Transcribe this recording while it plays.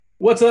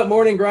What's up,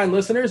 Morning Grind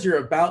listeners? You're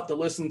about to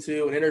listen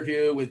to an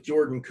interview with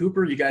Jordan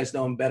Cooper. You guys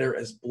know him better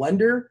as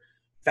Blenderhd.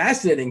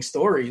 Fascinating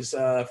stories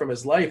from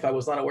his life. I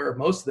was not aware of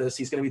most of this.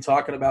 He's going to be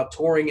talking about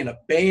touring in a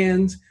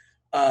band,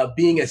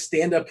 being a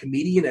stand-up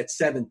comedian at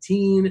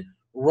 17,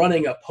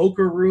 running a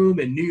poker room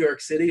in New York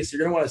City. So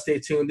you're going to want to stay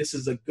tuned. This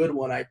is a good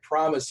one, I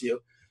promise you.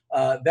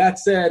 That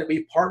said,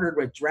 we partnered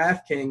with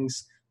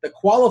DraftKings. The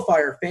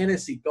Qualifier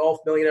Fantasy Golf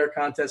Millionaire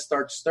Contest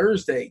starts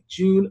Thursday,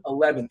 June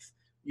 11th.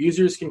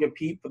 Users can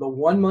compete for the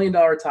 $1 million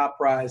top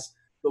prize.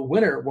 The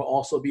winner will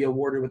also be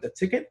awarded with a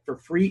ticket for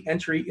free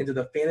entry into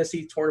the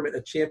Fantasy Tournament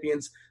of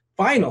Champions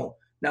final.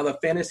 Now, the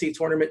Fantasy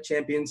Tournament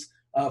Champions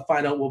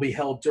final will be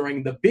held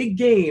during the big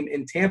game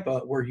in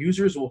Tampa, where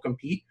users will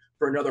compete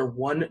for another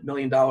 $1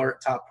 million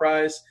top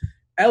prize.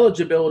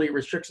 Eligibility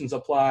restrictions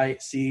apply.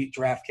 See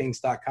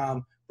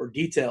DraftKings.com for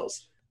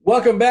details.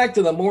 Welcome back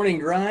to the Morning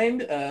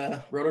Grind,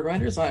 Roto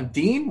Grinders. I'm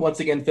Dean,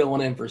 once again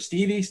filling in for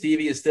Stevie.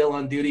 Stevie is still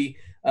on duty,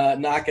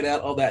 knocking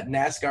out all that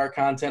NASCAR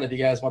content. If you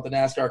guys want the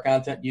NASCAR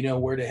content, you know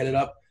where to hit it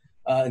up.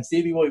 And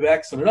Stevie will be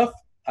back soon enough.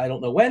 I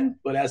don't know when,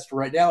 but as for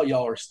right now,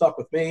 y'all are stuck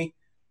with me.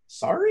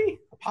 Sorry,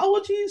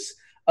 apologies.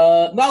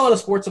 Not a lot of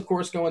sports, of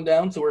course, going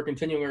down, so we're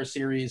continuing our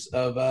series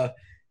of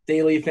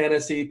daily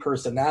fantasy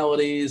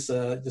personalities,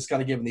 just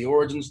kind of giving the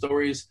origin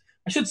stories.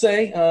 I should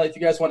say, if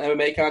you guys want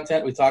MMA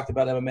content, we talked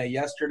about MMA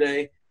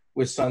yesterday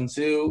with Sun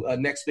Tzu.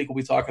 Next week, we'll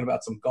be talking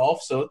about some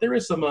golf. So there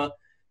is some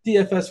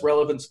DFS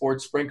relevant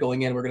sports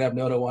sprinkling in. We're going to have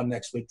Noto on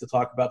next week to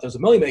talk about. There's a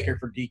Millie Maker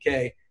for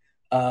DK.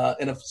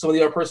 And if some of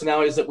the other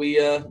personalities that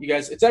you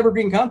guys, it's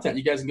evergreen content.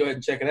 You guys can go ahead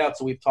and check it out.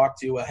 So we've talked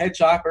to Head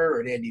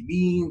Chopper and Andy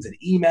Means and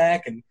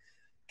EMAC and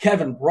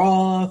Kevin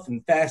Roth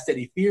and Fast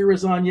Eddie Fear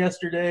was on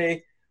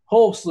yesterday.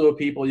 Whole slew of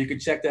people. You can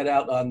check that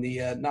out on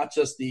the not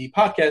just the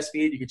podcast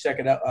feed. You can check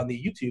it out on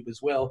the YouTube as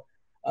well.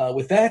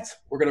 With that,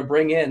 we're going to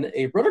bring in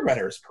a Roto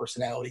Grinders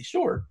personality.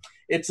 Sure,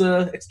 it's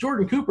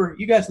Jordan Cooper.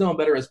 You guys know him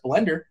better as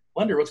Blenderhd.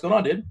 Blenderhd, what's going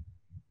on, dude?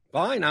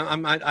 Fine.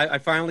 I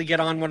finally get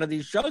on one of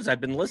these shows.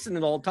 I've been listening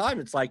the whole time.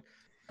 It's like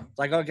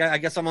okay, I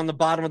guess I'm on the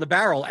bottom of the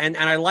barrel. And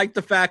I like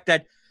the fact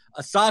that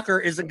soccer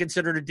isn't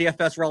considered a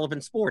DFS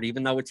relevant sport,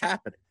 even though it's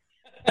happening.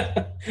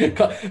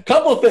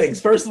 Couple of things.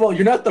 First of all,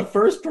 you're not the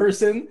first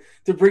person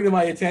to bring to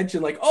my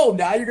attention, like, oh,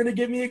 now you're going to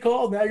give me a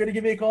call.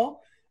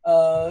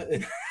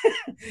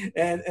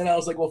 And I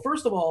was like, well,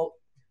 first of all,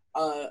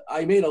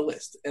 I made a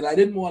list, and I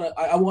didn't want to.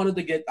 I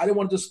didn't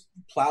want to just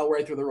plow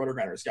right through the Roto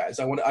Grinders guys.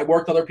 I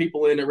worked other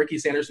people in. Ricky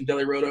Sanders from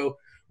Daily Roto,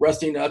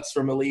 Rusty Nuts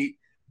from Elite.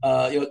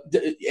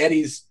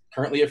 Eddie's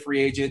currently a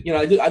free agent.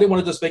 I didn't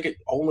want to just make it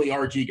only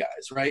RG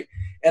guys, right?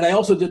 And I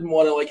also didn't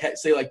want to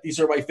say these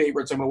are my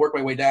favorites. I'm going to work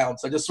my way down.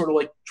 So I just sort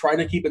of try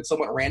to keep it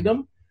somewhat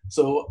random.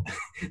 So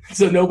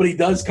nobody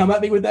does come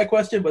at me with that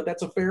question, but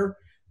that's a fair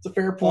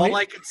point. All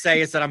I can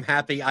say is that I'm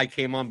happy I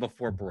came on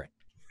before Britt.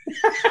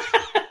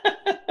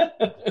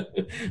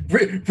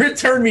 Britt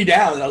turned me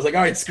down, and I was like,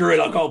 all right, screw it.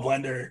 I'll call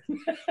Blenderhd.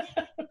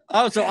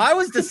 Oh, so I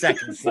was the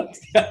second.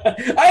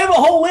 I have a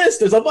whole list.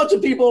 There's a bunch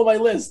of people on my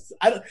list.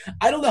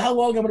 I don't know how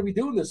long I'm going to be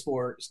doing this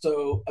for.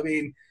 So, I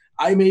mean,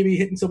 I may be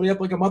hitting somebody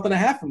up a month and a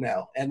half from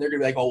now, and they're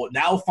going to be like, oh,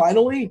 now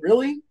finally?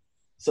 Really?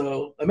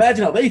 So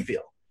imagine how they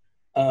feel.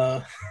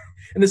 And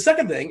the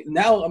second thing,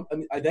 now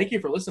I thank you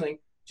for listening.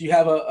 Do you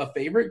have a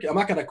favorite? I'm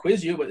not going to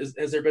quiz you, but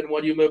has there been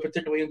one you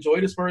particularly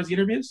enjoyed as far as the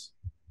interviews?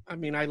 I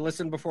mean, I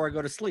listen before I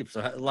go to sleep.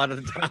 So a lot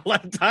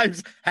of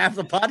times, half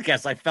the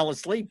podcast, I fell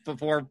asleep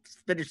before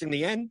finishing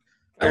the end.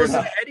 I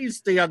listened to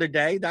Eddie's the other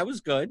day. That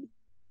was good.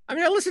 I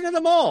mean, I listen to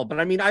them all, but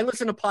I mean, I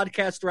listen to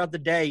podcasts throughout the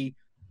day,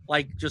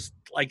 like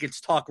it's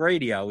talk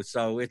radio.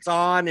 So it's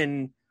on,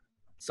 and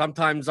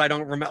sometimes I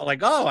don't remember,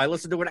 I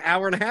listened to an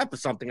hour and a half of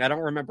something. I don't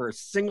remember a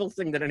single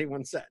thing that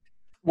anyone said.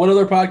 What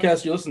other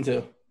podcasts you listen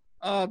to?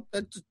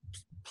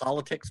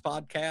 Politics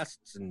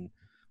podcasts and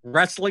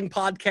wrestling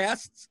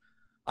podcasts.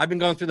 I've been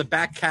going through the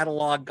back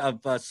catalog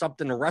of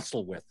Something to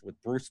Wrestle with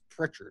Bruce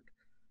Pritchard.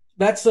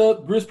 That's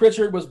Bruce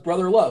Pritchard was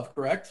Brother Love,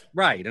 correct?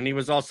 Right, and he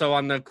was also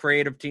on the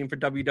creative team for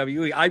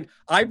WWE.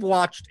 I've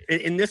watched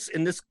in this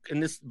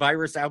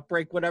virus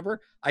outbreak, whatever.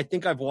 I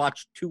think I've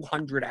watched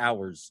 200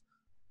 hours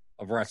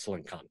of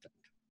wrestling content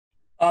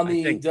on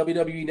the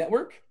WWE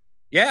Network.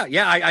 Yeah.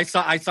 I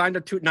signed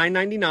up to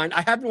 $9.99.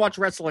 I haven't watched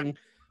wrestling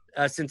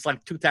since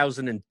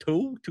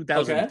 2002,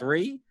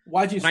 2003. Okay.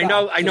 Why'd you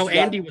stop? I know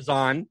Andy was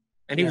on.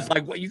 And he was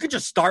like, well, you could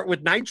just start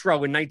with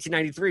Nitro in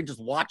 1993 and just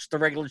watch the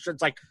regular show.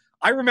 It's like,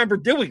 I remember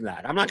doing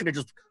that. I'm not going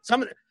to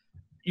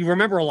you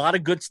remember a lot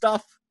of good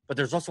stuff, but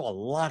there's also a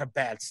lot of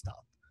bad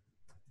stuff.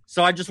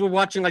 So I just was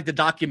watching the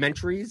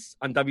documentaries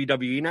on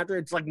WWE. Now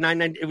it's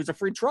it was a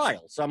free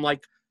trial. So I'm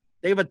like,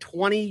 they have a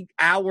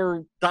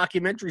 20-hour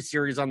documentary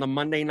series on the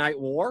Monday Night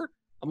War.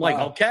 I'm like,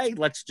 okay,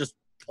 let's just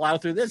plow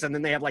through this. And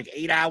then they have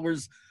 8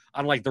 hours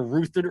on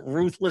the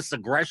ruthless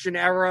aggression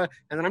era.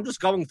 And then I'm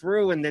just going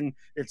through, and then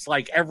it's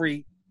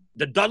the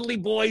Dudley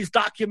Boys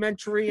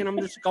documentary, and I'm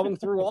just going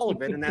through all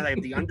of it. And then I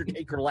have the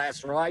Undertaker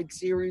Last Ride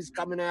series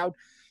coming out,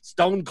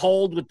 Stone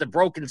Cold with the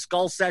Broken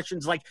Skull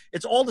sessions.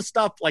 It's all the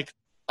stuff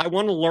I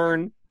want to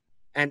learn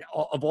and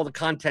of all the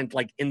content,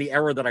 like in the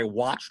era that I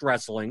watched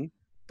wrestling,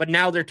 but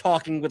now they're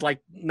talking with like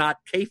not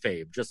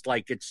kayfabe, just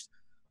like it's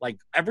like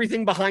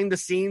everything behind the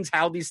scenes,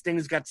 how these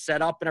things got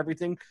set up and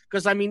everything.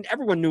 Because I mean,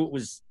 everyone knew it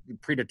was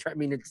predetermined. I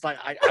mean, it's like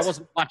I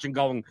wasn't watching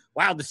going,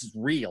 wow, this is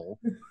real.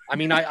 I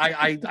mean,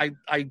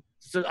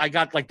 so I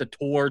got like the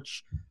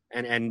Torch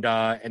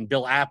and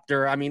Bill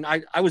Apter. I mean,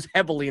 I was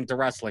heavily into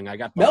wrestling. I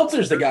got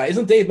Meltzer's the guy,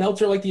 isn't Dave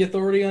Meltzer like the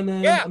authority on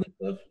yeah. on the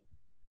stuff?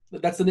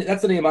 That's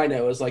the name I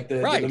know, is like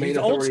the main He's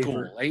authority.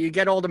 Old school. You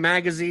get all the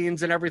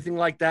magazines and everything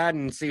like that,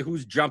 and see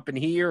who's jumping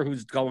here,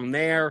 who's going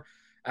there.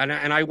 And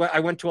I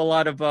went to a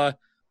lot of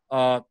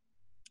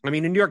I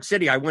mean, in New York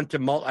City, I went to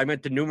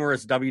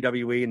numerous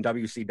WWE and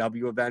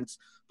WCW events,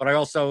 but I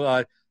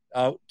also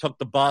took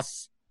the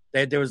bus.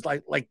 There was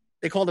like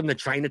they called them the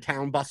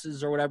Chinatown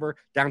buses or whatever,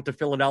 down to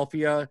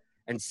Philadelphia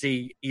and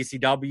see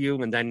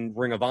ECW and then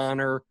Ring of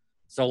Honor.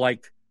 So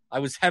like I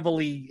was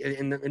heavily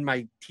in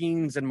my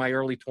teens and my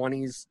early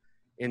 20s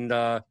in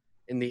the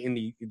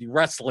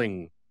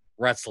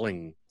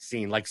wrestling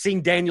scene, like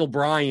seeing Daniel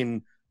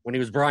Bryan when he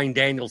was Bryan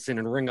Danielson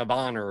in Ring of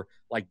Honor,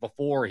 like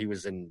before he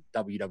was in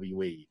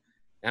WWE.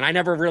 And I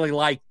never really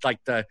liked like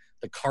the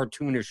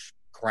cartoonish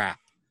crap.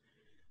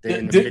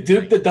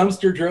 Duke the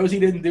Dumpster Drozy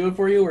didn't do it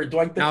for you, or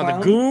Dwight the Clown?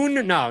 The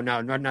Goon? No,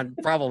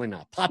 probably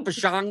not. Papa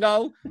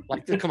Shango?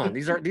 Like, come on,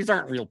 these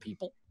aren't real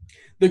people.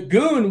 The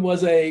Goon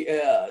was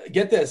a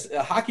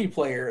hockey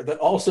player that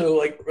also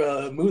like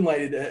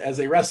moonlighted as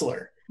a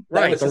wrestler.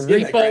 Right, the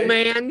Repo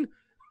Man.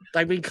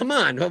 I mean, come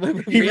on.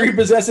 He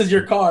repossesses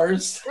your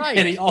cars, right?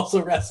 And he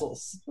also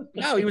wrestles.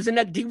 No, he was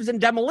in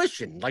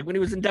Demolition. Like when he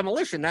was in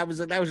Demolition, that was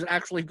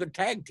actually a good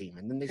tag team.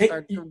 And then they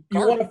started. You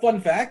want a fun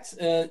fact?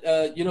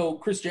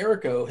 Chris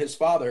Jericho, his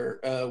father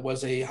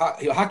was a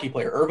hockey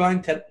player.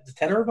 Irvine, Ted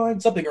Irvine,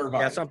 something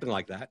Irvine. Yeah, something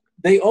like that.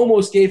 They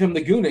almost gave him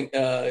the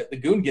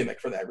goon gimmick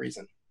for that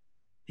reason.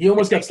 He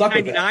almost got stuck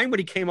with that. 1999 when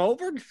he came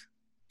over.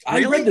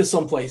 Really? I read this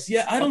someplace.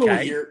 Yeah, I don't know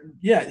what year.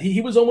 Yeah,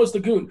 he was almost the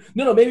Goon.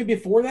 No, maybe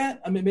before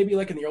that. I mean, maybe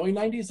like in the early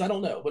 90s. I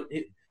don't know. But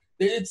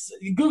it's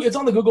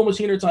on the Google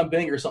machine or it's on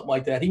Bing or something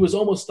like that. He was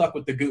almost stuck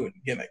with the Goon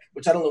gimmick,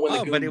 which I don't know when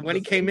the Goon. But when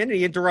he came in and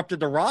he interrupted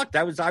The Rock,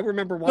 I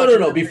remember watching.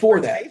 No, before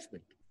that.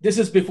 Basement. This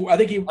is before. I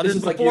think this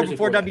is like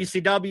before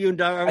WCW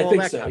and all I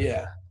think that. So.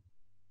 Yeah.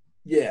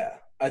 Yeah,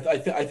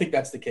 I think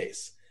that's the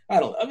case. I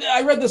don't know. I mean,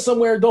 I read this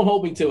somewhere. Don't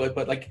hold me to it.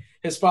 But like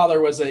his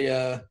father was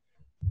a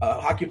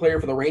hockey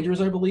player for the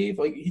Rangers, I believe.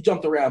 Like he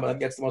jumped around, but I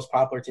think that's the most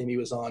popular team he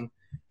was on.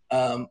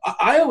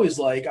 I always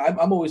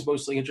I'm always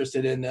mostly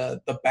interested in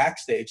the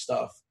backstage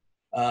stuff.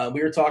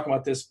 We were talking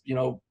about this,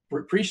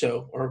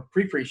 pre-show or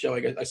pre-show,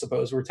 I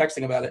suppose. We were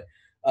texting about it.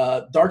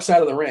 Dark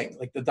Side of the Ring,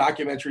 like the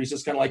documentary is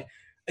just kind of like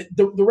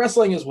the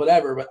wrestling is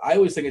whatever, but I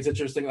always think it's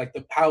interesting, like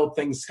how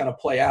things kind of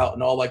play out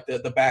and all like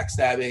the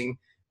backstabbing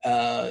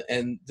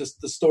and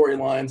just the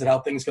storylines and how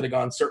things could have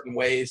gone certain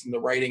ways and the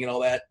writing and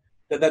all that.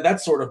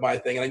 That's sort of my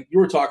thing. And you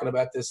were talking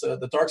about this,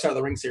 the Dark Side of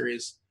the Ring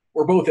series.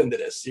 We're both into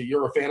this.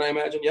 You're a fan, I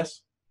imagine,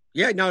 yes?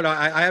 Yeah, no,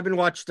 I haven't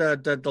watched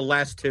the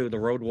last two, the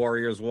Road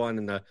Warriors one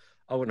and the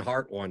Owen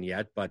Hart one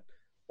yet, but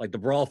like the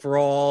Brawl for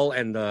All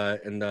and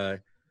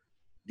the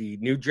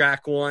New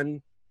Jack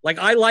one. Like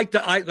I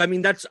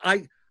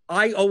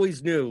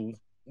always knew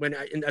when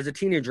as a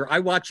teenager, I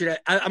watched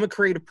it. I'm a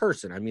creative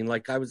person. I mean,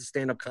 like I was a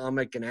stand-up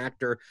comic and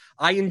actor.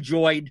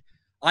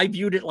 I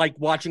viewed it like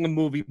watching a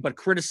movie, but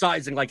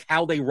criticizing like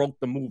how they wrote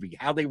the movie,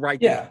 how they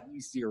write the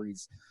TV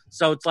series.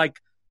 So it's like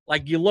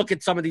you look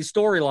at some of these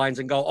storylines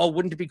and go, oh,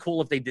 wouldn't it be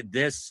cool if they did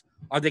this?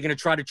 Are they going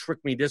to try to trick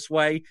me this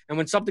way? And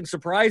when something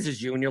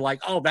surprises you and you're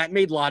like, oh, that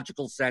made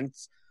logical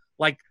sense.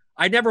 Like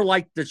I never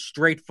liked the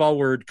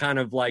straightforward kind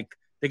of like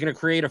they're going to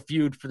create a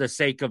feud for the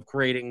sake of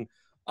creating,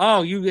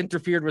 oh, you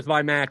interfered with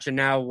my match and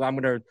now I'm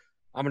going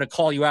to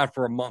call you out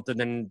for a month and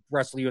then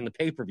wrestle you in the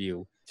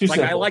pay-per-view.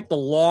 I like the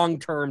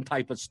long-term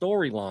type of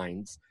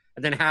storylines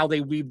and then how they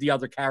weave the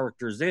other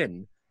characters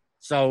in.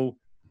 So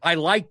I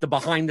like the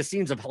behind the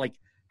scenes of like,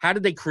 how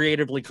did they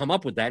creatively come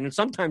up with that? And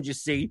sometimes you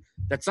see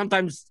that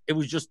sometimes it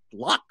was just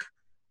luck.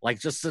 Like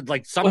just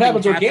like something what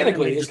happens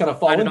organically, just kind of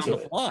fall into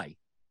it. Fly.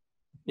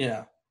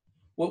 Yeah.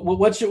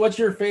 What's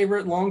your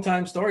favorite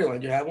long-time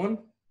storyline? Do you have one?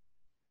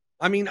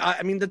 I mean,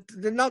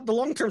 the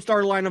long-term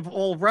storyline of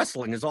all of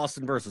wrestling is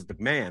Austin versus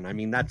McMahon. I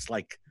mean, that's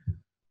like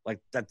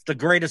that's the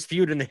greatest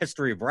feud in the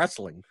history of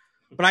wrestling.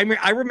 But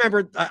I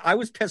remember I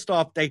was pissed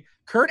off.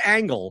 Kurt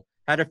Angle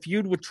had a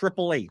feud with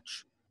Triple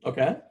H.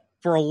 Okay.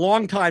 For a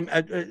long time,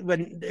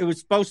 when it was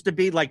supposed to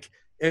be like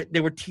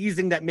they were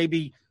teasing that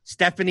maybe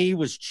Stephanie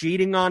was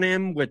cheating on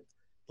him with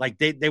like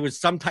there was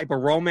some type of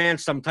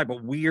romance, some type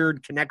of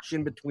weird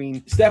connection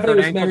between. Stephanie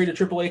was married to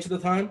Triple H at the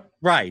time,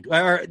 right?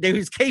 Or they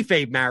was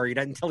kayfabe married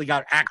until he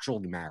got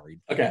actually married.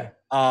 Okay.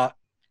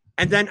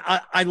 And then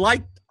I'm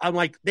like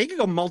they could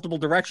go multiple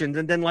directions,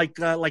 and then like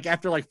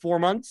after like 4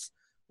 months,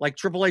 like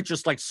Triple H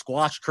just like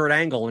squashed Kurt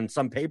Angle in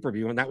some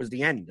pay-per-view, and that was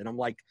the end. And I'm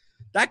like,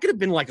 that could have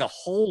been like a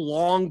whole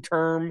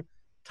long-term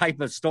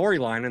type of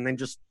storyline, and then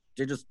just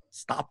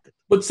stopped it.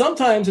 But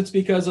sometimes it's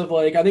because of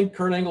like, I think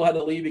Kurt Angle had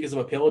to leave because of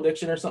a pill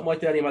addiction or something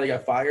like that. He might have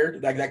got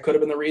fired. That could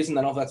have been the reason.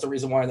 I don't know if that's the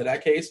reason why in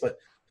that case, but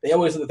they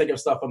always have to think of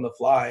stuff on the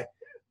fly.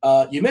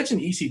 You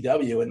mentioned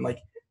ECW, and like,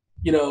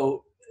 you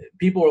know,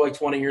 people are like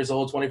 20 years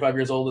old, 25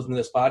 years old listening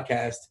to this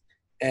podcast.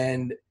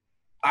 And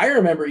I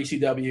remember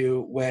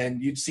ECW when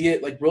you'd see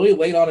it like really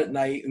late on at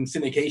night in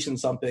syndication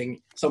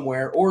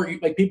somewhere, or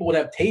like people would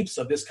have tapes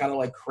of this kind of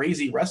like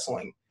crazy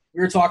wrestling.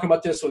 We were talking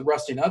about this with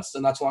Rusty Nuts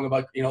and not so long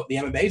about, you know, the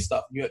MMA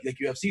stuff, like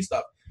UFC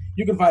stuff.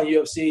 You can find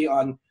UFC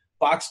on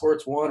Fox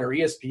Sports 1 or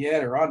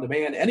ESPN or on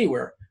demand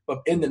anywhere.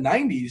 But in the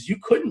 90s, you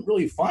couldn't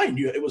really find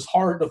you. It was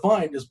hard to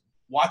find just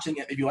watching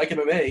it. If you like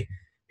MMA,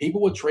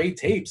 people would trade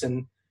tapes,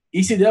 and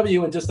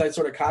ECW and just that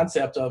sort of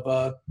concept of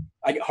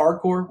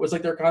hardcore was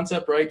like their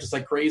concept, right? Just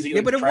like crazy. Yeah,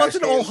 like but it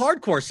wasn't all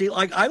hardcore. See,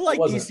 like I like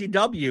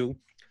ECW.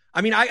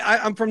 I mean,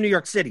 I'm from New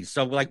York City,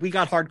 so like we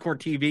got hardcore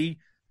TV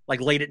like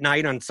late at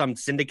night on some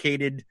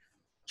syndicated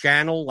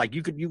channel. Like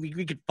we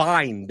could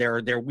find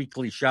their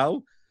weekly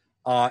show,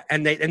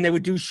 and they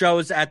would do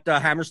shows at the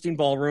Hammerstein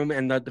Ballroom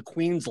and the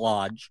Queen's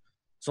Lodge.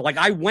 So like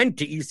I went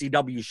to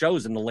ECW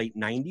shows in the late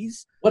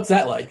 90s. What's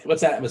that like?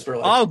 What's that atmosphere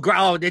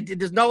like?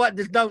 There's no.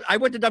 I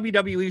went to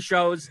WWE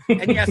shows,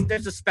 and yes,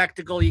 there's a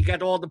spectacle. You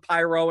get all the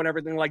pyro and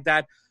everything like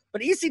that.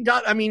 But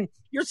ECW, I mean,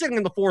 you're sitting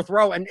in the fourth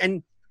row,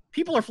 and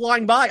people are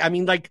flying by. I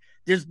mean, like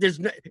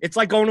it's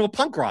like going to a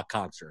punk rock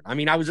concert. I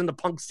mean, I was in the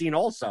punk scene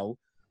also,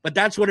 but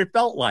that's what it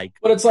felt like.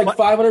 But it's like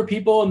 500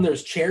 people, and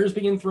there's chairs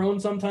being thrown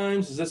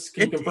sometimes.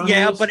 Can you confirm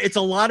yeah, this? But it's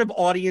a lot of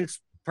audience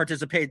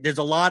participate. There's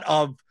a lot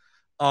of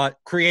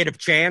creative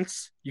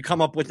chants you come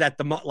up with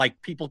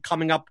like people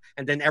coming up,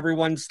 and then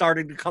everyone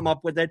started to come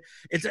up with it.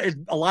 It's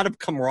a lot of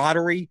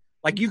camaraderie.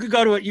 Like you could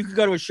go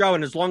to a show,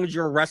 and as long as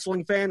you're a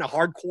wrestling fan, a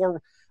hardcore.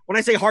 When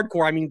I say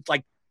hardcore, I mean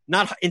like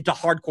not into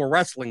hardcore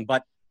wrestling,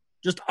 but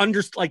just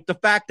like the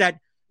fact that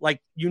like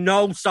you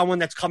know someone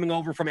that's coming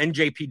over from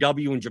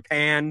NJPW in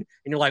Japan, and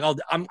you're like, oh,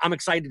 I'm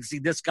excited to see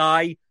this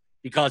guy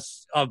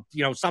because of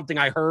something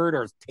I heard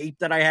or tape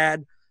that I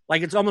had.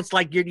 Like it's almost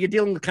like you're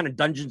dealing with kind of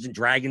Dungeons and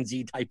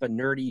Dragons-y type of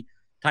nerdy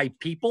type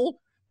people.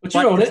 But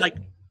you own it. Like,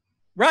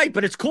 right,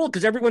 but it's cool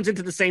because everyone's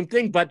into the same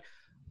thing. But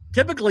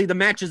typically the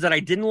matches that I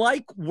didn't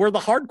like were the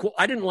hardcore.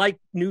 I didn't like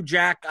New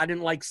Jack. I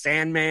didn't like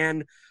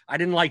Sandman. I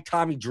didn't like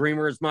Tommy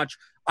Dreamer as much.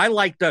 I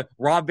like the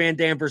Rob Van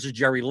Dam versus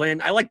Jerry Lynn.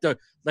 I like the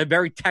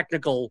very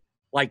technical,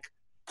 like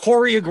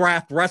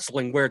choreographed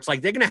wrestling where it's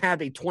like they're going to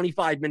have a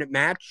 25-minute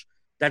match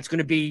that's going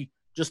to be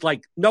just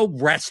like no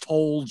rest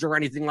holds or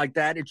anything like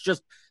that. It's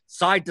just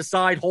side to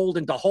side, hold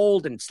into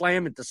hold, and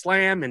slam into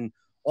slam, and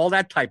all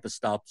that type of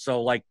stuff.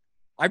 So, like,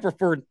 I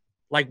preferred,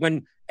 like,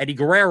 when Eddie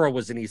Guerrero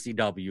was in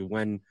ECW,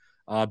 when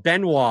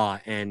Benoit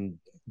and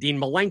Dean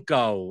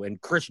Malenko and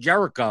Chris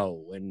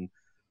Jericho and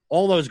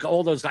all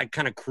those like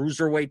kind of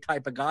cruiserweight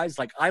type of guys.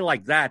 Like, I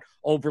like that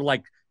over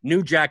like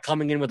New Jack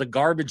coming in with a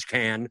garbage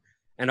can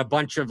and a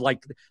bunch of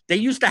like they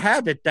used to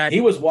have it that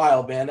he was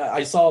wild, man.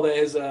 I saw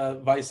his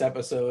Vice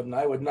episode, and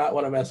I would not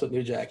want to mess with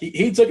New Jack.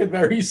 He took it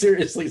very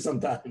seriously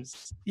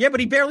sometimes. Yeah, but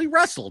he barely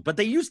wrestled. But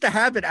they used to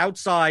have it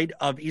outside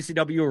of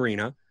ECW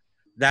Arena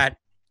that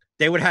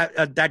they would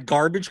have that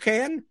garbage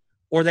can,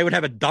 or they would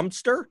have a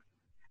dumpster,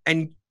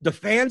 and the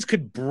fans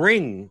could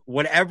bring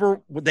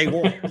whatever they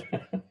want.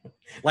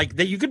 Like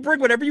that, you could bring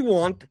whatever you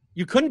want.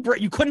 You couldn't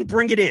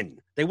bring it in.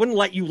 They wouldn't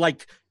let you,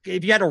 like,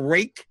 if you had a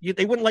rake,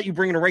 they wouldn't let you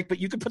bring in a rake, but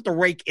you could put the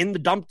rake in the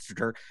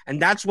dumpster,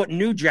 and that's what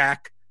New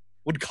Jack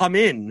would come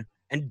in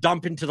and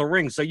dump into the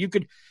ring. So you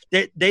could,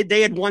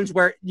 they had ones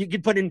where you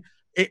could put in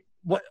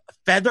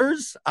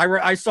feathers.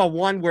 I saw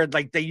one where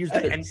like they used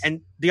it,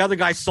 and the other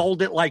guy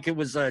sold it like it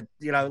was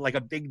like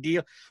a big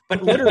deal.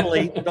 But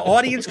literally, the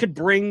audience could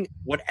bring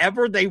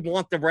whatever they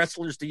want the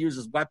wrestlers to use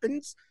as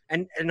weapons,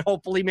 and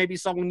hopefully maybe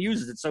someone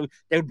uses it. So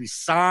there would be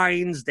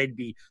signs, there'd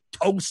be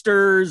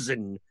toasters,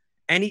 and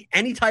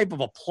any type of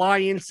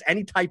appliance,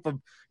 any type of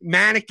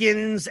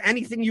mannequins,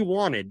 anything you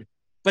wanted.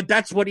 But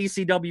that's what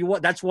ECW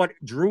was. That's what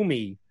drew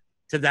me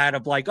to that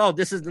of like, oh,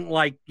 this isn't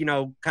like,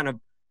 kind of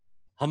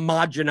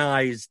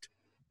homogenized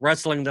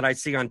wrestling that I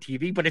see on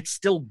TV, but it's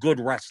still good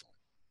wrestling.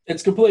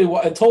 It's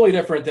totally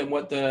different than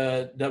what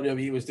the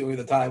WWE was doing at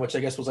the time, which I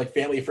guess was like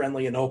family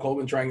friendly and Hulk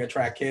Hogan trying to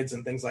attract kids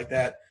and things like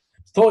that.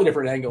 It's a totally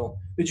different angle.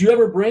 Did you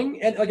ever bring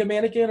like a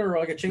mannequin or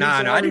like a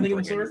chainsaw? No, I didn't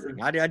bring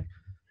anything.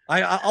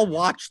 I'll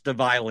watch the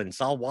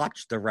violence. I'll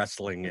watch the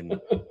wrestling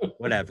and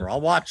whatever. I'll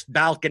watch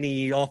off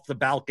the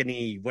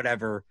balcony,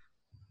 whatever.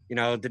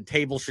 The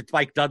table shot,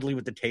 Spike Dudley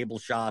with the table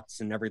shots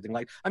and everything.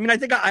 Like, I mean, I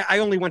think I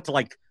only went to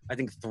like, I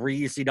think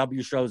 3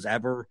 ECW shows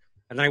ever.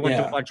 And then I went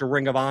to a bunch of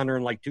Ring of Honor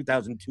in like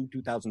 2002,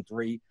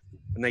 2003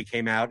 when they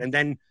came out. And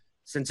then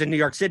since in New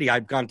York City,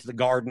 I've gone to the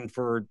Garden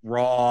for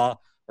Raw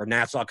or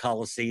Nassau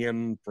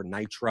Coliseum for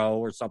Nitro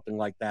or something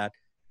like that.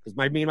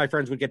 Because me and my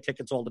friends would get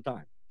tickets all the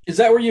time. Is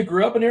that where you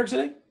grew up in New York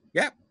City?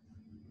 Yeah.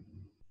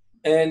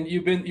 And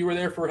you were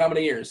there for how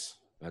many years?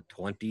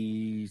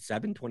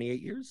 27,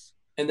 28 years.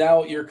 And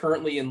now you're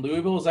currently in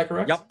Louisville, is that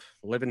correct? Yep.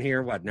 Living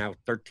here, now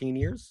 13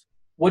 years?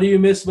 What do you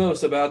miss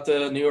most about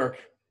New York?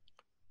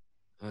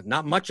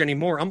 Not much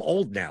anymore. I'm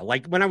old now.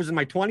 Like when I was in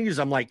my 20s,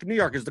 I'm like, New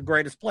York is the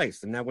greatest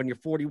place. And now when you're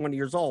 41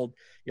 years old,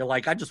 you're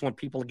like, I just want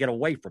people to get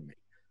away from me.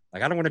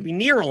 Like I don't want to be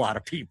near a lot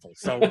of people.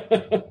 So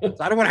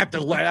I don't want to have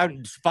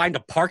to find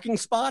a parking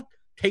spot,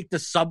 take the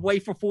subway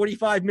for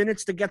 45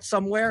 minutes to get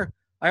somewhere.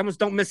 I almost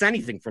don't miss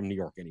anything from New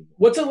York anymore.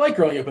 What's it like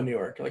growing up in New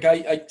York? Like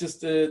I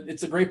just,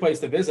 it's a great place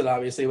to visit,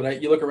 obviously,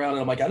 but you look around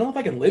and I'm like, I don't know if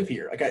I can live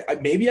here.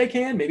 Like maybe I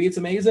can, maybe it's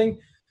amazing.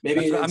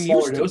 Maybe in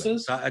smaller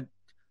doses.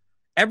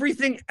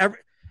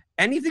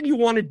 Anything you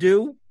want to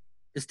do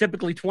is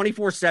typically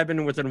 24/7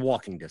 and within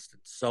walking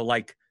distance. So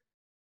like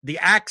the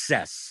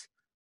access,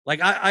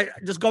 like I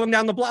just going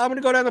down the block, I'm going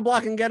to go down the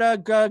block and get a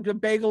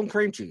bagel and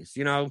cream cheese,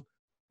 you know,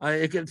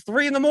 3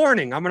 a.m.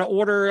 I'm going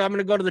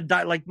to go to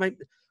the,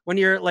 when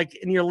you're like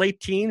in your late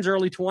teens,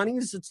 early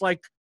 20s, it's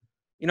like,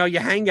 you know, you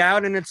hang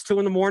out and it's 2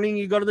 a.m.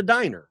 You go to the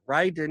diner,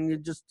 right? And you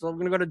just, I'm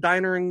going to go to the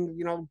diner and,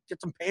 you know,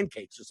 get some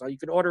pancakes or so. You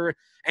could order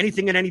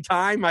anything at any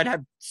time. I'd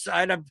have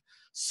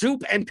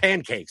soup and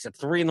pancakes at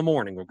 3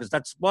 a.m. because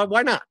that's, well,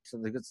 why not?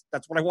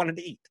 That's what I wanted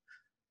to eat.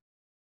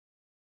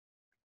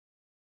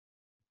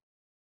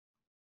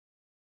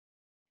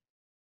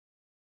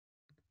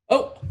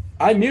 Oh,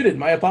 I muted.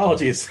 My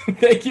apologies.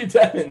 Thank you,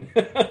 Devin.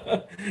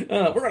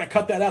 We're going to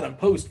cut that out in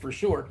post for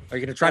sure. Are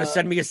you going to try to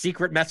send me a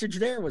secret message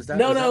there? Was that?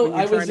 No.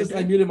 I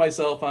muted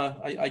myself.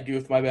 I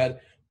goofed. My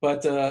bad.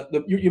 But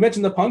you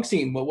mentioned the punk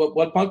scene.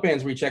 What punk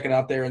bands were you checking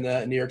out there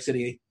in New York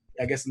City?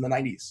 I guess in the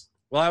 90s.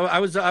 Well, I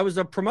was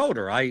a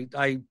promoter. I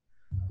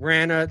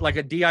ran a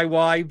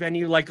DIY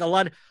venue. Like a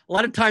lot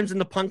of times in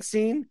the punk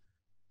scene,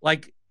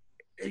 like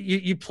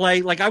you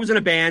play. Like I was in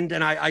a band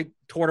and I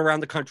toured around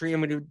the country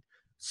and we do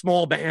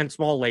small band,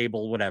 small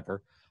label,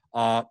 whatever.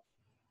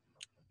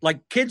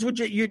 Like kids would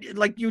you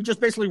just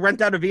basically rent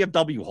out a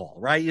VFW hall,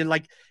 right? And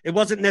like it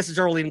wasn't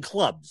necessarily in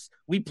clubs.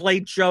 We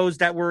played shows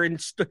that were in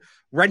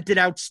rented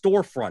out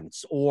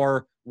storefronts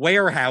or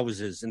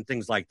warehouses and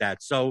things like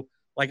that. So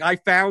like I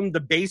found the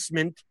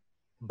basement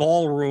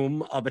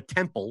ballroom of a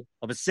temple,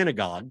 of a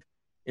synagogue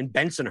in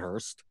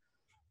Bensonhurst,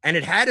 and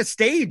it had a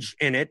stage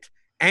in it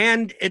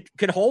and it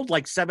could hold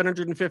like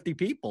 750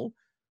 people.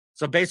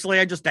 So basically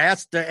I just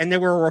asked, and they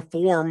were a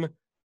Reform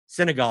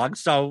synagogue,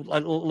 so a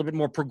little bit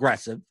more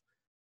progressive.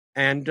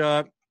 And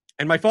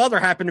my father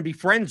happened to be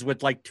friends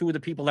with like 2 of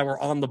the people that were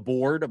on the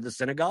board of the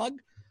synagogue.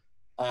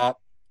 I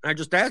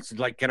just asked,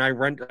 like, can I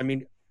rent? I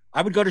mean,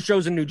 I would go to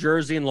shows in New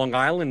Jersey and Long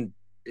Island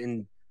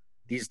in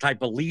these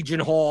type of Legion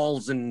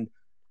halls and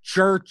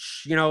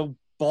church, you know,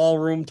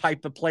 ballroom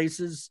type of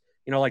places,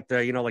 like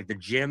the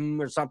gym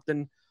or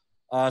something.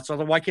 So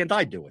then why can't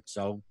I do it?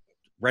 So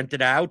rent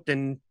it out,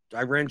 and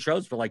I ran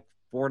shows for like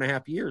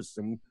 4.5 years,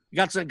 and we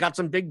got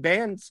some big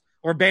bands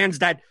or bands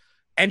that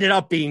ended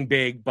up being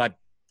big, but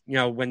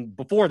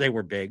before they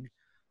were big.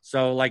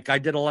 So like I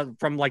did a lot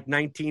from like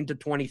 19 to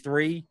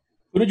 23.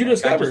 Who did you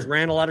discover? I just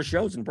ran a lot of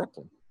shows in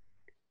Brooklyn.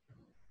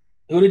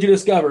 Who did you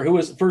discover? Who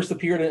was first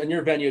appeared in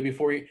your venue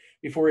before you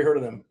heard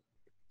of them?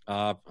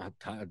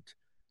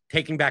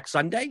 Taking Back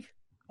Sunday.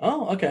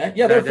 Oh, okay.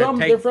 Yeah, they're from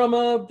New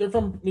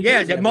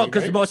Jersey,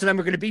 because right? most of them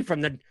are going to be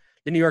from the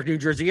New York, New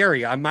Jersey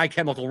area. My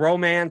Chemical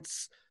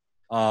Romance,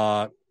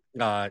 I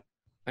know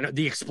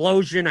The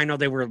Explosion. I know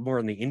they were more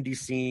in the indie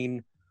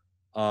scene.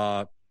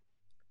 But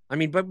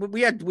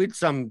we had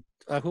some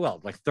who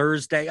else? Like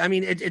Thursday. I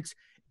mean, it's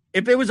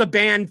if it was a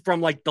band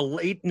from like the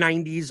late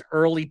 90s,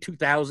 early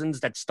 2000s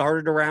that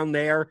started around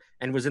there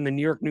and was in the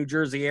New York, New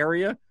Jersey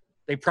area,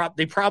 they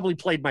probably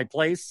played my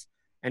place.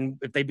 And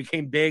if they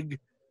became big,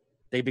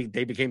 they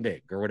became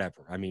big or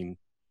whatever. I mean,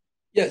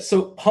 yeah.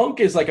 So punk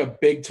is like a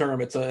big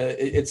term.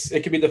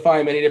 It can be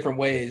defined many different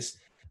ways.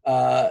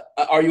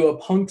 Are you a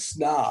punk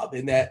snob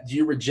in that? Do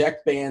you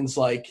reject bands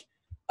like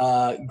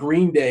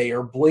Green Day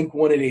or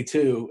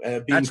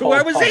Blink-182? That's who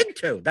I was punk?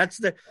 Into. That's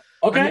the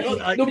okay.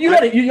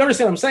 You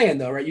understand what I'm saying,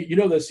 though, right? You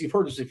know this. You've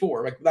heard this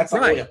before. Like that's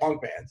not really a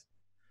punk band,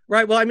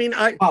 right? Well, I mean,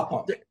 pop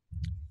punk.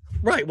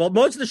 Right. Well,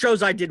 most of the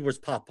shows I did was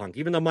pop punk,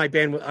 even though my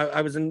band,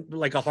 I was in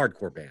like a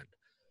hardcore band.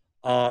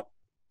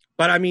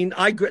 But I mean,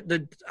 I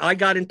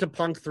got into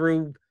punk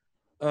through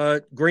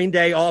Green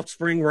Day,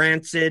 Offspring,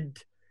 Rancid.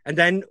 And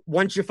then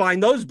once you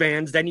find those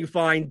bands, then you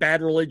find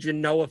Bad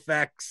Religion, No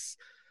Effects,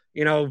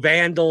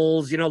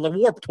 Vandals, the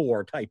Warped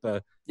Tour type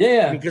of.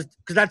 Yeah. Because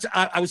that's,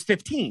 I was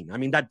 15. I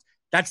mean,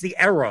 that's the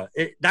era.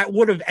 That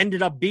would have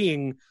ended up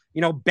being,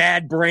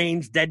 Bad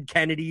Brains, Dead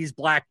Kennedys,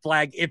 Black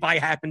Flag, if I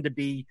happened to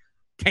be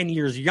 10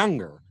 years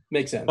younger.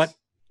 Makes sense. But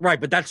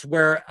that's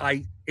where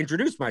I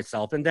introduced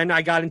myself. And then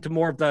I got into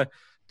more of the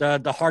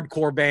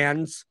hardcore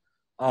bands,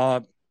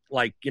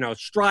 like,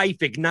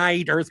 Strife,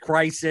 Ignite, Earth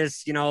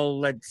Crisis,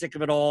 Sick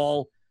of It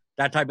All,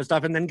 that type of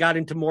stuff. And then got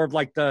into more of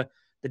like the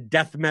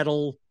death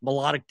metal,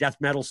 melodic death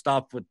metal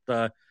stuff with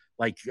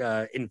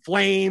In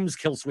Flames,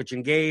 Killswitch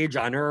Engage,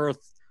 On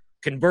Earth,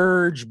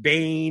 Converge,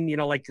 Bane,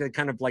 like the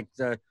kind of like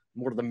the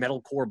more of the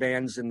metalcore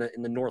bands in the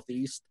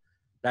Northeast,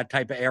 that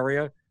type of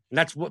area. And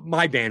that's what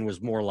my band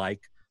was more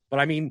like. But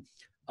I mean,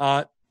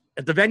 at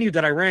the venue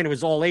that I ran, it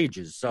was all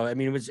ages. So, I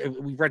mean,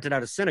 we rented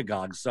out a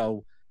synagogue.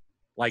 So,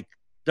 like,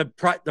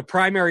 the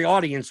primary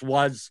audience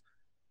was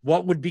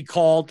what would be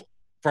called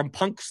from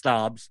punk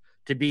snobs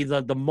to be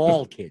the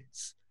mall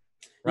kids,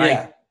 right?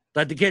 Yeah.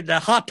 The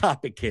Hot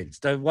Topic kids,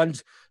 the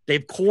ones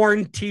they've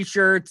Korn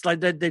T-shirts, like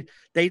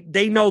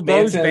they know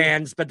those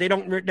bands, but they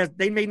don't.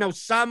 They may know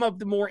some of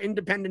the more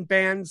independent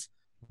bands,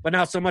 but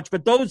not so much.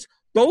 But those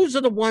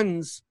are the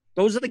ones.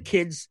 Those are the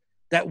kids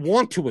that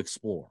want to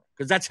explore,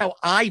 because that's how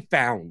I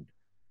found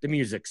the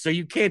music. So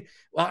you can't.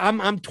 Well,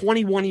 I'm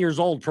 21 years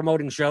old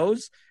promoting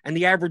shows, and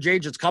the average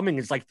age that's coming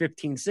is like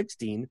 15,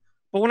 16.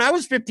 But when I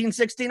was 15,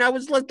 16, I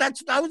was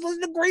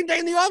listening to Green Day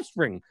and the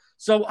Offspring.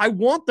 So I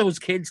want those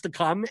kids to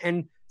come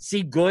and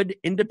see good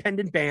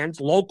independent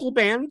bands, local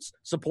bands,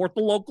 support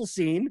the local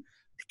scene,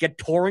 get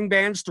touring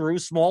bands through,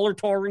 smaller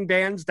touring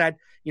bands that,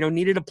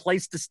 needed a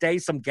place to stay,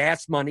 some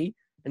gas money,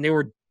 and they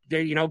were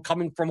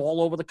coming from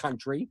all over the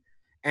country,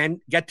 and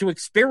get to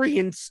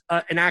experience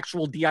an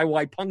actual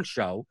DIY punk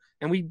show.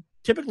 And we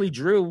typically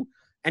drew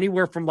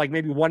anywhere from like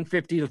maybe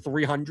 150 to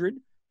 300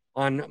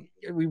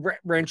 we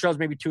ran shows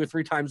maybe 2 or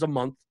 3 times a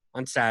month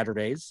on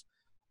Saturdays.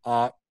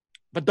 But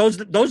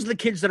those are the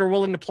kids that are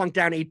willing to plunk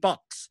down $8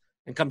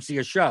 and come see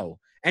a show.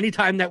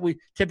 Anytime that we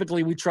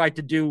tried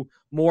to do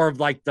more of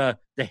like the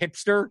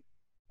hipster,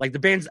 like the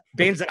bands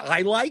that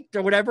I liked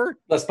or whatever.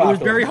 Less popular. It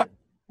was very hard.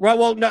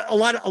 Well, no, a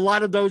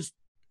lot of those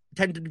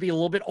tended to be a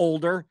little bit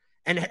older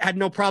and had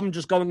no problem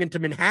just going into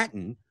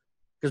Manhattan,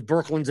 because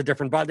Brooklyn's a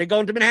different body. They go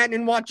into Manhattan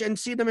and watch and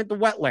see them at the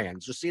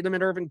Wetlands, or see them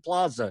at Irving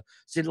Plaza.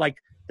 See, like,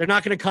 they're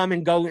not going to come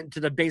and go into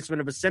the basement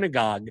of a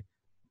synagogue.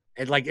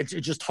 And like, it's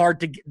just hard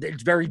to,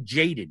 it's very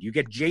jaded. You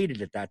get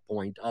jaded at that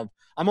point of,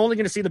 I'm only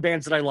going to see the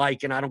bands that I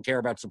like, and I don't care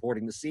about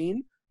supporting the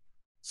scene.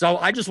 So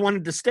I just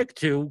wanted to stick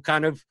to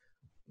kind of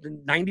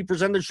 90%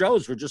 of the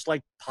shows were just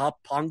like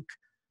pop punk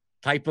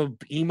type of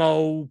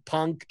emo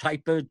punk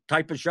type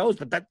of shows.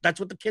 But that's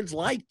what the kids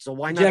liked. So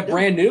why not? Yeah,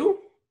 brand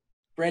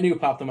new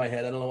popped in my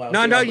head. I don't know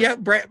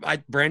why.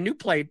 Brand new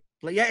played.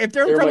 Yeah, if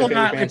they're from Long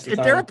Island, if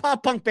they're a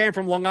pop punk band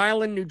from Long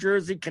Island, New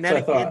Jersey,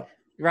 Connecticut,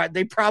 right,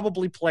 they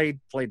probably played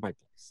my place.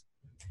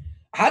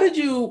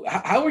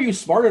 How were you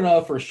smart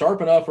enough or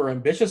sharp enough or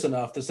ambitious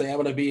enough to say, I'm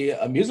going to be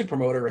a music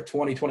promoter at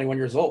 20, 21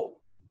 years old?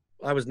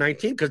 I was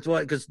 19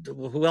 because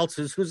who else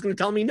who's going to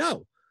tell me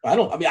no? I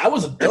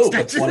was a dope.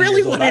 That's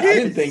really what it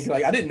is.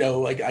 I didn't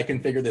know I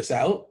can figure this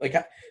out. Like,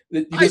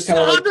 I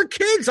saw other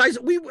kids.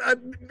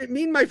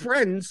 Me and my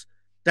friends,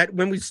 that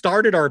when we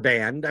started our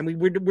band, I mean,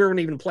 we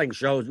weren't even playing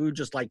shows. We were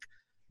just hey,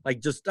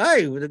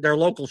 they're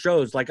local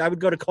shows. Like, I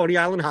would go to Coney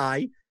Island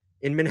High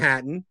in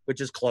Manhattan,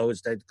 which is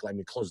closed.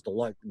 Closed a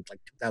lot in like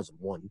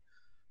 2001.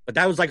 But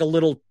that was like a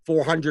little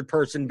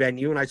 400-person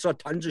venue, and I saw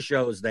tons of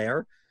shows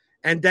there.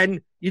 And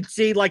then you'd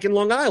see, like, in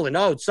Long Island,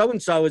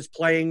 so-and-so is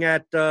playing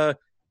at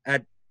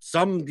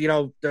some,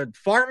 the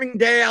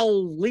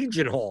Farmingdale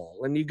Legion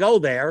Hall. And you go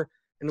there,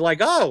 and like,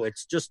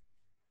 it's just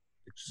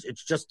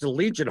the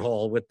Legion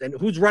Hall and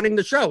who's running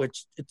the show?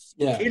 It's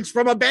kids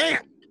from a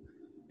band.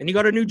 And you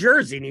go to New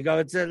Jersey, and you go,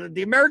 it's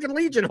the American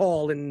Legion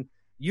Hall in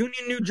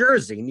Union, New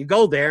Jersey, and you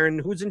go there,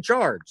 and who's in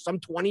charge? Some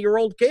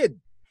 20-year-old kid.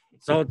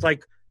 So it's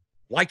like,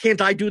 why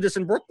can't I do this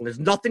in Brooklyn? There's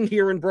nothing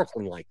here in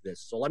Brooklyn like this.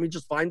 So let me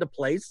just find a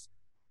place,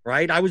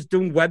 right? I was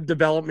doing web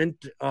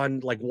development on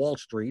like Wall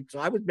Street, so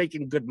I was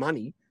making good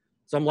money.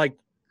 So I'm like,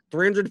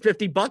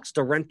 $350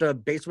 to rent a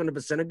basement of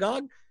a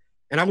synagogue.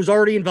 And I was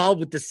already involved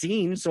with the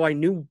scene, so I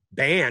knew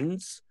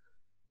bands.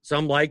 So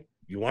I'm like,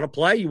 you want to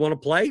play?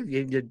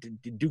 You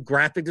do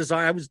graphic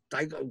design.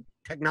 I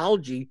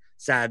technology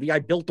savvy. I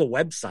built a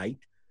website.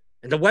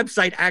 And the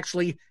website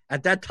actually,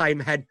 at that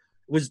time,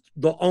 was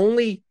the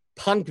only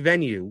punk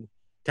venue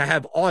to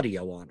have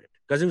audio on it.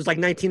 Because it was like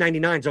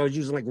 1999, so I was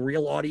using like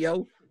Real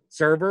Audio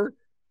server.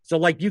 So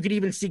like you could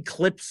even see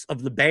clips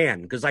of the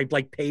band, because I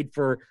like paid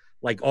for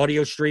like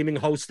audio streaming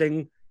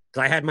hosting,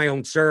 because I had my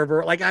own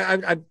server. Like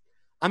I'm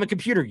a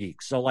computer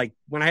geek. So like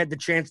when I had the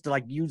chance to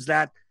like use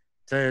that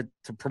to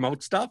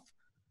promote stuff.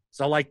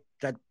 So like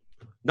that,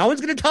 no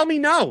one's going to tell me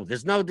no.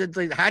 There's no,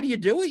 how do you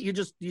do it?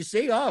 You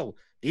see,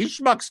 these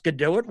schmucks could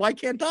do it. Why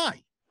can't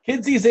I?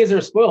 Kids these days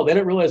are spoiled. They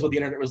didn't realize what the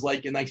internet was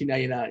like in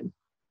 1999.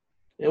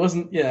 It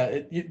wasn't,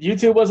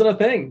 YouTube wasn't a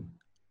thing.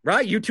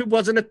 Right. YouTube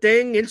wasn't a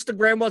thing.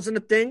 Instagram wasn't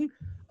a thing.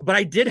 But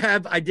I did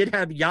have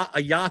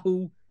a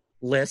Yahoo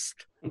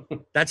list.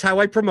 That's how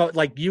I promote.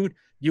 Like you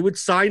would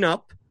sign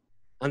up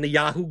on the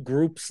Yahoo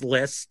groups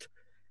list,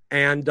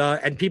 and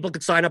people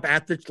could sign up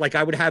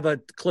I would have a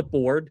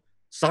clipboard,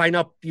 sign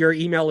up your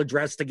email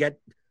address to get,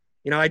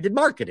 I did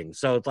marketing.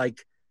 So it's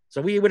like,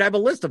 so we would have a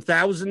list of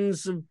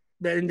thousands of,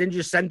 and then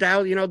you sent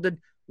out, the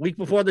week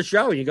before the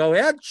show, and you go,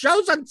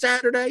 show's on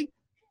Saturday,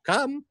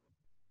 come.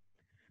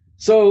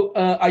 So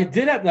I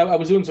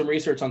was doing some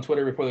research on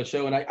Twitter before the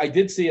show, and I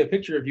did see a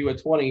picture of you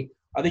at 20.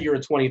 I think you were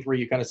at 23.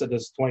 You kind of said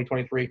this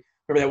 2023.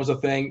 Remember that was a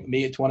thing,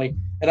 me at 20.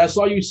 And I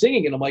saw you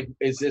singing, and I'm like,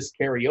 is this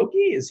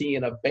karaoke? Is he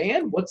in a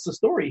band? What's the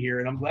story here?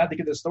 And I'm glad to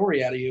get the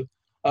story out of you.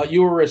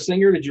 You were a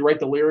singer. Did you write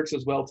the lyrics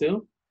as well,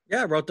 too?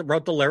 Yeah, I wrote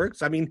the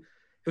lyrics. I mean,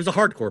 it was a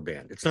hardcore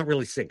band. It's not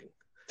really singing.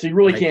 So you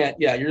really can't.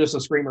 Yeah, you're just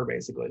a screamer,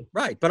 basically.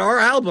 Right. But our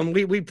album,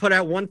 we put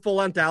out one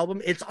full-length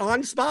album. It's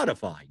on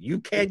Spotify. You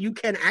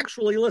can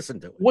actually listen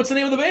to it. What's the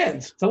name of the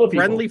band? Tell the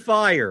people. Friendly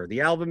Fire.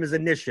 The album is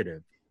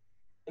Initiative.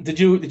 Did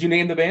you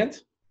name the band?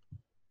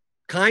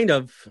 Kind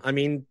of. I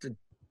mean,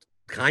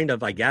 kind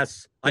of, I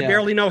guess. I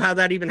barely know how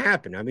that even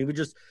happened. I mean,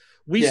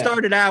 we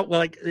started out,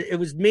 like, it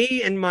was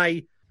me and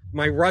my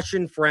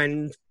Russian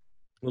friend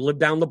who lived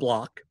down the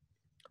block.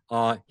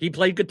 He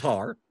played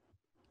guitar,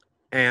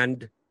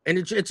 and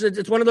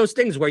it's one of those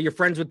things where you're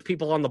friends with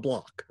people on the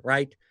block,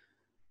 right?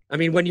 I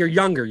mean, when you're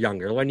younger,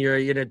 when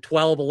you're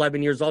 12,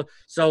 11 years old.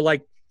 So,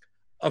 like,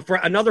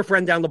 another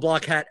friend down the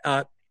block had,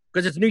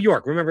 because it's New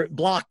York. Remember,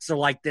 blocks are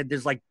like,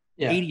 there's like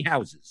 80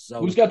 houses.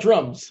 So who's got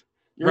drums?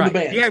 You're in the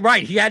band. Yeah,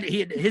 right.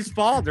 His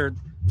father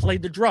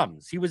played the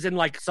drums. He was in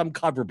like some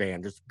cover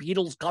band, or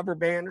Beatles cover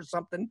band or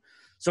something.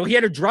 So he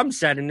had a drum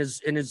set in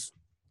his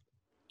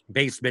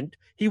basement.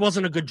 He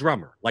wasn't a good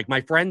drummer. Like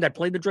my friend that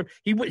played the drum,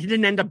 he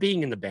didn't end up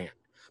being in the band.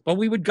 But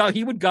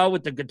he would go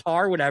with the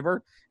guitar,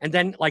 whatever. And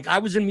then, like, I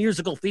was in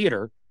musical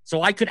theater,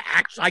 so I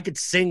could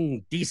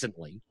sing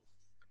decently.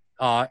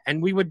 And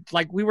we were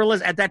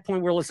at that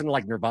point, we were listening to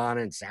like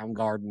Nirvana and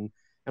Soundgarden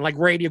and like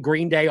Radio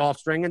Green Day,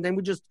 Offspring. And then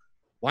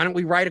why don't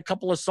we write a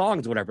couple of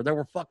songs, whatever? They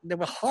were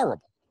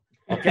horrible.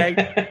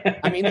 Okay.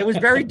 I mean, it was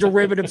very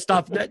derivative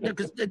stuff. Well,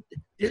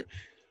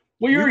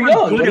 you're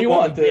young. What do you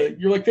want?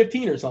 You're like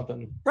 15 or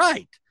something.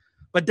 Right.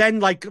 But then,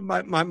 like,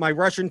 my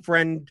Russian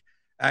friend,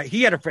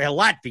 he had a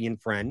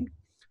Latvian friend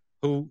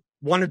who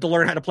wanted to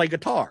learn how to play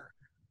guitar.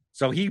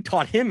 So he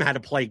taught him how to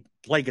play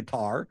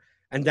guitar.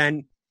 And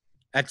then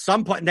at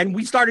some point, then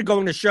we started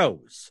going to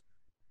shows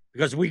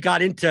because we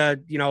got into,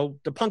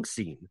 the punk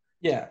scene.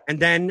 Yeah. And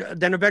then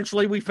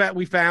eventually we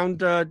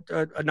found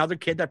another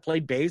kid that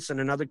played bass and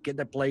another kid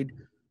that played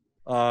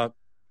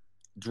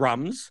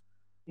drums.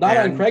 Not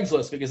on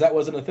Craigslist, because that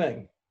wasn't a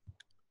thing.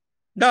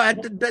 No,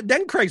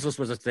 then Craigslist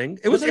was a thing.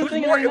 It was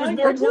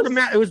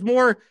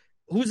more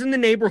who's in the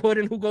neighborhood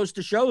and who goes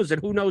to shows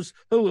and who knows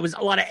who. It was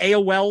a lot of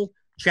AOL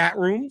chat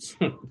rooms,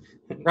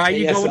 right?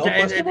 You go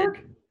into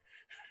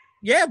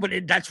yeah,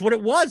 but that's what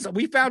it was.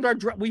 We found our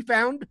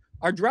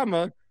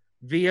drummer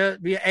via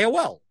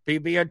AOL,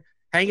 via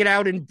hanging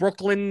out in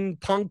Brooklyn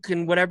punk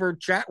and whatever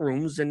chat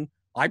rooms, and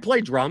I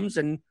play drums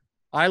and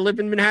I live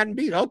in Manhattan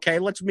Beach. Okay,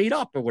 let's meet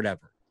up or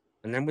whatever.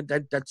 And then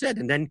that's it.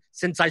 And then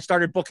since I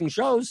started booking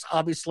shows,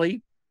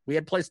 obviously we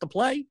had place to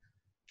play.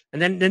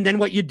 And then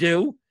what you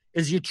do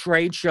is you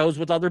trade shows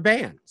with other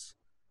bands.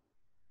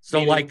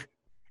 So like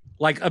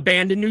a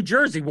band in New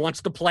Jersey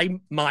wants to play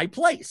my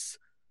place.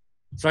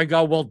 So I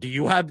go, well,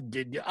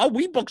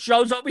 we book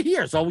shows over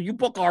here. So you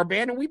book our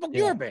band and we book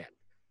your band.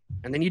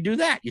 And then you do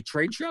that. You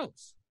trade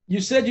shows.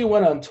 You said you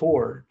went on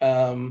tour.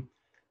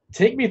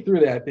 Take me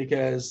through that,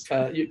 because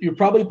you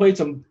probably played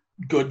some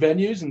good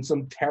venues and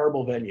some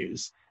terrible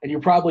venues. And you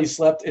probably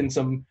slept in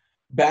some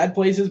bad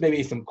places,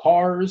 maybe some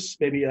cars,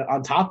 maybe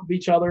on top of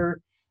each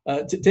other.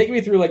 Take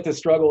me through like the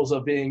struggles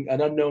of being an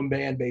unknown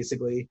band,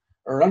 basically,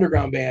 or an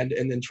underground band,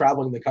 and then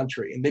traveling the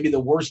country. And maybe the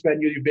worst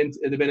venue you've been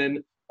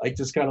in, like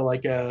just kind of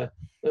like,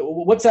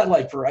 what's that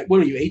like for, what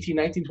are you, 18,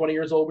 19, 20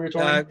 years old? We were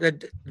touring?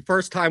 The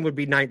first time would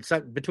be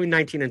between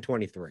 19 and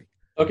 23.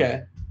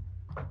 Okay.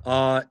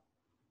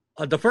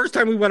 The first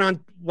time we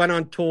went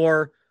on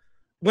tour,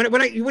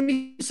 when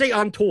you say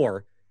on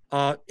tour,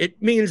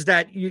 it means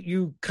that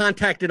you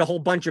contacted a whole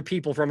bunch of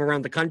people from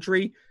around the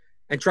country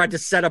and tried to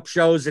set up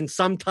shows in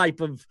some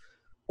type of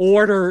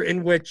order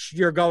in which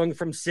you're going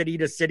from city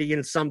to city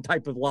in some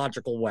type of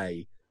logical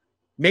way.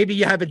 Maybe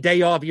you have a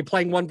day off. You're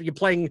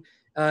playing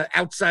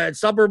outside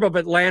suburb of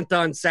Atlanta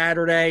on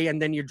Saturday,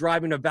 and then you're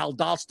driving to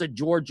Valdosta,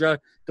 Georgia,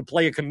 to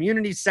play a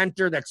community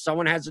center that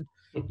someone has.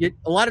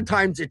 A lot of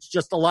times it's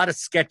just a lot of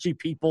sketchy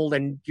people,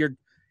 and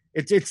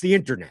it's the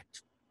internet.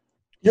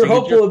 You're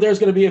hopeful that there's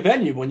going to be a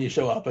venue when you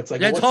show up. It's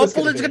like, it's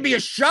hopeful there's going to be a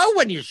show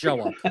when you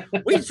show up.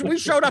 We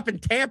showed up in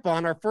Tampa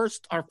on our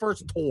first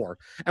tour,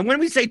 and when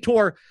we say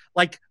tour,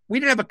 like, we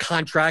didn't have a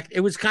contract. It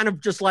was kind of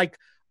just like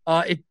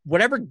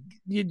whatever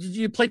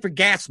you play for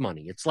gas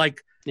money. It's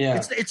like,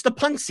 it's the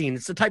punk scene.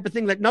 It's the type of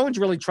thing that no one's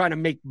really trying to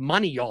make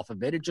money off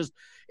of it. It just,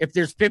 if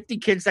there's 50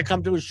 kids that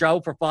come to a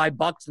show for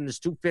 $5 and there's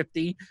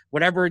 250,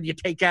 whatever you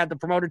take out, the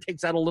promoter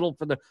takes out a little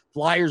for the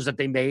flyers that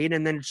they made,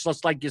 and then it's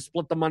just like you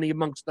split the money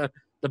amongst the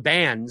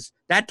bands,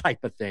 that type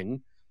of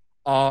thing.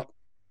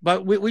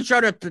 But we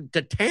showed up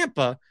to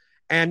Tampa,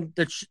 and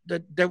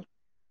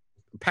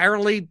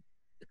apparently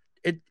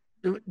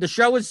the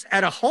show was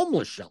at a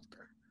homeless shelter.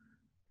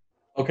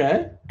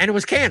 Okay. And it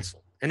was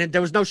canceled, and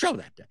there was no show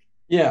that day.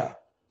 Yeah.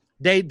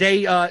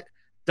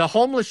 The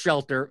homeless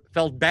shelter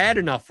felt bad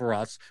enough for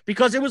us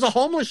because it was a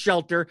homeless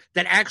shelter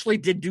that actually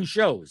did do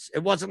shows.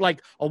 It wasn't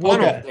like a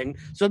one-off thing.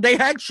 So they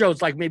had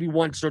shows like maybe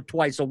once or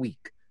twice a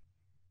week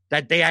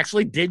that they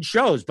actually did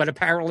shows. But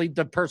apparently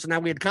the person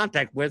that we had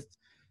contact with,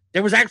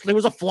 there was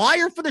a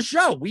flyer for the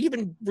show. We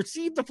even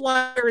received the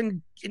flyer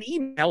in an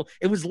email.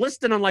 It was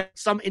listed on like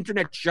some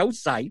internet show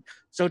site.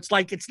 So it's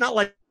like, it's not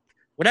like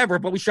whatever,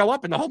 but we show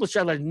up and the homeless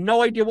shelter has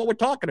no idea what we're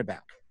talking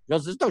about.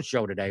 goes, "There's no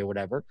show today," or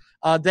whatever.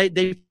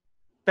 They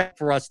bet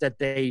for us that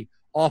they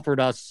offered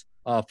us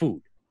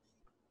food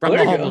from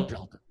the homeless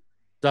shelter.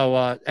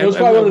 So it was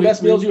probably one of the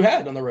best meals you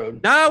had on the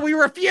road. No, we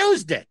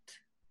refused it.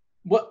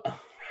 What?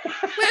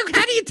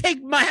 How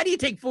do you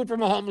take food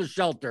from a homeless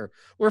shelter?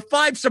 We're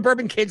 5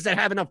 suburban kids that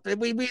have enough. We're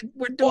doing.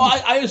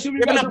 Well, I assume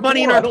you have enough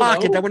money poor. In our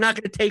pocket that we're not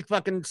going to take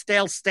fucking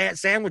stale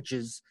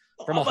sandwiches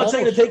from I'm not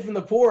saying to take from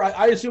the poor.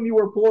 I assume you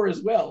were poor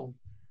as well.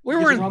 We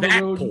weren't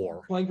that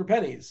poor. Playing for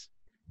pennies.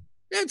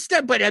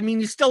 Instead, but I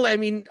mean,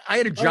 I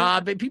had a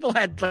job, and people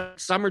had like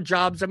summer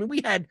jobs. I mean,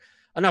 we had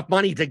enough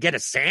money to get a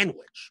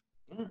sandwich.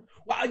 Well,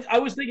 I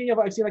was thinking of,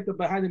 I've seen like the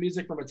behind the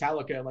music from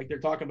Metallica, like they're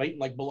talking about eating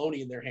like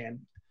bologna in their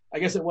hand. I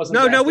guess it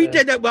wasn't. No, we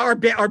did that. Well, our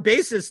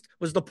bassist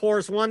was the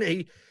poorest one.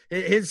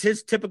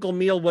 His typical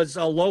meal was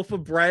a loaf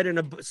of bread and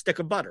a stick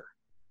of butter.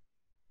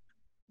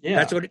 Yeah,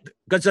 that's what,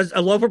 because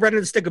a loaf of bread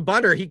and a stick of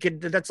butter,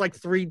 that's like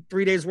three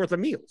days worth of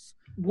meals.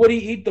 Would he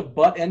eat the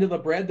butt end of the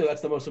bread though?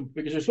 That's the most,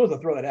 because you're supposed to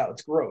throw that out.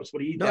 It's gross.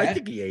 Would he eat that? I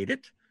think he ate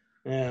it.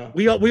 Yeah.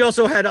 We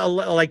also had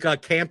a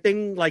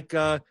camping, like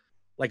a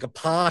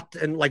pot,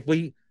 and like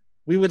we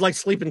would like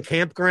sleep in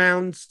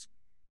campgrounds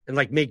and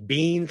like make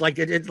beans. Like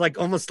it's like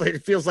almost,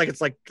 it feels like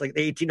it's like the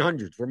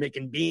 1800s. We're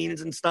making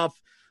beans and stuff.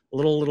 A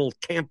little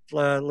camp,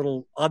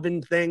 little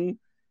oven thing.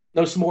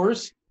 No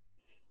s'mores.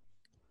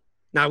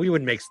 No, we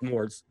wouldn't make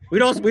s'mores. We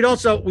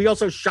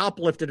also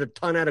shoplifted a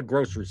ton out of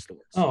grocery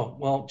stores. Oh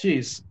well,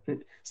 geez.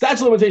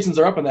 Statute of limitations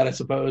are up on that, I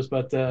suppose.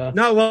 But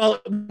no, well,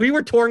 we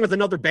were touring with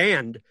another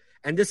band,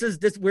 and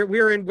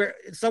we're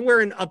somewhere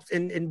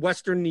in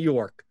Western New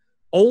York.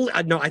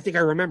 I think I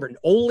remember in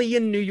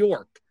Olean, New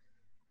York,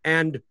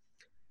 and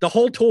the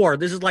whole tour.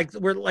 This is like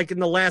we're like in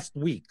the last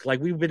week.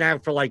 Like we've been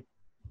out for like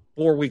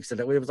 4 weeks.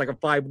 It was like a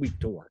 5-week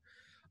tour.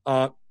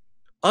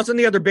 Us and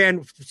the other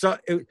band. So.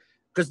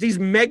 Because these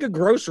mega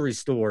grocery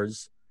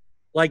stores,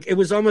 like it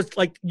was almost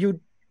like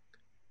you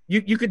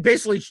could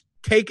basically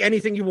take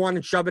anything you want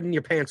and shove it in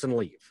your pants and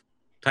leave,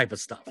 type of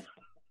stuff.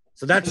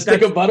 So that's a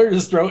stick of butter,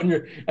 just throw it in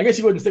your. I guess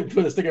you wouldn't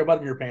put a stick of butter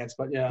in your pants,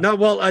 but yeah. No,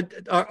 well,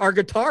 our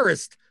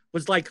guitarist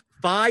was like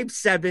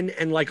 5'7"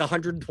 and like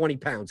 120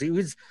 pounds. He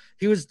was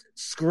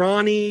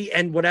scrawny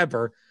and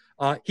whatever.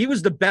 He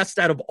was the best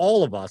out of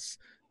all of us.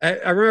 I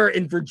remember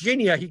in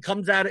Virginia, he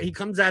comes out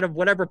of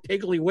whatever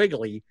Piggly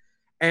Wiggly,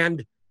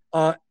 and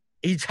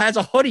he has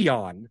a hoodie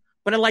on,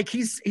 but like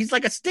he's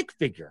like a stick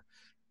figure.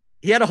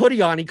 He had a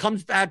hoodie on. He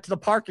comes back to the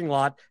parking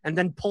lot and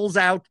then pulls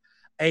out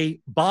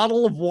a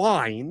bottle of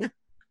wine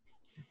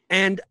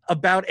and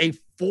about a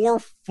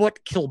 4-foot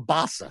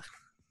kielbasa.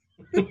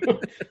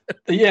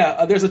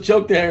 Yeah, there's a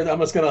joke there. I'm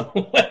just gonna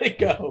let it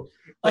go.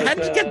 But, how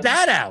did you get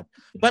that out?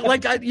 But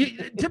like,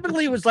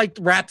 typically it was like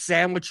wrap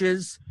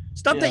sandwiches,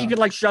 stuff that you could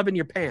like shove in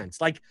your pants.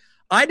 Like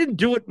I didn't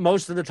do it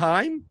most of the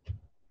time,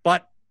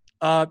 but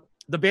the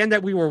band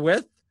that we were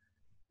with,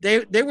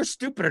 they were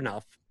stupid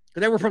enough.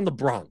 They were from the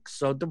Bronx,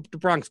 so the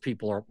Bronx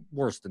people are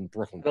worse than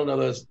Brooklyn. I don't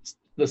know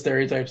the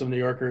stereotypes of New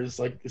Yorkers,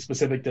 like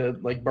specific to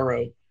like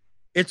borough.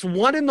 It's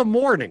 1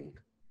 a.m.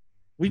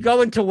 We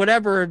go into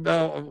whatever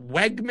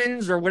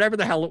Wegmans or whatever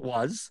the hell it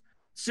was,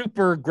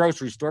 super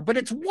grocery store, but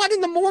it's 1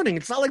 a.m.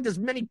 It's not like there's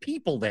many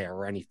people there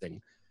or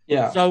anything.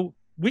 Yeah. So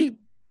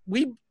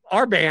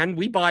our band,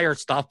 we buy our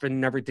stuff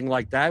and everything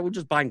like that. We're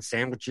just buying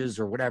sandwiches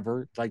or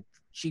whatever, like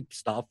cheap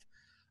stuff.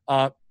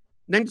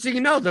 Then so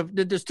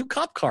there's 2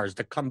 cop cars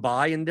that come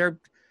by and they're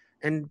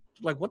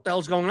like, what the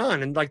hell's going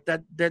on? And like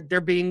that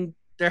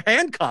they're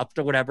handcuffed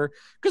or whatever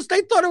because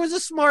they thought it was a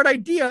smart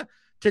idea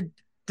to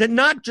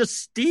not just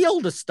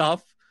steal the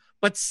stuff,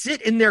 but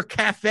sit in their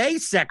cafe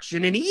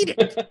section and eat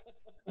it.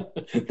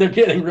 They're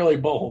getting really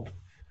bold,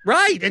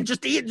 right? And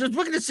just eat. Just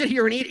we're going to sit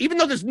here and eat, even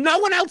though there's no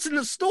one else in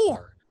the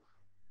store.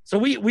 So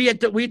we had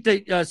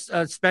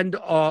to spend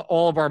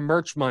all of our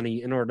merch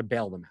money in order to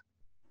bail them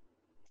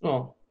out.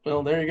 Oh.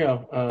 Well, there you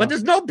go. But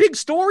there's no big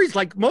stories.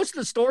 Like most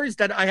of the stories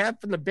that I have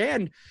from the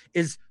band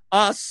is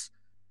us,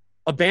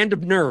 a band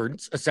of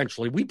nerds,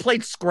 essentially. We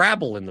played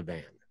Scrabble in the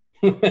van.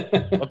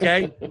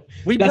 Okay?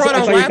 We brought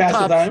our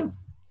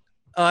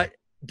laptops.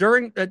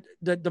 During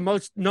the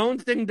most known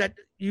thing that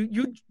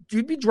you'd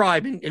be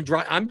driving,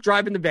 I'm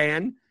driving the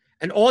van,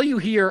 and all you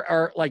hear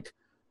are like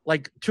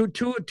two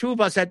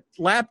of us had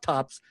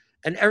laptops,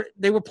 and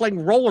they were playing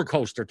Roller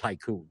Coaster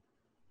Tycoon.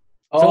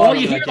 So all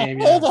you hear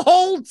the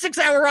whole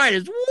 6-hour ride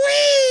is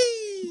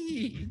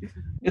wee.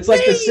 It's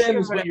like The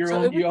Sims, but you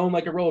own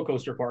like a roller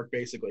coaster park,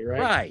 basically,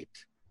 right? Right.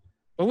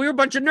 But we were a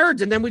bunch of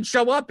nerds, and then we'd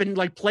show up and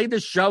like play the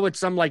show at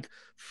some like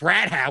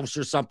frat house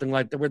or something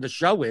like that where the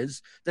show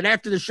is. Then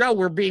after the show,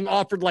 we're being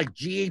offered like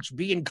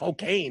GHB and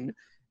cocaine,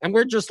 and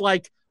we're just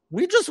like,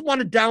 we just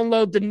want to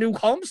download the new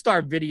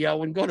Homestar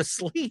video and go to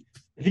sleep.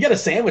 If you got a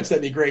sandwich,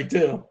 that'd be great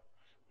too.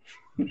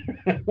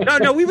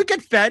 No, we would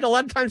get fed. A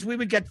lot of times we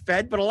would get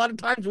fed, but a lot of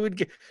times we would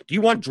get, do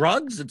you want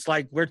drugs? It's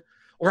like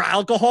or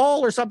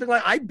alcohol or something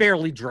like I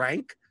barely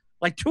drank.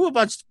 Like 2 of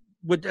us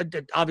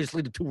would,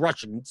 obviously the 2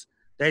 Russians,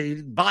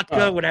 they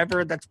vodka,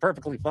 whatever, that's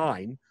perfectly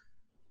fine.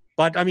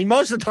 But I mean,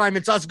 most of the time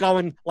it's us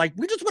going like,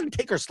 we just want to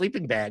take our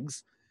sleeping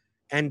bags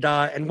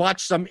and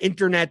watch some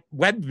internet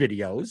web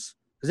videos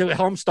because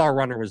Homestar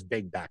Runner was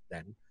big back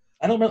then.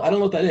 I don't know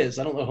what that is.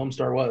 I don't know what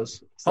Homestar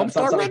was.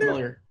 Homestar Runner?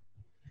 Familiar.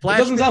 Flash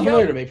it doesn't sound video?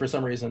 familiar to me for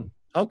some reason.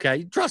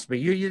 Okay, trust me.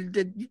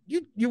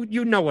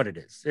 You know what it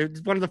is.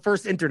 It's one of the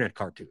first internet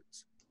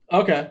cartoons.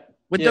 Okay.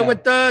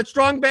 With the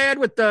strong bad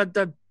with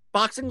the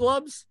boxing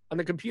gloves on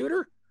the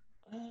computer.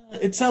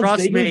 It sounds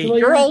Trust vaguely me.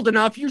 familiar. You're old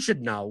enough. You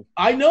should know.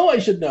 I know I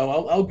should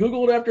know. I'll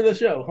Google it after the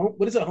show.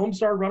 What is it?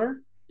 Homestar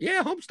Runner?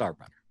 Yeah, Homestar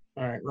Runner.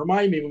 All right.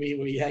 Remind me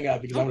when we hang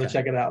up because I'm going to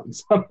check it out.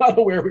 I'm not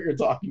aware what you're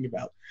talking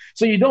about.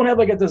 So you don't have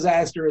like a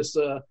disastrous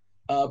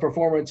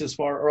performance as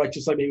far, or like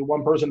just like maybe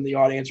one person in the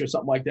audience or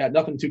something like that.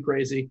 Nothing too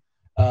crazy.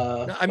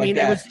 I mean,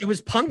 it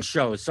was punk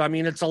shows. So I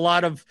mean, it's a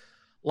lot of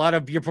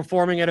you're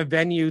performing at a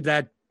venue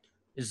that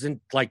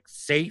isn't like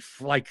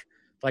safe. Like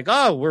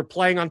oh, we're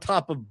playing on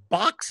top of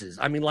boxes.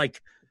 I mean,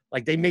 like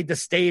they made the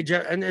stage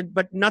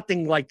but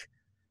nothing like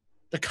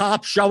the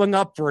cops showing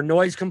up for a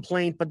noise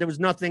complaint. But there was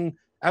nothing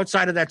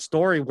outside of that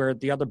story where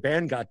the other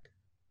band got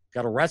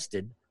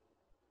arrested.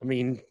 I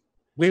mean,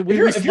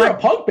 if you're a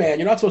punk band,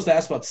 you're not supposed to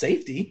ask about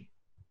safety.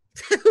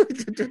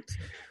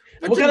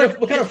 What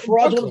kind of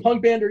fraudulent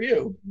punk band are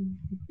you?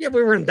 Yeah,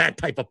 we were in that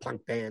type of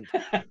punk band.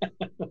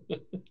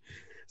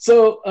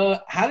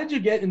 So how did you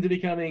get into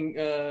becoming,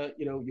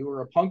 you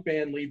were a punk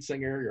band lead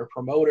singer, you're a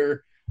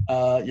promoter,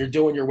 you're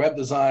doing your web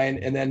design,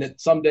 and then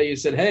someday you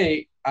said,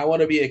 hey, I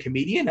want to be a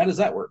comedian? How does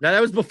that work? Now,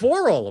 that was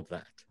before all of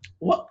that.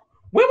 What?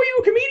 When were you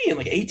a comedian?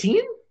 Like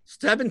 18?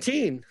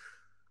 17.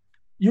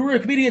 You were a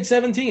comedian at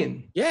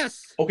 17?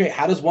 Yes. Okay,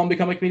 how does one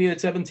become a comedian at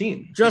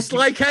 17? Just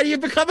like how do you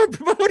become a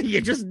promoter? You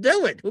just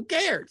do it. Who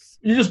cares?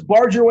 You just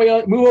barge your way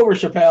on. Move over,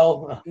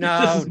 Chappelle.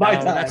 No, this is my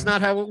time. That's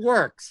not how it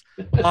works.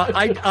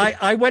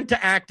 I went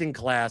to acting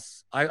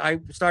class. I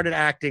started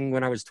acting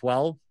when I was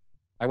 12.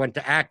 I went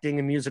to acting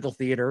and musical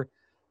theater.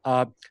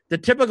 The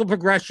typical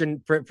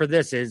progression for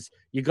this is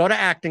you go to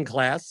acting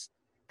class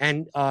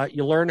and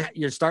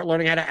you start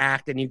learning how to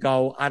act, and you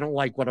go, I don't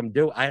like what I'm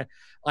doing. I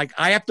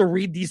have to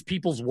read these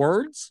people's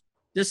words.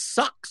 This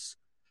sucks.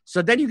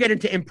 So then you get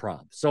into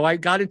improv. So I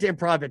got into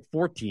improv at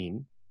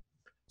 14.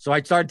 So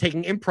I started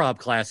taking improv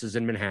classes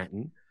in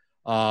Manhattan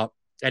at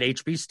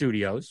HB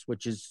Studios,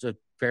 which is a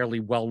fairly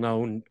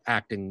well-known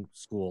acting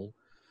school.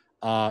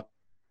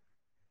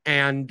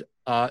 And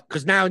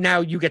because now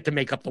you get to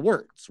make up the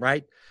words,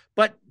 right?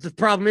 But the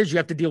problem is you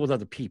have to deal with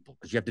other people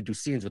because you have to do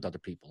scenes with other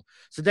people.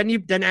 So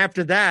then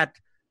after that,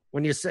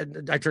 when you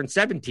said I turned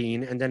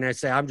 17, and then I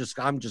say I'm just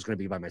going to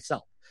be by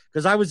myself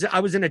because I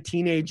was in a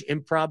teenage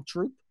improv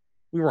troupe.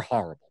 We were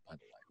horrible, by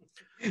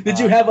the way. Did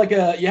you have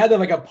you had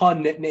like a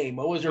pun name?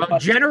 What was your pun?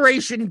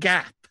 Generation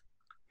Gap?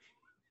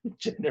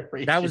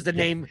 Generation. That was the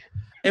name.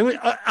 It was.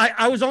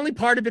 I was only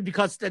part of it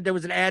because there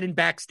was an ad in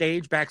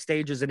Backstage.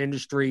 Backstage is an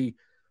industry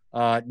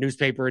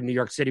newspaper in New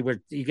York City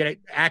where you get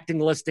acting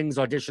listings,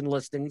 audition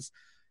listings,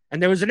 and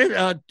there was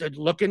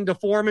looking to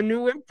form a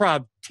new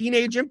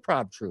teenage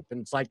improv troupe.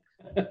 And it's like,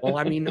 well,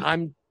 I mean,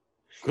 I'm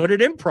good at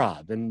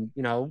improv, and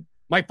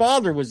my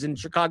father was in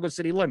Chicago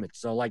City Limits,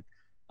 so like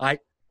I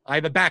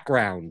have a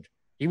background.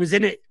 He was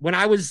in it when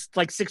I was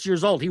like 6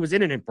 years old. He was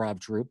in an improv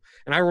troupe,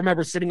 and I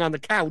remember sitting on the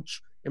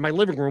couch in my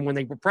living room when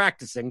they were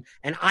practicing,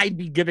 and I'd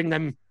be giving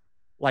them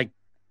like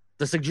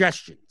the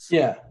suggestions.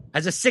 Yeah,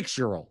 as a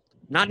 6-year-old.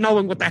 Not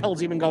knowing what the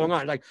hell's even going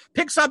on. Like,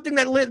 pick something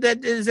that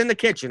is in the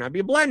kitchen. I'd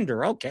be a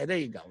blender. Okay, there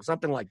you go.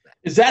 Something like that.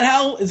 Is that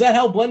how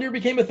Blender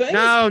became a thing?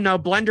 No,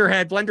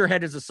 Blenderhd.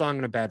 Blenderhd is a song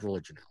in a Bad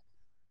Religion album.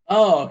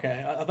 Oh,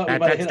 okay. I thought we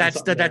might have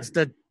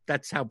hit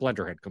that's how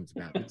Blenderhd comes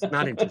about. It's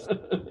not interesting.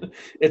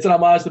 It's an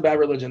homage to Bad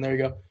Religion. There you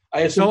go.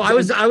 I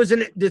was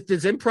in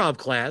this improv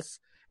class,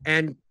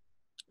 and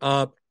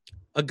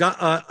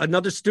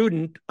another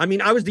student. I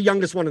mean, I was the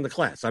youngest one in the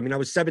class. I mean, I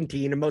was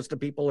 17, and most of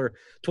the people are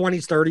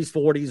 20s, 30s,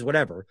 40s,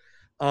 whatever.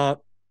 A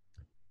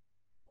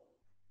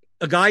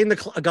guy in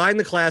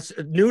the class,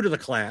 new to the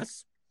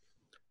class,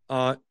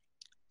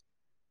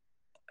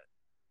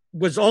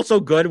 was also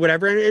good,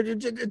 whatever.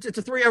 It's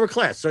a 3-hour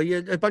class, so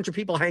a bunch of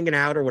people hanging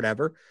out or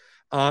whatever.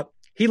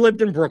 He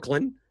lived in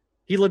Brooklyn.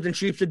 He lived in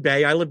Sheepshead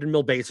Bay. I lived in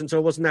Mill Basin, so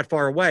it wasn't that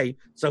far away.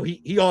 So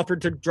he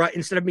offered to drive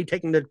instead of me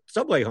taking the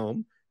subway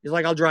home. He's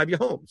like, I'll drive you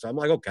home. So I'm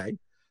like, okay.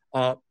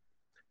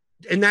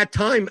 In that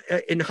time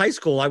in high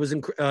school, I was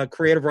in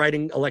creative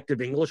writing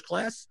elective English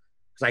class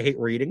because I hate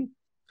reading.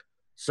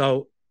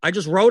 So I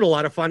just wrote a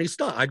lot of funny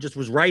stuff. I just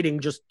was writing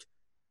just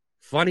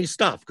funny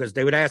stuff because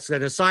they would ask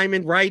an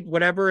assignment, write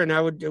whatever, and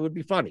it would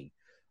be funny.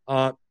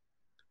 And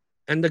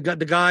the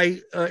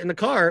guy in the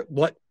car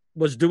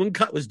was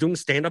doing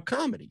stand-up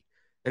comedy,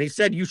 and he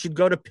said you should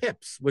go to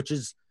Pips, which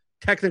is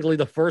technically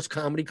the first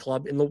comedy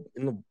club in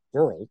the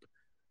world.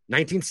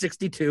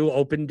 1962,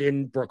 opened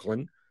in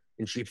Brooklyn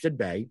in Sheepshead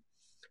Bay.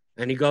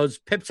 And he goes,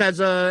 Pips has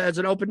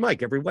an open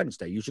mic every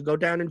Wednesday. You should go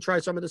down and try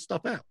some of this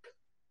stuff out.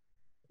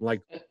 I'm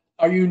like,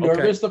 are you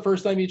nervous the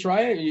first time you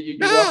try it? You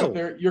walk up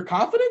there, you're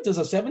confident as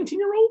a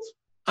 17-year-old?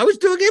 I was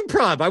doing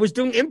improv. I was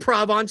doing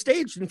improv on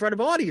stage in front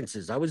of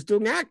audiences. I was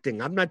doing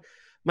acting. I'm not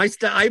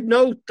I have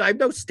no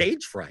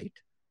stage fright.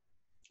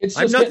 It's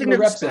I have just getting nothing the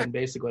to reps expect. in,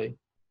 basically.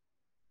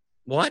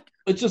 What?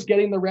 It's just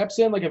getting the reps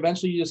in. Like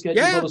eventually, you just you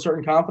Yeah. build a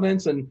certain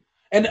confidence, and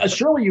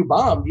surely you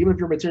bombed, even if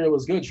your material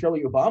was good. Surely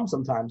you bombed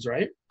sometimes,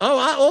 right? Oh,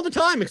 all the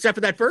time, except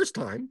for that first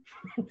time.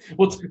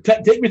 Well,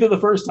 take me through the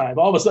first time.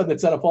 All of a sudden,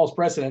 it set a false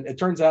precedent. It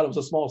turns out it was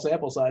a small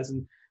sample size,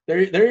 and there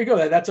you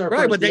go. That's our Right,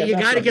 first. but then you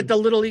got to get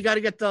record. you got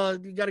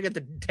to get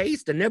the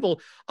taste, the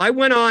nibble. I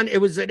went on. It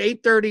was an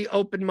 8:30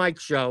 open mic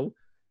show.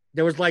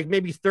 There was like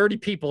maybe 30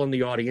 people in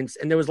the audience,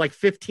 and there was like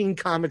 15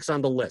 comics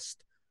on the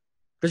list.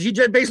 Because you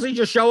basically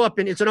just show up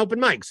and it's an open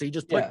mic, so you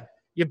just put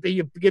you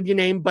give your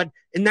name. But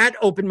in that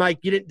open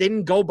mic, they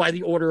didn't go by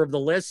the order of the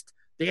list.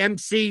 The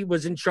MC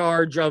was in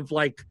charge of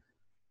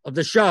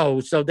the show,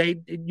 so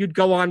you'd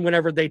go on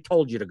whenever they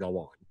told you to go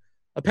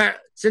on.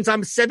 Since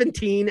I'm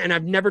 17 and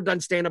I've never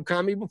done stand-up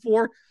comedy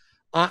before,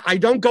 I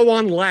don't go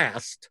on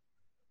last,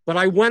 but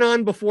I went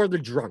on before the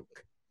drunk.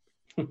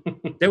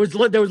 There was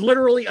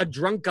literally a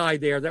drunk guy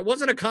there that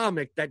wasn't a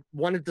comic that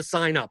wanted to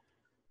sign up.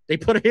 They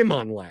put him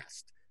on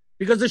last.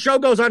 Because the show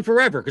goes on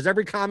forever, because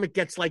every comic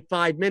gets like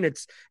 5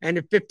 minutes, and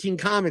at 15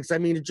 comics, I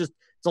mean, it's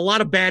a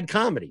lot of bad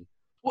comedy.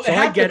 Well, so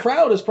half the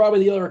crowd is probably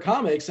the other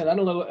comics, and I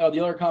don't know,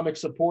 the other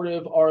comics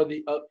supportive are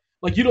the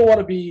like you don't want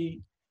to be.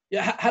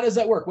 Yeah, how does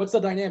that work? What's the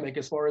dynamic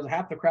as far as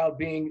half the crowd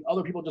being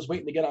other people just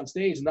waiting to get on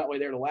stage and not way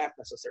there to laugh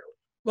necessarily?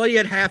 Well, you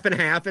had half and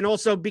half, and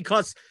also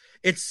because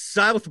it's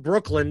South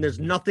Brooklyn, there's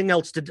nothing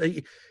else to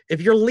do.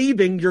 If you're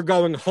leaving, you're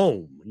going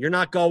home. You're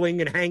not going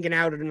and hanging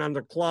out at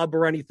another club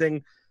or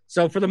anything.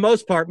 So for the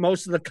most part,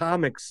 most of the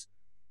comics,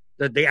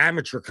 the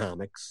amateur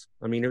comics,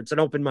 I mean, it's an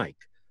open mic.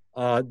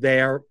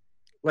 They're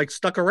like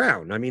stuck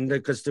around. I mean,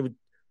 because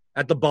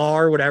at the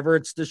bar,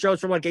 whatever, the show's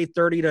from like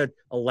 8:30 to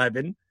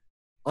 11.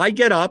 I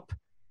get up,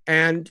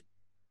 and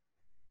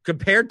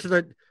compared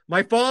to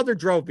my father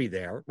drove me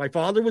there. My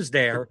father was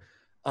there.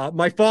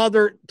 My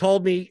father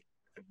told me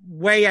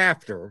way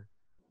after,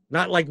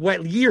 not like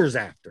years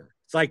after.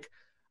 It's like,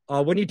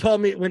 when you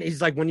told me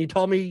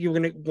you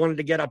wanted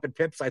to get up at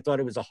Pips, I thought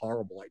it was a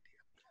horrible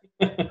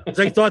idea.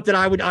 So he thought that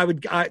I would.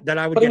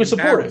 But he was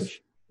supportive,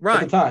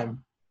 right? At the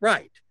time,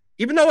 right?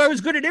 Even though I was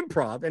good at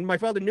improv, and my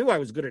father knew I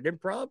was good at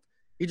improv,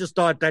 he just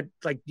thought that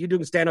like you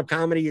doing stand-up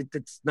comedy,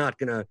 it's not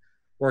gonna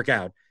work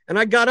out. And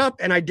I got up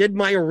and I did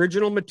my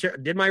original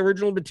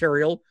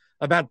material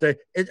about the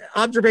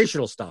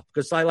observational stuff,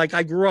 because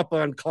I grew up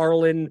on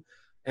Carlin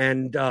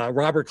and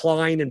Robert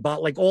Klein and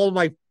bought like all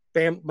my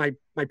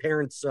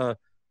parents'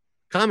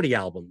 comedy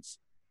albums.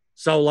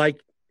 So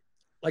like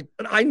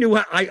I knew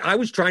I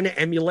was trying to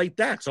emulate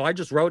that. So I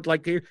just wrote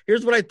like,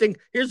 here's what I think.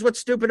 Here's what's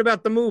stupid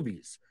about the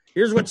movies.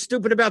 Here's what's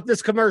stupid about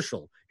this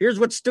commercial. Here's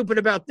what's stupid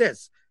about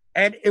this.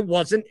 And it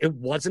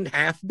wasn't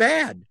half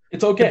bad.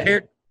 It's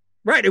okay.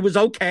 Right. It was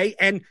okay.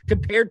 And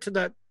compared to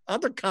the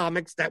other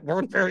comics that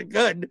weren't very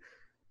good,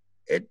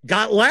 it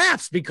got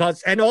laughs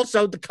and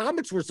also the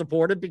comics were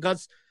supported,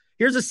 because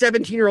here's a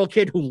 17-year-old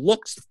kid who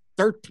looks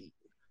 13.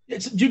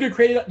 You could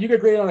create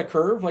it on a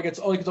curve. Like it's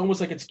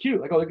almost like it's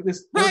cute. Like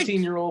this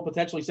 13-year-old,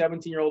 potentially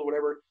 17-year-old,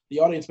 whatever the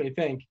audience may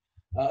think.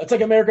 It's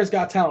like America's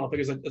Got Talent.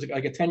 Like there's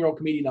like a 10-year-old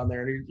comedian on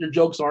there, and your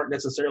jokes aren't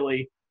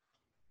necessarily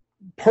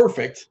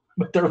perfect,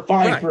 but they're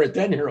fine for a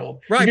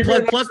 10-year-old. Right.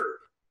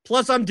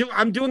 Plus, I'm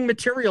doing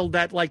material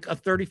that like a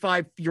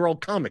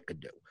 35-year-old comic could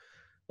do.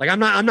 Like I'm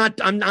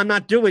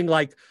not doing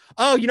like,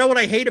 oh, you know what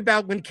I hate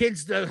about when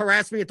kids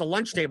harass me at the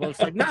lunch table? It's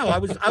like, no, I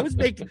was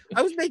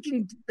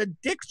making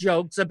dick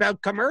jokes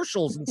about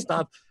commercials and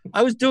stuff.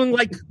 I was doing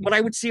like what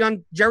I would see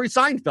on Jerry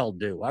Seinfeld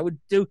do. I would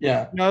do,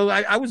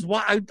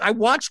 I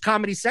watched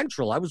Comedy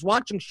Central. I was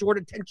watching short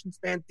attention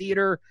span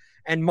theater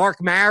and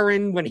Mark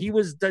Maron when he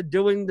was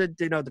doing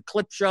the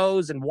clip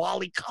shows, and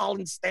Wally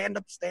Collins stand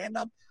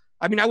up.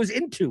 I mean, I was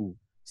into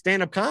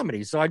stand up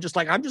comedy, so I'm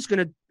just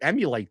going to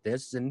emulate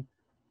this.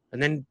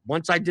 And then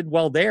once I did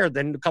well there,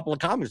 then a couple of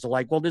comics are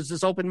like, well, there's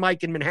this open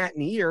mic in Manhattan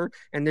here,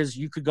 and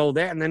you could go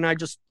there. And then I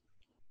just,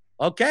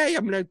 okay,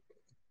 I'm going to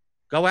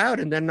go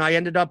out. And then I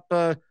ended up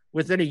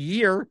within a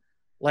year,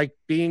 like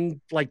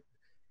being like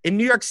in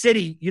New York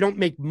City, you don't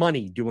make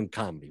money doing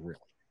comedy, really.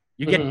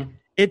 You get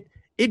it.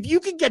 If you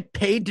can get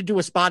paid to do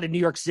a spot in New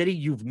York City,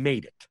 you've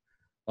made it.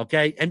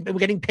 Okay. And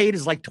getting paid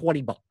is like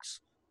 $20.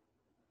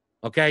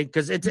 Okay.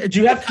 Cause it's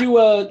do you have to,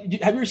 have you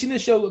ever seen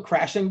this show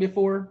Crashing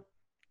before?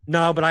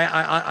 No, but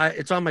I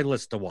it's on my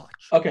list to watch.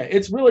 Okay,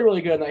 it's really,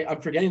 really good. And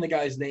I'm forgetting the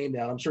guy's name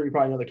now. I'm sure you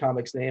probably know the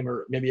comic's name,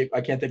 or maybe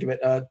I can't think of it.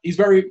 He's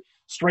very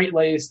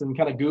straight-laced and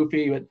kind of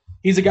goofy, but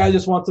he's a guy who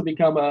just wants to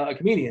become a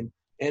comedian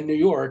in New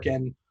York.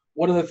 And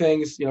one of the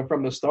things,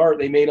 from the start,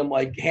 they made him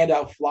like hand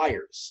out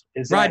flyers.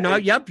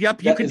 Yep. You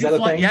can do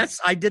flyers.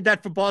 Yes, I did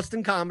that for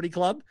Boston Comedy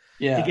Club.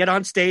 Yeah. To get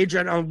on stage,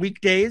 and on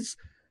weekdays,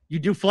 you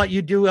do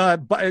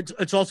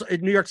it's also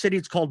in New York City.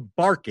 It's called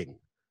barking.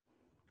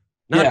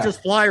 Not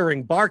just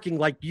flyering, barking.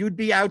 Like you'd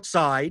be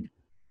outside,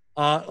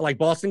 like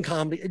Boston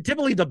Comedy.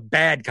 Typically the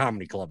bad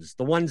comedy clubs,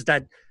 the ones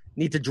that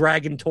need to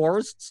drag in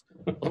tourists,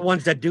 the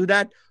ones that do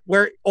that,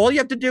 where all you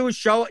have to do is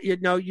show,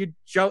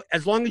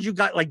 as long as you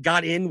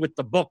got in with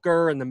the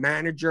booker and the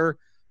manager,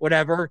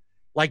 whatever,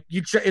 like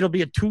it'll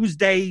be a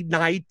Tuesday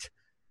night.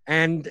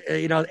 and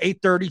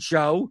 8:30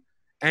 show.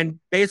 And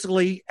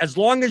basically, as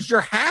long as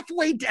you're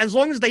halfway, as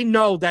long as they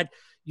know that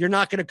you're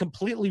not going to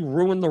completely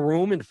ruin the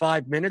room in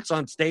 5 minutes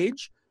on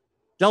stage,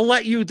 they'll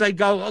let you. They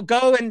go,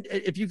 and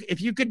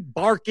if you could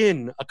bark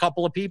in a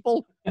couple of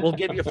people, we'll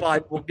give you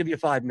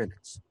 5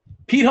 minutes.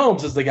 Pete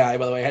Holmes is the guy,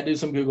 by the way. I had to do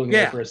some Googling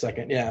there for a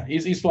second. Yeah,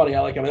 he's funny.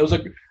 I like him.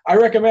 I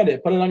recommend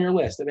it. Put it on your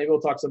list, and maybe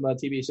we'll talk some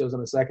TV shows in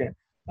a second.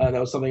 That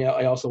was something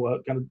I also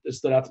kind of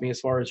stood out to me as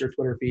far as your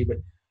Twitter feed. But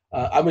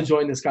I'm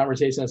enjoying this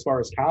conversation as far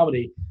as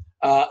comedy.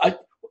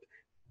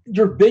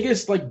 Your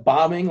biggest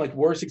bombing,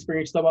 worst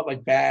experience stuff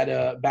about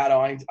bad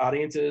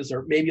audiences,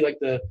 or maybe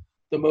the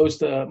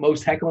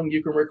most heckling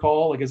you can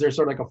recall. Is there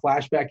sort of a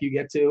flashback you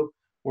get to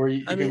where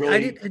you?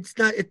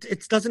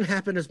 It doesn't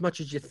happen as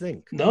much as you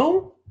think.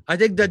 No, I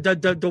think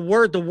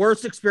the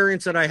worst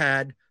experience that I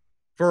had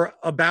for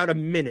about a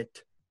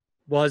minute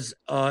was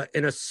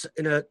in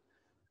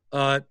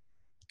a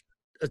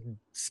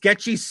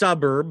sketchy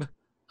suburb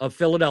of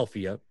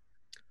Philadelphia.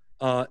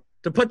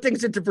 To put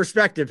things into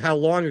perspective, how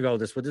long ago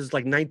this was? This is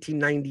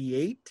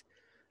 1998.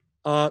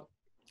 I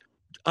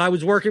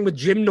was working with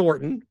Jim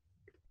Norton.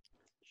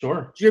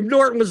 Sure. Jim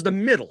Norton was the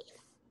middle.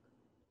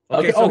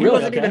 Okay, so he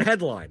wasn't even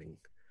headlining.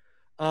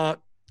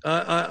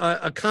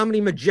 A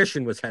comedy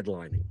magician was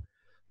headlining.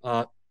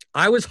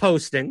 I was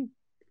hosting.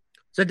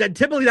 So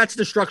typically that's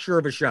the structure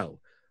of a show.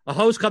 A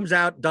host comes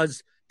out,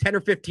 does 10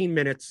 or 15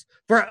 minutes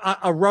for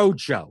a road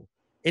show.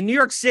 In New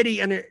York City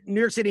and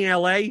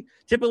LA,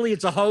 typically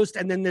it's a host,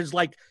 and then there's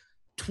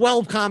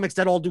 12 comics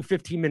that all do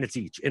 15 minutes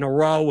each in a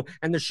row,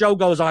 and the show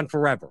goes on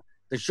forever.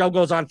 The show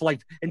goes on for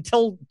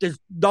until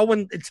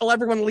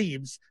everyone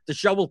leaves, the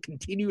show will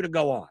continue to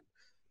go on.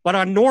 But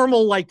on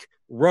normal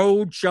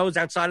road shows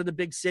outside of the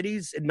big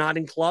cities and not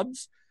in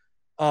clubs,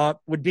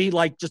 would be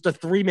just a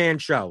 3-man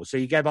show. So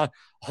you get a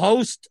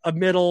host, a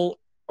middle,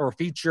 or a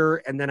feature,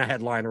 and then a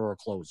headliner or a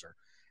closer.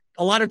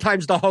 A lot of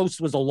times the host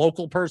was a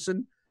local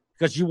person,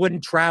 because you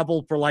wouldn't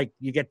travel for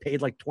you get paid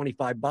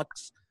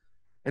 $25.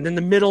 And then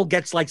the middle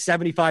gets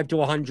 75 to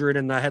 100,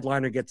 and the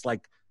headliner gets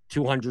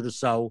 200 or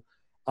so.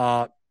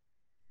 I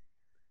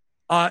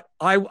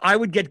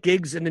would get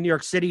gigs in the New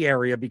York City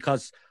area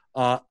because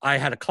I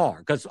had a car,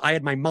 because I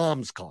had my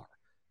mom's car.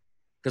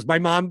 Because my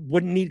mom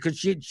wouldn't need, because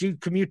she'd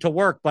commute to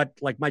work, but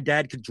my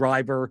dad could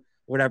drive her, or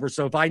whatever.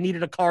 So if I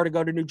needed a car to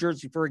go to New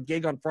Jersey for a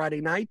gig on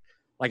Friday night,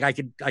 I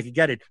could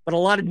get it. But a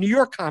lot of New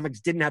York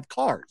comics didn't have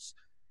cars,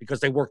 because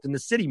they worked in the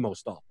city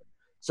most often.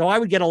 So I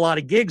would get a lot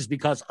of gigs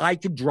because I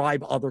could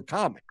drive other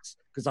comics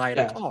because I had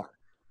a car.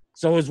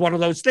 So it was one of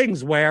those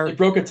things where it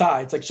broke a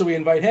tie. It's should we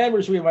invite him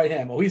or should we invite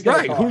him? Well, he's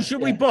got a car. Who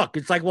should we book?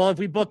 It's well, if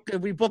we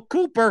book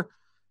Cooper,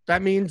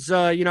 that means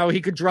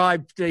he could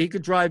drive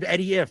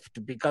Eddie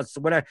Ift, because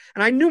whatever.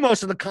 And I knew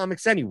most of the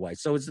comics anyway,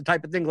 so it's the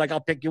type of thing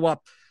I'll pick you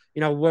up.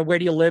 Where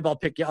do you live? I'll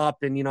pick you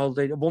up, and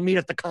we'll meet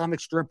at the comic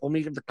strip. We'll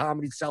meet at the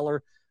Comedy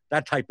Cellar,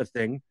 that type of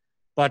thing.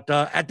 But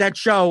at that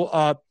show,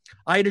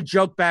 I had a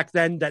joke back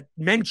then that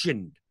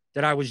mentioned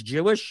that I was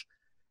Jewish,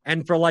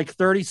 and for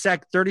 30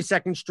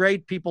 seconds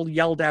straight, people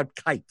yelled out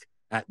 "kite"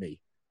 at me.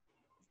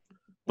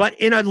 But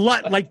in a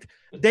lot,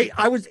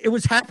 it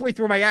was halfway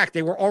through my act.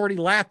 They were already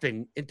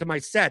laughing into my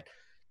set.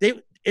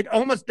 They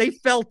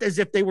felt as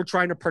if they were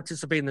trying to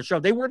participate in the show.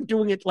 They weren't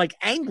doing it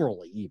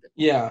angrily even.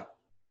 Yeah.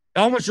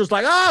 Almost just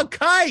oh,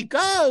 kite,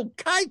 go,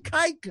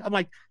 kite.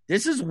 I'm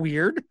this is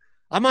weird.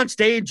 I'm on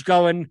stage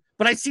going,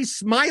 but I see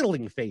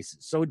smiling faces.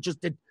 So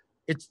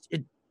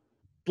it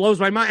blows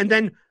my mind. And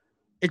then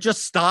it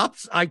just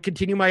stops. I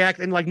continue my act,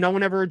 and no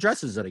one ever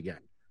addresses it again.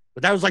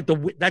 But that was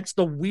that's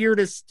the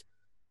weirdest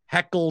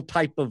heckle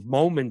type of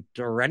moment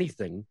or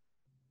anything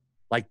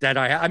that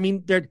I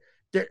mean,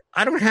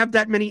 I don't have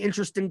that many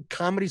interesting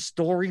comedy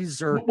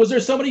stories. Or was there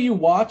somebody you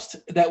watched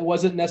that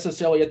wasn't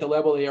necessarily at the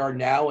level they are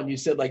now, and you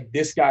said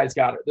this guy's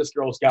got it, this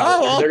girl's got it?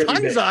 Oh, all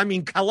tons of. I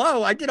mean,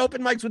 hello, I did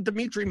open mics with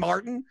Dimitri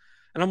Martin,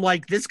 and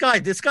I'm this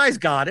guy's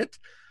got it.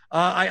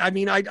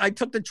 I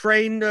took the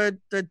train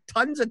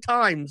tons of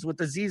times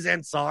with Aziz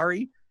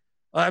Ansari.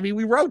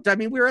 We wrote.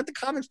 We were at the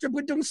comic strip.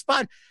 We're doing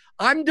spot.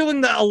 I'm doing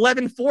the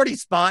 11:40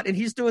 spot, and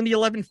he's doing the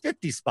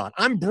 11:50 spot.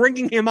 I'm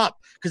bringing him up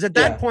because at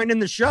that point in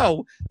the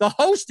show, the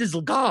host is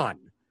gone.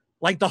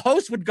 The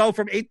host would go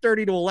from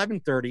 8:30 to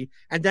 11:30,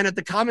 and then at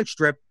the comic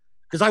strip,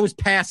 because I was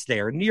past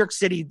there in New York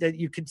City, that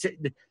you could sit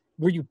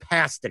where you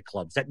passed at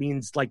clubs. That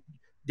means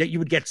that you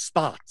would get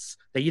spots,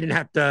 that you didn't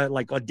have to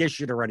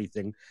audition or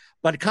anything.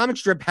 But comic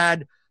strip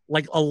had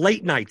a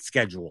late night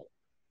schedule.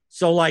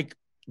 So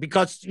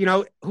because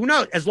who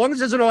knows, as long as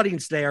there's an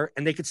audience there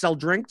and they could sell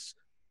drinks,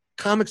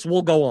 comics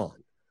will go on.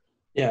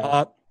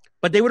 Yeah.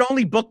 But they would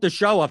only book the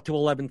show up to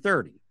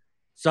 11:30.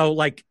 So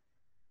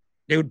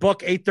they would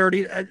book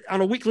 8:30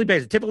 on a weekly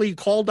basis. Typically you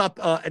called up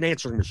an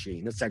answering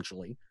machine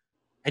essentially,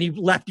 and you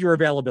left your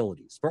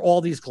availabilities for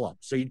all these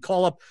clubs. So you'd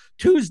call up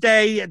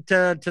Tuesday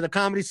to the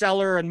Comedy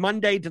Cellar and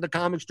Monday to the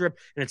comic strip,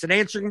 and it's an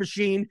answering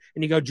machine.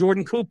 And you go,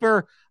 Jordan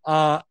Cooper,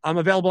 I'm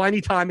available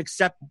anytime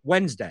except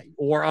Wednesday,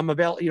 or I'm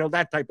available,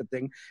 that type of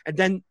thing. And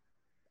then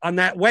on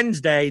that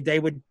Wednesday, they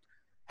would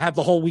have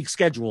the whole week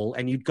schedule,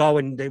 and you'd go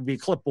and there'd be a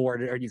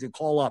clipboard, or you could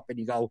call up and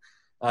you go,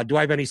 do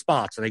I have any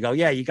spots? And they go,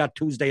 yeah, you got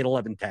Tuesday at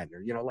 11:10,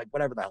 or, like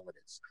whatever the hell it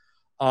is.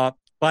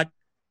 But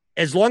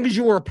as long as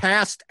you were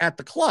passed at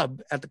the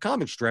club, at the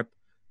comic strip,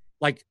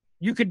 like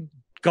you could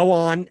go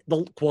on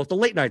the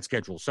late night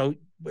schedule. So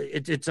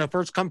it's a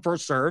first come,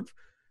 first serve.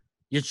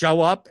 You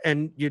show up,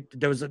 and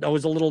there was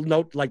a little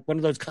note, like one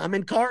of those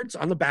comment cards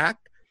on the back,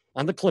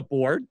 on the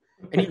clipboard,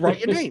 and you write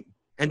your name.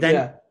 And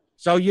then,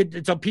 so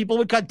people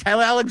would cut, tell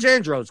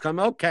Alexandros, come,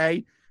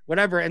 okay,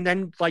 whatever. And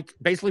then, like,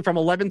 basically from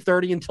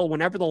 11:30 until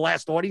whenever the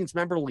last audience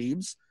member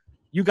leaves,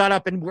 you got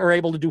up and were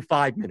able to do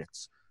 5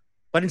 minutes.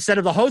 But instead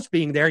of the host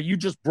being there, you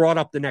just brought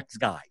up the next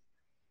guy.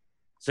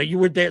 So you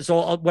were there.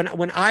 So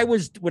when I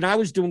was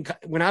doing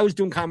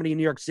comedy in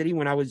New York City,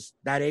 when I was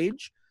that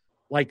age,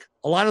 like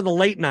a lot of the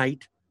late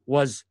night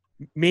was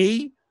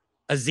me,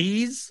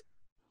 Aziz,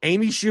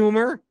 Amy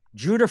Schumer,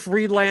 Judah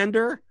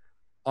Friedlander,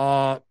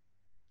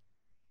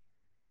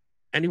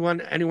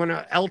 anyone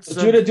else? Was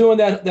Judah doing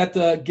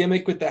that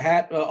gimmick with the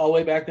hat all the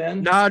way back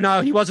then?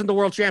 No, he wasn't the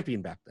world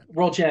champion back then.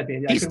 World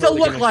champion. Yeah, he still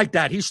looked like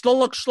that. He still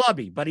looked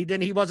schlubby, but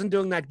he wasn't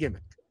doing that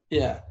gimmick.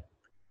 Yeah.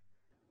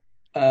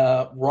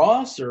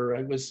 Ross,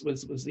 or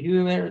was he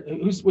in there?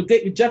 Who's with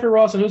Jeffrey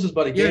Ross, and who's his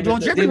buddy? Yeah,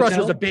 Jeffrey Ross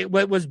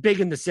was big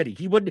in the city.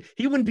 He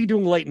wouldn't be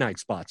doing late night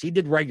spots. He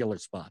did regular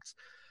spots.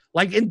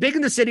 Like big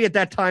in the city at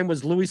that time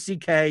was Louis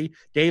C.K.,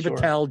 Dave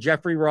Attell,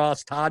 Jeffrey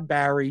Ross, Todd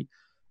Barry.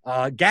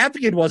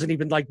 Gaffigan wasn't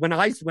even, like, when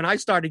I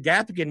started,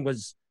 Gaffigan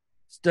was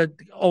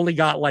only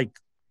got like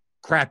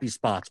crappy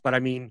spots, but I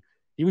mean,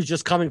 he was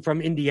just coming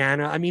from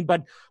Indiana. I mean,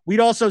 but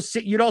you'd also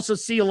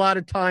see a lot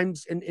of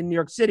times in New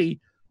York City,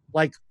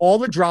 like all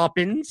the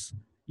drop-ins,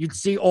 you'd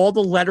see all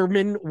the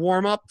Letterman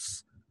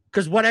warm-ups,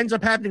 because what ends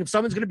up happening if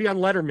someone's going to be on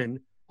Letterman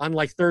on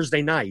like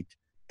Thursday night,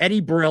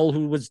 Eddie Brill,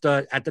 who was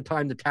at the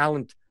time the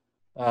talent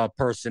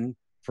person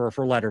for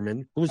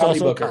Letterman, who was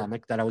also a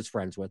comic that I was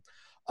friends with,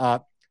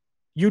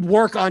 you'd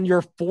work on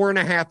your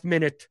 4.5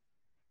 minute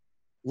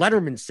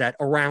Letterman set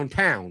around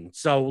town.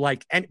 So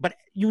like, but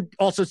you'd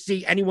also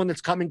see anyone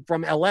that's coming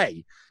from LA.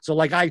 So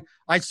like I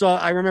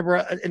remember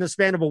in the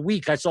span of a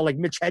week, I saw like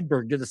Mitch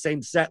Hedberg do the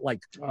same set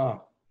like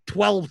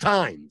 12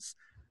 times,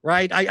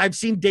 right? I've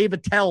seen Dave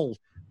Attell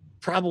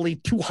probably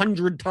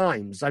 200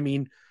 times. I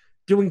mean,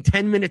 doing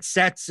 10-minute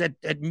sets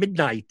at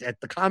midnight at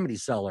the Comedy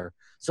Cellar.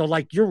 So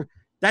like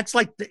it's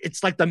like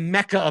the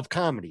mecca of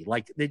comedy.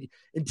 Like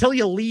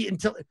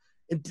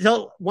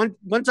until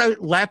once I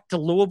left to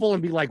Louisville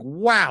and be like,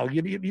 wow,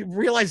 you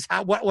realize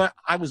what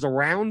I was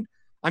around.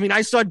 I mean,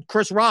 I saw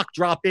Chris Rock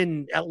drop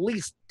in at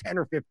least 10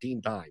 or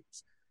 15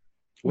 times.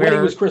 When he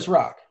was Chris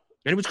Rock.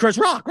 And it was Chris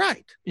Rock,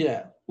 right?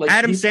 Yeah. Like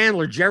Adam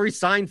Sandler, Jerry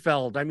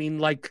Seinfeld. I mean,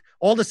 like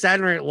all the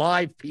Saturday Night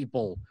Live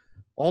people,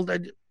 all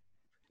the.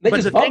 They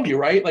just bump you,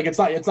 right? Like it's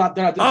not.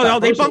 They're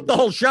not. They bumped the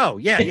whole show.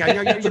 Yeah.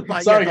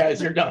 Sorry,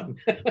 guys, you're done.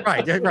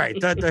 Right.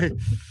 The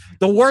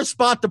worst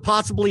spot to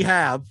possibly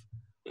have.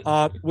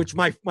 Which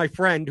my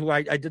friend who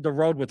I did the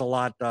road with a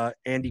lot,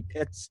 Andy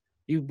Pitts,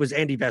 he was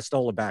Andy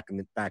Vastola back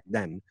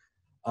then.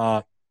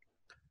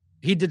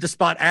 He did the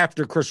spot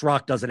after Chris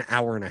Rock does an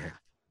hour and a half.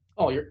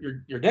 Oh,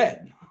 you're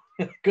dead.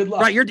 Good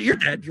luck. Right, you're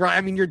dead. Right.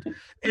 I mean,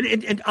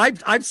 and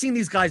I've seen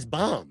these guys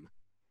bomb.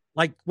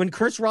 Like when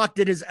Chris Rock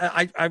did his,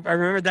 I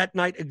remember that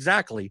night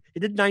exactly. He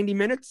did 90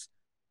 minutes.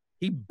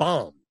 He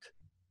bombed,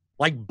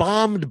 like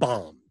bombed.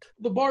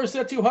 The bar is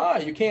set too high.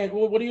 You can't.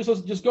 Well, what are you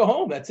supposed to just go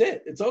home? That's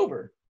it. It's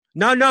over.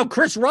 No,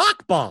 Chris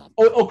Rock bombed.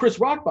 Oh, Chris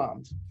Rock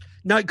bombed.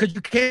 No, because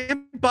you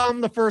can't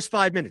bomb the first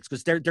 5 minutes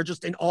because they're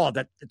just in awe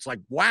that it's like,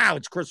 wow,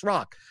 it's Chris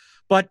Rock.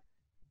 But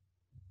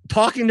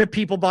talking to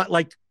people about,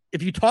 like,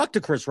 if you talk to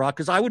Chris Rock,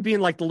 because I would be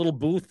in like the little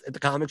booth at the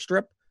comic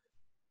strip,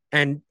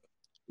 and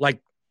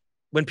like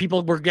when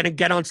people were going to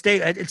get on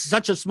stage, it's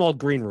such a small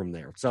green room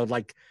there. So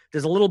like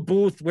there's a little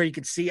booth where you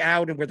can see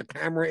out and where the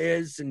camera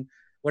is and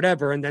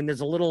whatever. And then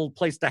there's a little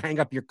place to hang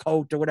up your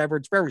coat or whatever.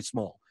 It's very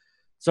small.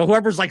 So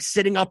whoever's like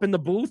sitting up in the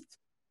booth,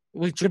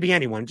 which could be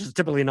anyone, just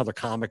typically another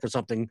comic or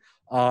something,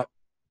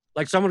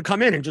 like someone would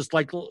come in and just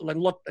like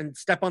look and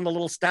step on the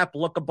little step,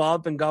 look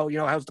above and go,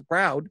 how's the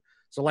crowd?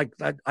 So like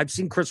I've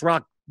seen Chris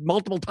Rock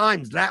multiple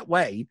times that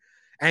way.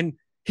 And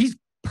he's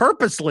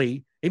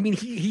purposely, I mean,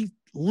 he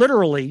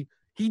literally,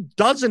 he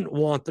doesn't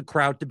want the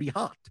crowd to be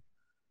hot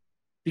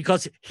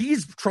because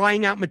he's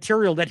trying out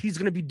material that he's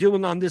going to be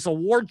doing on this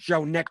award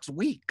show next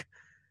week.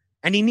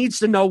 And he needs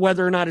to know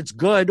whether or not it's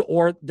good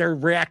or they're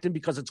reacting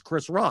because it's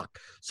Chris Rock.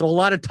 So a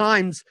lot of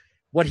times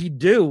what he'd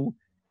do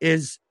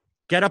is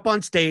get up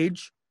on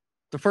stage.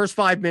 The first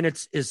 5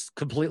 minutes is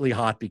completely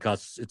hot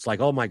because it's like,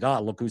 oh my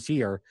God, look who's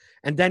here.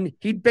 And then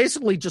he'd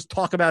basically just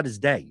talk about his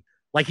day.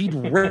 Like he'd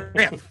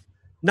riff,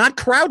 not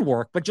crowd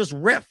work, but just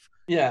riff.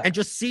 Yeah. And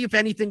just see if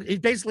anything,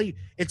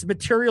 it's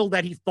material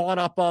that he thought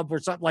up of or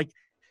something like,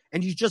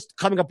 and he's just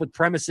coming up with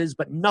premises,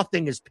 but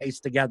nothing is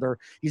paced together.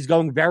 He's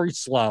going very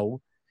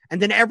slow.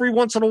 And then every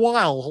once in a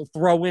while, he'll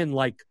throw in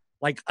like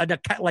an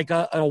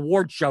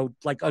award show,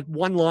 like a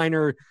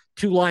one-liner,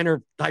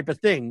 two-liner type of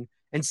thing,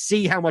 and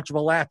see how much of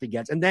a laugh he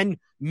gets. And then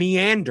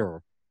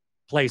meander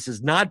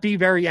places, not be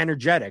very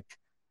energetic.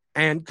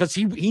 And because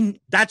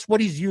he that's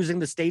what he's using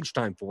the stage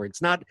time for.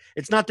 It's not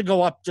to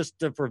go up just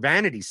for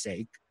vanity's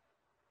sake.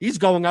 He's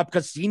going up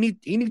because he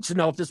needs to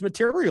know if this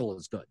material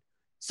is good.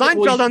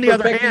 Seinfeld, on the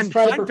other hand,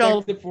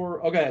 Seinfeld,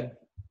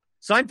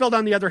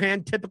 on the other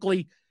hand,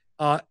 typically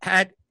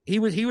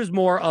he was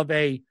more of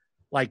a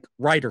like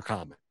writer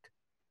comic.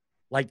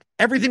 Like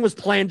everything was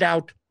planned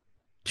out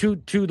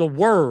to the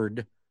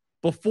word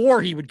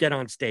before he would get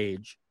on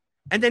stage,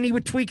 and then he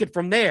would tweak it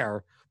from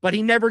there. But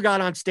he never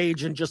got on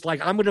stage and just like,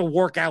 I'm going to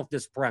work out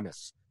this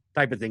premise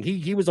type of thing.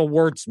 He was a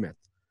wordsmith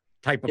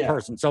type of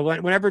person. So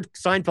whenever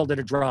Seinfeld did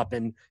a drop,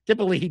 and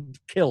typically he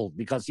killed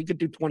because he could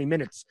do 20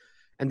 minutes.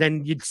 And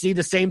then you'd see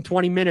the same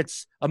 20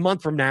 minutes a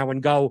month from now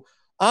and go,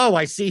 oh,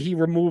 I see he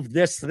removed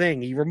this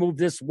thing. He removed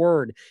this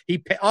word.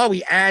 He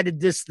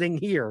added this thing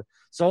here.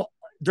 So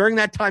during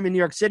that time in New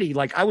York City,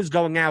 like I was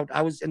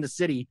in the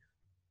city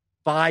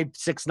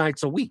 5-6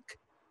 nights a week.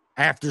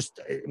 After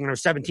when I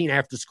was 17,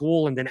 after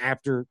school, and then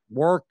after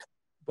work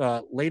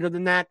later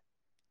than that.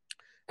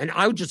 And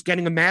I was just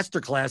getting a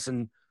master class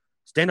in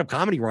stand-up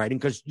comedy writing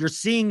because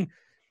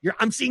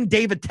I'm seeing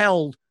Dave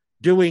Attell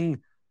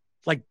doing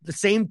like the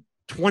same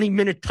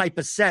 20-minute type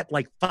of set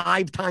like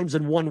 5 times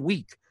in 1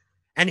 week,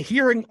 and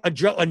hearing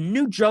a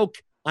new joke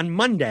on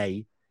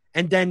Monday,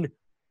 and then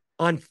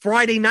on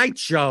Friday night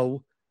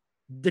show,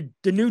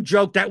 the new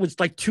joke that was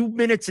like 2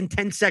 minutes and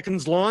 10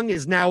 seconds long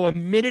is now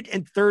 1 minute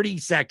and 30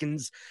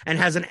 seconds and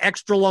has an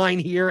extra line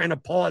here and a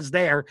pause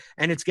there,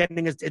 and it's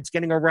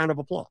getting a round of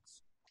applause.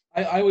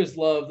 I always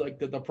loved like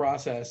the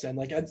process, and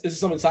like this is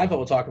something Seinfeld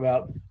will talk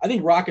about. I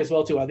think Rock as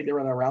well too. I think they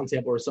were on a round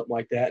table or something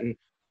like that. And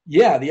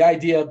yeah, the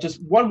idea of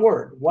just one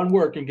word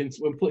can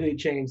completely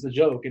change the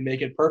joke and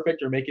make it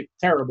perfect or make it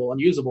terrible,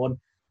 unusable. And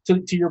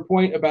to your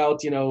point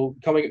about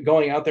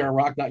going out there and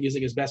Rock not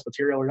using his best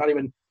material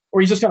or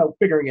he's just kind of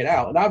figuring it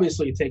out. And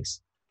obviously it takes,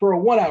 for a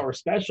 1 hour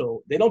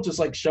special, they don't just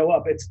like show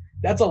up.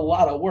 That's a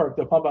lot of work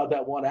to pump out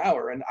that 1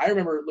 hour. And I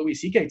remember Louis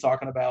C.K.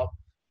 talking about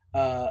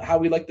how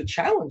he liked to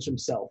challenge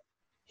himself.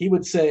 He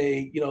would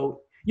say,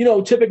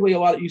 typically a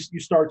lot of you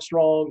start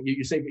strong.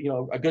 You say,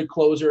 a good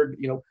closer,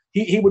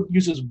 he would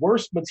use his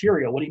worst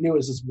material. What he knew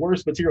is his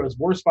worst material, his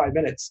worst 5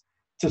 minutes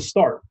to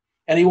start.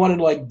 And he wanted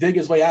to like dig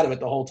his way out of it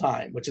the whole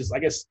time, which is, I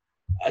guess,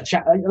 I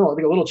think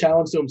a little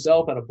challenge to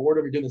himself at a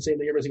boredom. You're doing the same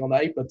thing every single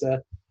night. But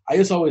I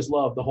just always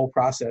loved the whole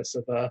process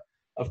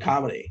of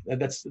comedy.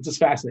 It's just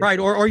fascinating. Right.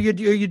 Or you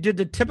did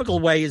the typical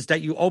way is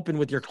that you open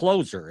with your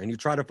closer and you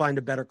try to find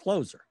a better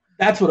closer.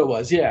 That's what it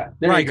was. Yeah.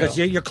 Right. Because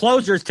your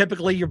closer is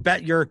typically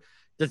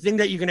the thing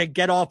that you're going to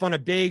get off on a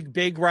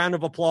big round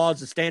of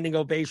applause, a standing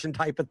ovation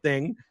type of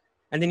thing.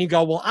 And then you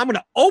go, well, I'm going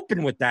to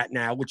open with that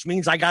now, which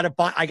means I got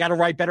to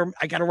write better.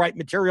 I got to write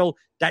material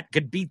that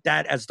could beat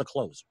that as the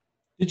closer.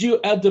 Did you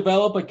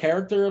develop a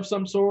character of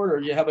some sort,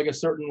 or you have like a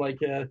certain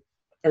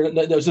or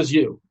no, it was just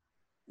you?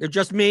 They're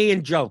just me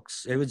and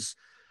jokes. It was,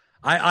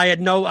 I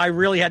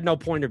really had no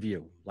point of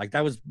view. Like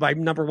that was my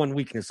number one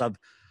weakness of,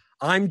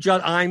 I'm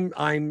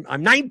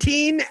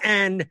 19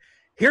 and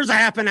here's a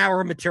half an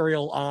hour of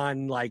material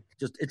on like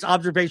just it's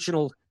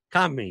observational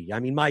comedy. I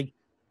mean,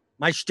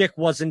 my shtick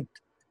wasn't,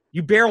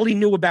 you barely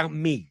knew about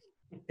me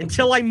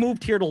until I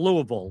moved here to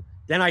Louisville.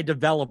 Then I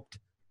developed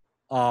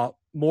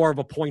more of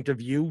a point of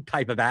view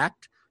type of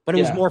act, but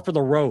it was more for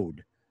the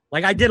road.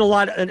 Like I did a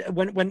lot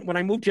when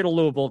I moved here to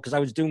Louisville because I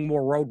was doing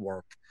more road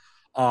work.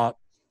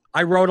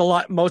 I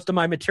wrote most of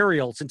my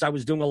material since I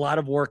was doing a lot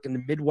of work in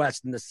the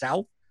Midwest and the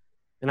South.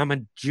 And I'm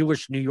a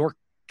Jewish New York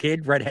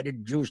kid,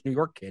 redheaded Jewish New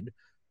York kid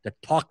that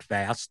talked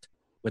fast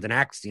with an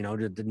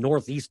accent, the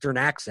Northeastern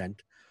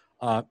accent.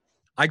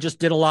 I just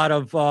did a lot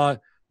of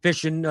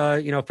fishing,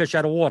 fish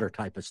out of water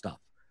type of stuff.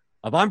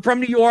 If I'm from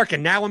New York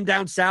and now I'm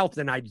down south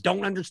and I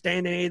don't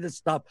understand any of this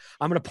stuff,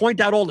 I'm going to point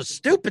out all the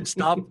stupid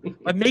stuff,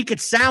 but make it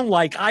sound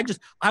like I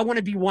want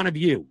to be one of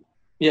you.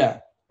 Yeah.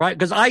 Right.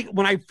 Because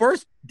when I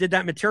first did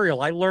that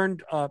material, I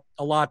learned a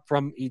lot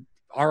from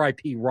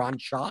R.I.P. Ron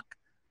Schock,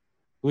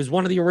 who was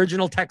one of the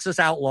original Texas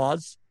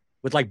Outlaws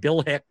with like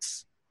Bill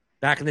Hicks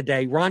back in the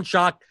day. Ron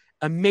Schock,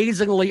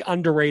 amazingly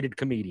underrated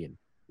comedian,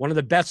 one of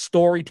the best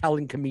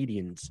storytelling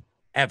comedians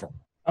ever.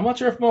 I'm not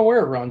sure if I'm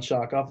aware of Ron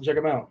Schock. I'll have to check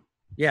him out.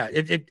 Yeah,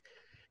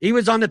 he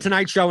was on the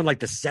Tonight Show in like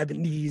the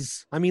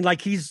 70s. I mean,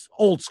 like he's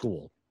old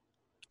school.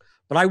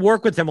 But I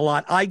work with him a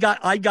lot. I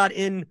got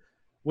in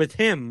with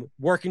him,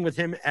 working with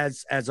him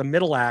as a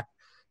middle act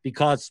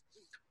because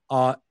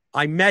I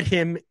met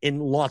him in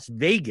Las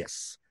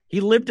Vegas.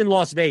 He lived in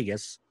Las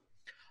Vegas.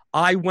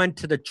 I went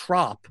to the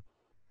Trop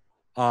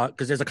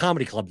because there's a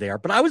comedy club there.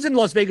 But I was in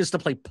Las Vegas to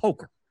play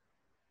poker.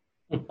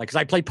 Like, because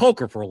I play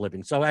poker for a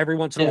living. So every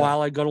once in a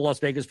while, I go to Las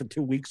Vegas for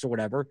 2 weeks or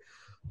whatever.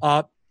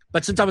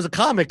 But since I was a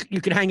comic,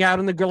 you could hang out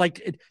in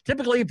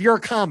typically, if you're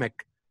a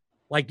comic,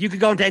 like you could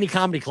go into any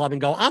comedy club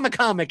and go, I'm a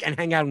comic, and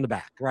hang out in the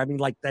back. Right? I mean,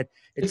 like that.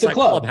 It's like a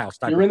clubhouse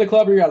type. You're in the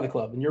club or you're out of the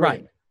club. And you're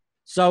right.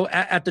 So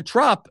at the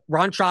Trop,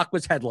 Ron Schock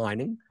was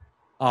headlining.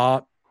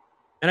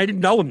 And I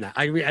didn't know him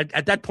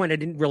at that point, I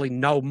didn't really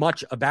know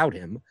much about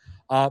him.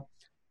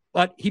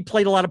 but he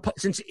played a lot of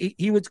since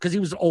he was because he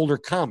was an older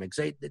comic.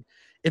 So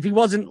if he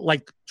wasn't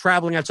like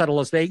traveling outside of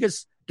Las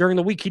Vegas during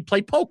the week, he'd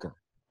play poker.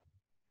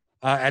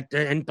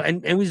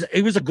 And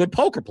he was a good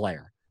poker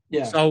player.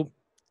 Yeah. So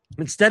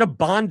instead of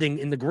bonding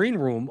in the green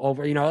room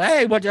over,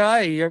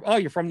 hey,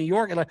 you're from New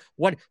York, and like,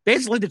 what?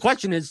 Basically, the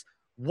question is,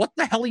 what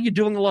the hell are you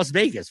doing in Las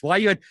Vegas? Why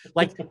you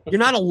like you're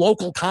not a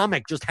local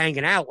comic just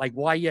hanging out? Like,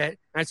 why you? And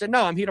I said,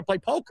 no, I'm here to play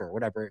poker, or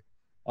whatever.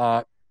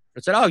 I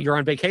said, oh, you're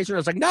on vacation? I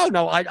was like,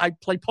 no, I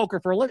play poker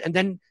for a living. And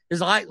then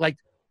his eye, like,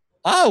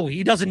 oh,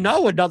 he doesn't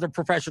know another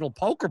professional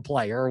poker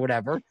player or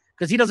whatever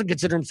because he doesn't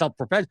consider himself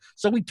professional.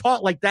 So we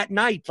talked like that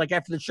night, like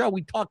after the show,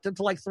 we talked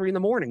until like 3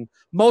 a.m,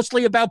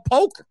 mostly about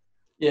poker.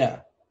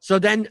 Yeah. So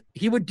then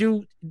he would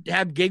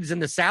have gigs in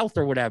the South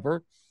or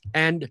whatever,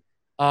 and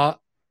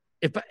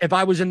if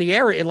I was in the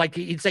area, like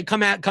he'd say,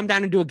 come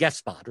down and do a guest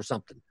spot or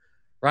something,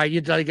 right?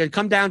 You'd like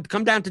come down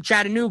to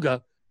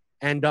Chattanooga,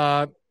 and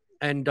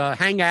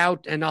hang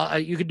out,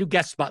 and you could do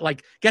guest spot.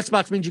 Like guest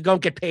spots means you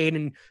don't get paid,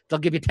 and they'll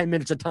give you 10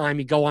 minutes of time.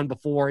 You go on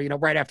before,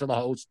 right after the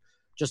host,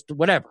 just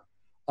whatever.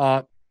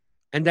 And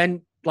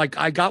then like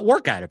I got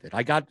work out of it.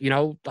 I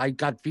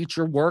got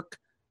feature work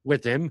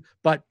with him,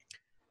 but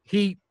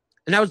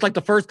and that was like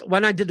the first,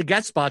 when I did the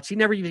guest spots, he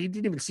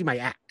didn't even see my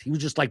act. He was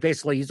just like,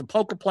 basically, he's a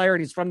poker player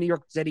and he's from New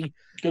York City.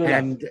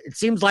 And it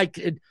seems like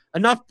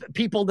enough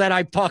people that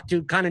I've talked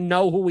to kind of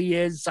know who he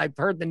is. I've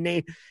heard the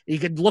name. You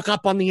could look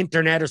up on the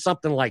internet or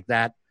something like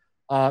that.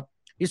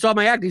 He saw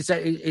my act. He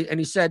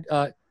said,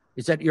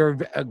 you're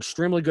an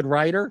extremely good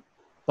writer,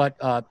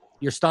 but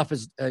your stuff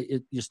is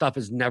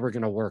never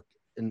going to work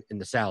in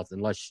the South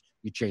unless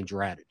you change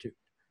your attitude.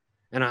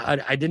 And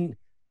I didn't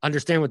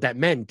understand what that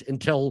meant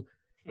until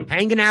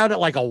hanging out at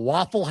like a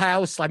Waffle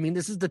House. I mean,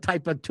 this is the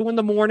type of 2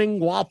 a.m.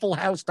 Waffle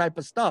House type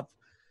of stuff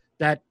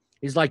that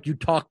is like, you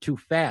talk too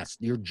fast.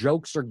 Your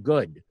jokes are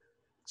good.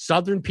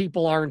 Southern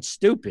people aren't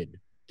stupid.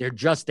 They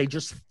just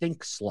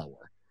think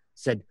slower.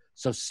 Said,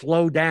 so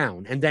slow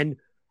down. And then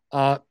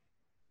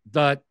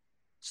the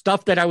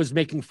stuff that I was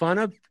making fun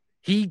of,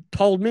 he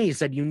told me, he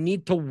said, you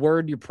need to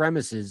word your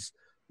premises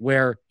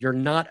where you're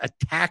not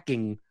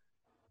attacking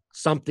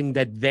something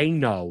that they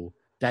know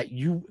that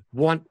you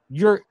want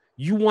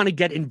to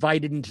get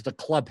invited into the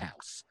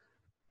clubhouse.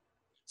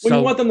 Well,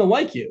 you want them to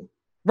like you.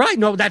 Right.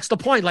 No, that's the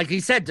point. Like he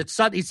said,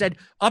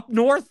 up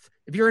north,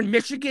 if you're in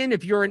Michigan,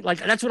 if you're in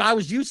that's what I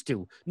was used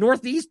to.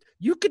 Northeast,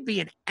 you could be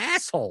an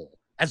asshole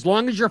as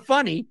long as you're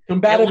funny.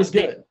 Combative is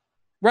good.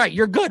 Right.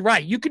 You're good.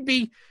 Right. You could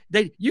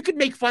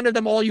make fun of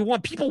them all you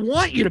want. People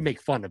want you to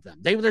make fun of them.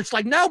 They're just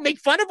like, no, make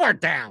fun of our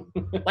town.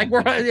 Like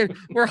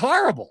we're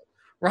horrible.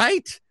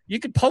 Right. You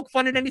could poke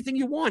fun at anything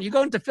you want. You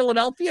go into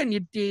Philadelphia and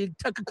you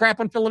took a crap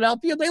on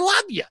Philadelphia. They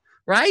love you.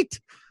 Right.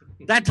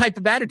 That type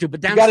of attitude.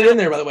 But down you got it in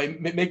there, by the way.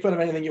 Make fun of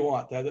anything you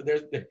want.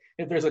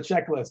 There's a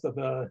checklist of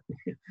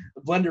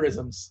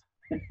Blenderisms.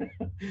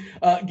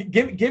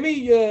 Give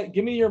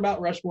me your Mount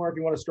Rushmore if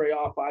you want to stray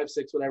off 5,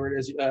 6, whatever it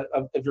is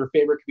of your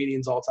favorite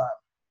comedians all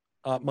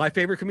time. My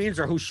favorite comedians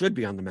are who should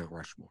be on the Mount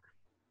Rushmore.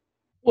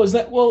 It's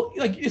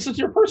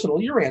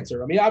your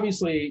answer. I mean,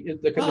 obviously,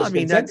 there's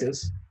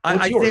consensus.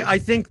 I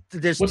think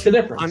there's what's the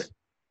difference?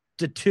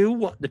 The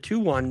two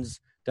ones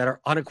that are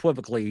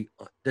unequivocally,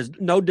 there's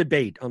no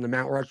debate on the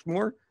Mount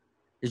Rushmore,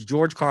 is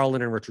George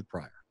Carlin and Richard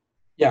Pryor.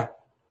 Yeah,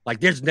 like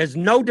there's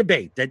no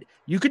debate that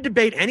you could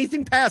debate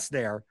anything past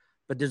there,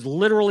 but there's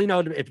literally no.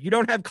 If you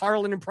don't have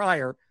Carlin and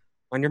Pryor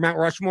on your Mount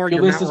Rushmore,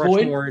 your Mount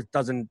Rushmore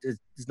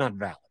is not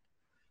valid.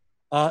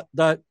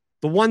 The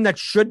one that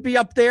should be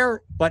up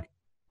there, but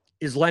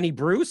is Lenny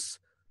Bruce.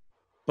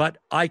 But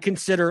I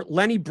consider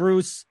Lenny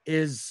Bruce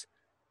is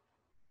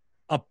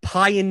a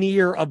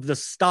pioneer of the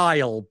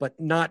style, but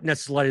not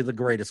necessarily the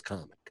greatest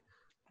comic.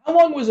 How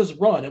long was this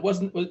run? It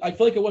wasn't. I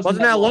feel like it wasn't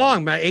that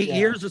long, about 8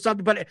 years or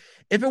something. But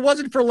if it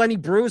wasn't for Lenny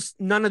Bruce,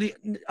 none of the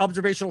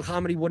observational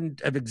comedy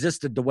wouldn't have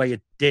existed the way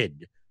it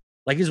did.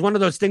 Like he's one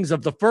of those things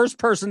of the first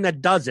person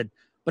that does it,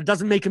 but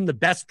doesn't make him the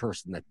best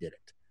person that did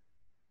it.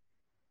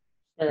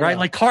 Fair right?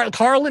 Enough. Like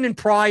Carlin and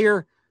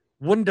Pryor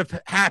wouldn't have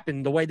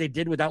happened the way they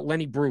did without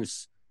Lenny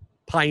Bruce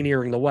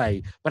pioneering the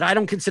way. But I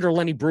don't consider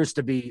Lenny Bruce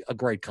to be a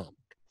great comic.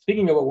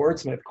 Speaking of a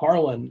wordsmith,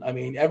 Carlin, I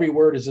mean, every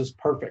word is just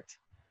perfect.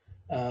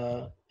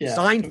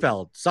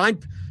 Seinfeld.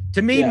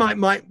 To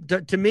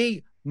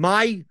me,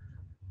 my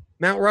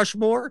Mount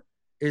Rushmore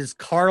is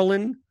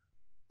Carlin,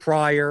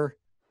 Pryor,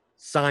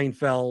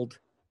 Seinfeld.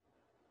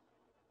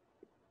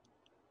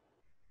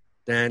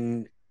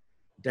 Then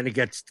it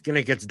gets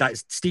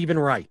Stephen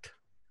Wright.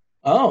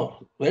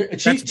 Oh,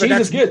 cheese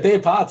is good.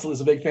 Dave Potts is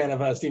a big fan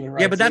of Stephen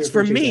Wright. Yeah, but that's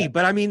for me. That.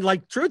 But I mean,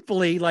 like,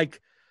 truthfully, like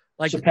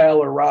Chappelle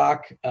or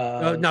Rock.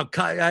 I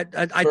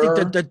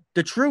think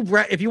the true,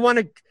 if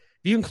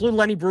you include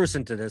Lenny Bruce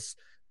into this,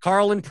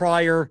 Carlin,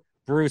 Pryor,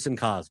 Bruce, and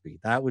Cosby,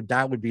 that would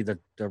be the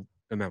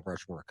Mount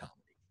Rushmore comedy.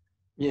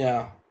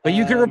 Yeah, but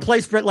you can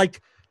replace Brett.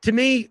 Like to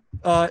me,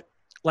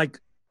 like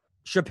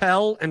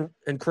Chappelle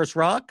and Chris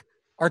Rock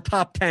are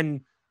top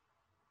 10.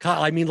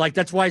 I mean, like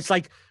that's why it's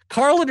like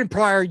Carlin and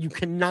Pryor. You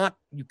cannot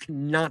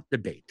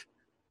debate.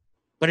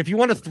 But if you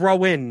want to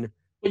throw in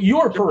But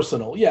your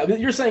personal, yeah,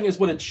 you're saying is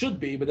what it should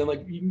be, but then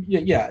like,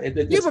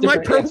 it's but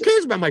different. who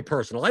cares about my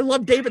personal? I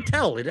love David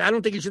Tell. I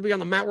don't think he should be on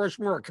the Mount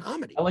Rushmore of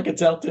comedy. I like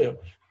Attell too.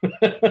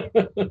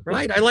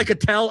 Right? I like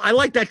Attell. I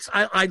like that.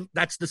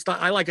 That's the style.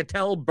 I like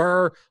Attell,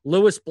 Burr,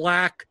 Lewis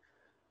Black.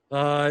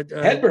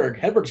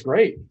 Hedberg's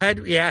great.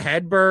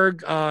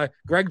 Hedberg,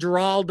 Greg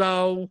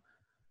Giraldo.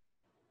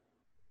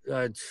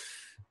 I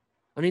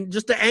mean,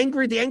 just the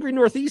angry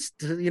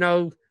Northeast,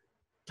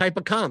 type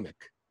of comic.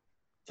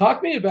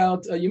 Talk me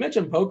about. You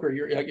mentioned poker.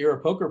 You're a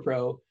poker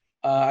pro.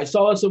 I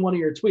saw this in one of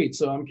your tweets,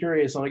 so I'm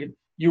curious. I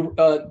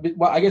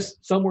guess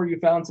somewhere you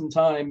found some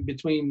time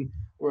between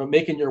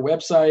making your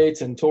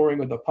websites and touring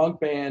with a punk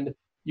band.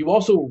 You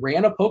also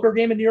ran a poker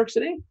game in New York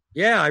City.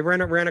 Yeah, I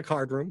ran a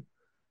card room.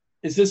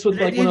 Is this with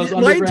like one of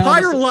those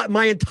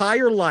my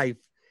entire life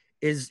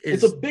is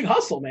it's a big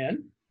hustle,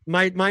 man.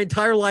 My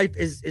entire life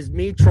is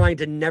me trying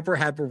to never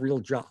have a real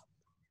job.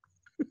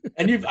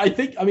 And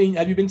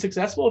have you been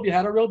successful? Have you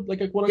had a real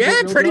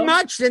pretty job?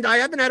 Much. And I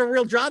haven't had a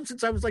real job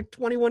since I was like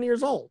 21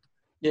 years old.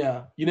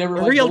 Yeah, you never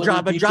a real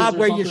job, a job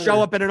where you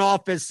show up in an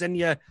office and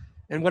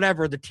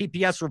whatever the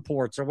TPS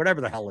reports or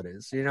whatever the hell it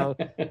is,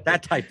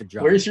 that type of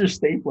job. Where's your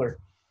stapler?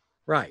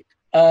 Right.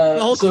 The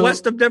whole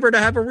quest of never to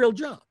have a real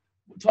job.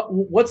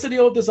 What's the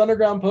deal with this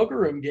underground poker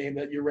room game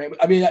that you ran?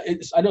 I mean,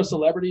 I know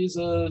celebrities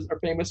are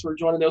famous for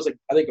joining those. Like,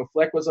 I think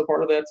Fleck was a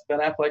part of that. Ben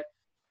Affleck.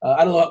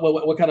 I don't know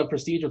what kind of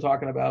prestige we're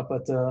talking about,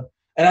 but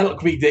can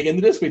we dig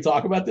into this? Can we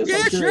talk about this?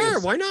 Yeah, sure.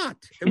 Why not?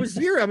 It was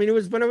here. I mean, it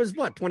was when I was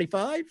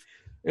 25.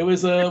 It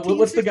was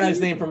what's the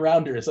guy's name from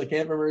Rounders? I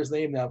can't remember his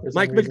name now.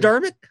 Mike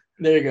McDermott.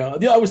 There you go.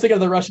 I was thinking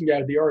of the Russian guy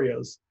with the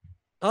Oreos.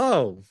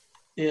 Oh.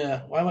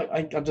 Yeah, why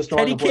am I'm just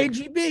drawing Teddy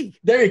KGB.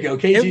 There you go,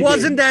 KGB. It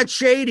wasn't that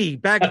shady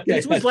back. Okay.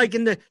 This was like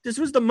this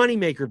was the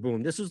moneymaker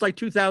boom. This was like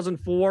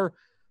 2004,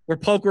 where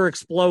poker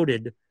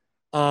exploded.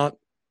 I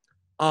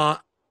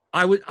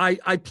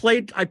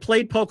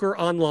played poker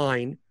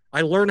online.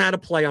 I learned how to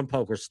play on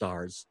Poker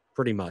Stars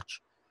pretty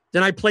much.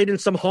 Then I played in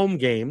some home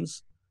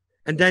games,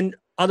 and then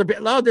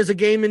there's a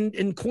game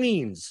in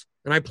Queens,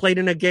 and I played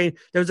in a game.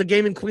 There was a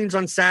game in Queens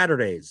on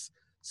Saturdays.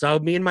 So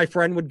me and my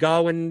friend would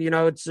go, and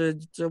it's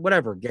a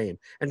whatever game.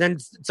 And then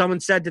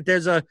someone said that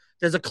there's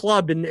a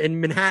club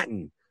in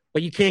Manhattan,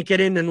 but you can't get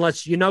in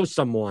unless you know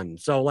someone.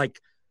 So like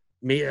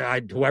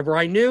whoever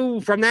I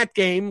knew from that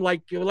game,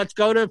 like, let's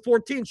go to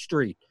 14th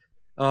Street.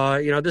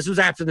 This was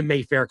after the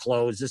Mayfair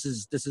closed. This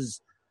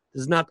is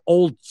not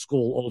old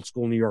school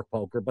New York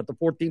poker, but the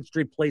 14th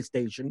Street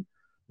PlayStation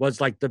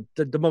was like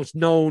the most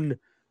known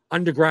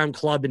underground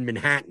club in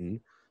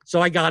Manhattan. So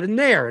I got in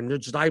there, and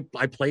I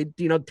played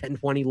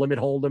 10-20 limit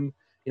hold'em,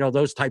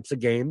 those types of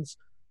games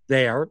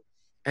there.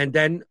 And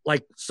then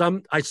like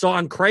I saw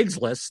on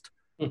Craigslist,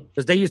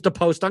 because they used to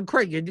post on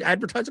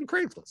advertise on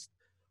Craigslist.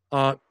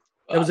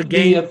 There was a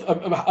game,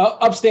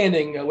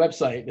 upstanding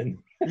website, and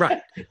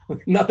right,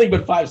 nothing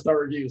but 5-star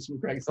reviews from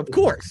Craigslist, of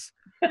course.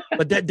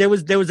 But there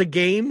was a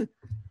game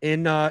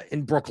in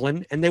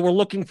Brooklyn, and they were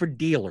looking for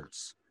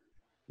dealers.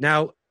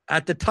 Now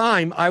at the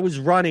time,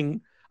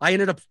 I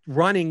ended up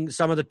running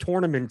some of the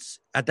tournaments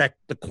at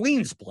the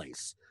Queen's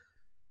place,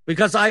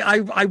 because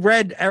I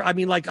read. I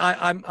mean, like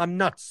I'm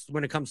nuts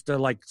when it comes to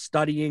like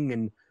studying,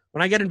 and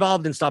when I get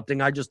involved in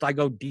something, I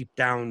go deep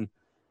down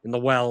in the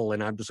well,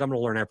 and I'm going to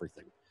learn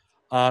everything.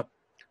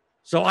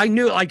 So I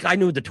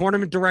knew the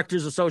Tournament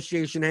Directors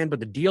Association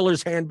handbook, the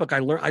Dealers Handbook. I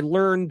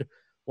learned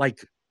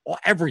like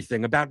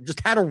everything about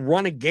just how to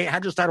run a game, how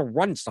to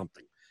run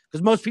something,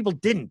 because most people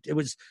didn't. It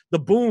was the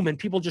boom, and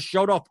people just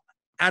showed up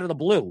out of the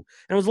blue. And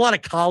it was a lot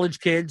of college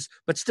kids,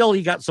 but still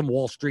you got some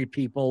Wall Street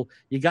people.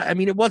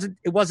 It wasn't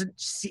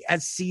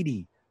as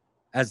seedy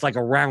as like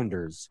a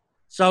Rounders.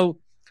 So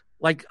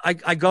like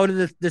I go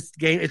to this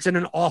game. It's in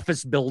an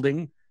office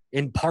building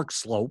in Park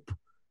Slope.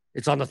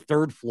 It's on the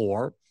 3rd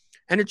floor,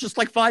 and it's just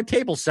like 5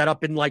 tables set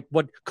up in like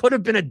what could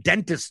have been a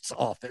dentist's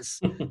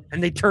office.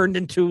 And they turned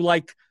into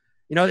like,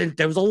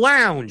 there was a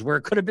lounge where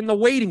it could have been the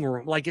waiting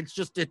room. Like it's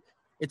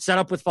set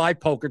up with 5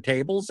 poker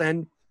tables,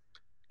 and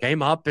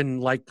came up,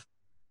 and like,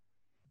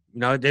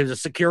 there's a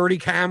security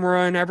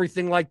camera and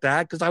everything like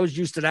that, because I was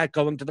used to that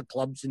going to the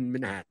clubs in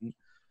Manhattan.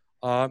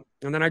 And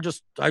then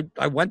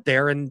I went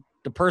there, and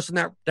the person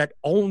that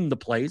owned the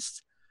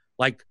place,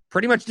 like,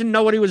 pretty much didn't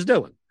know what he was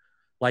doing.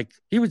 Like,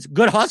 he was a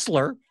good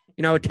hustler,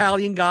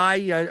 Italian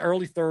guy,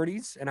 early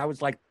 30s. And I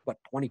was like,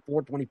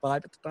 24,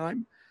 25 at the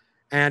time.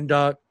 And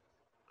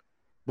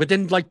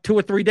within like 2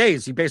 or 3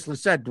 days, he basically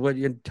said, well,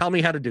 tell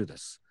me how to do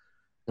this.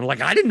 And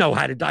like, I didn't know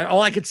how to do it.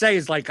 All I could say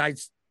is like,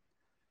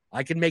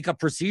 I can make a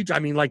procedure. I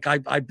mean, like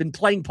I've been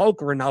playing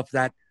poker enough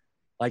that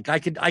like I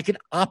could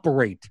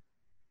operate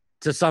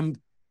to some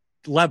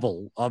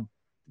level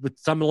with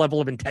some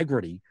level of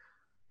integrity,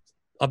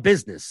 a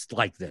business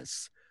like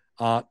this.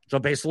 So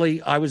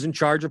basically I was in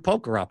charge of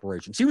poker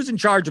operations. He was in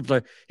charge of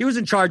like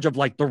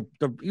the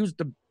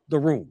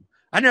room.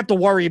 I didn't have to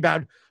worry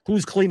about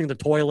who's cleaning the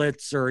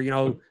toilets or,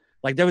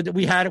 like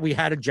we had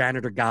a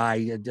janitor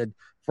guy, a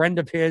friend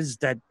of his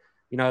that,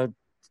 it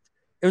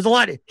was a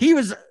lot. He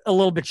was a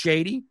little bit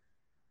shady.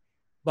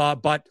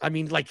 But I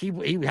mean, like he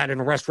had an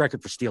arrest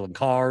record for stealing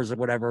cars or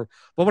whatever.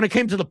 But when it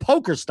came to the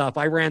poker stuff,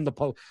 I ran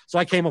so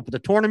I came up with the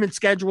tournament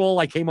schedule.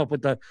 I came up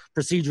with the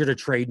procedure to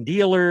trade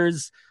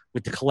dealers,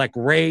 with the collect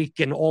rake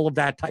and all of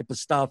that type of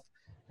stuff.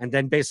 And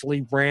then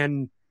basically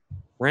ran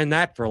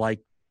that for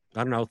like,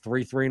 I don't know,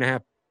 three and a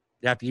half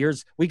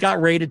years. We got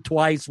raided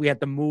twice. We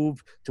had to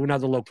move to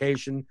another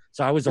location.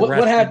 So I was arrested.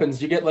 What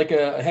happens? You get like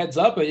a heads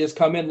up and you just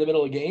come in the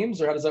middle of games,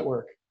 or how does that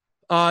work?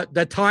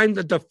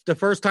 The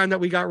first time that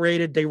we got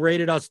raided, they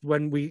raided us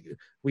when we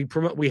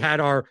had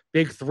our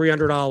big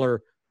 $300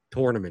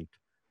 tournament.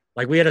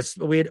 Like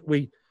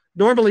we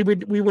normally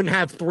we wouldn't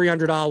have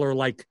 $300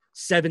 like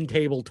 7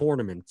 table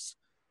tournaments.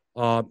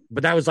 But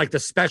that was like the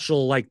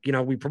special, like, you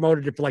know, we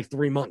promoted it for like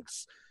 3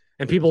 months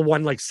and people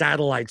won like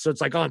satellites. So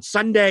it's like on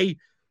Sunday,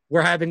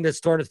 we're having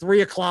this tournament at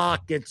 3:00.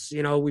 It's,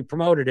 you know, we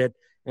promoted it.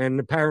 And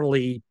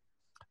apparently,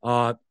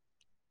 one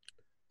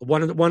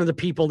of the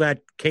people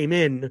that came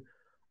in,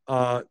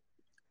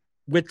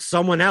 with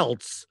someone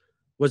else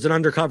was an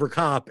undercover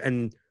cop,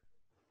 and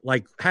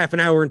like half an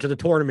hour into the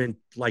tournament,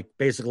 like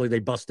basically they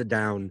busted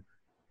down.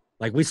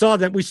 Like we saw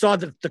that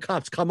the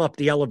cops come up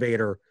the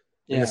elevator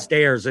and the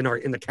stairs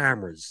in the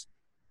cameras.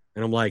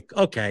 And I'm like,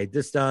 okay,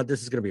 this is going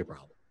to be a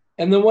problem.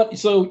 And then what?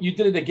 So you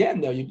did it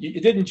again, though.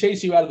 You didn't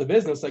chase you out of the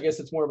business. I guess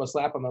it's more of a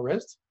slap on the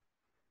wrist.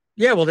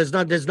 Yeah, well,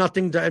 there's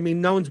nothing. I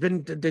mean, no one's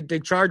been. They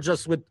charge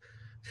us with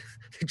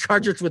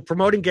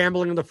promoting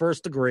gambling in the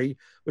first degree,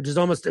 which is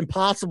almost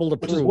impossible to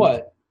prove. Which is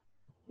what?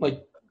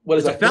 Like, what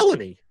is that? It's a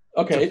felony.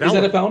 Okay, is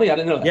that a felony? I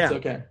didn't know that. Yeah.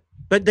 Okay.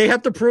 But they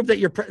have to prove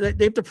that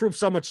they have to prove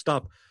so much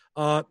stuff.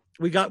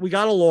 We got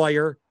a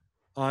lawyer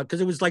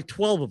because it was like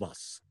 12 of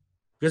us.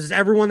 Because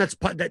everyone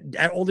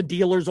all the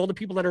dealers, all the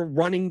people that are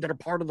running, that are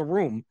part of the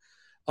room.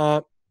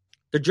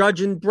 The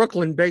judge in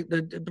Brooklyn,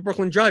 the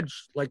Brooklyn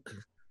judge, like,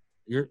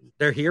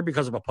 they're here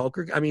because of a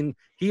poker. I mean,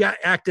 he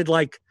acted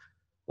like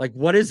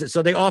what is it?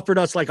 So they offered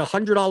us like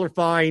 $100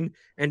 fine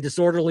and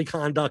disorderly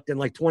conduct and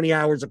like 20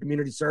 hours of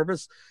community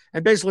service.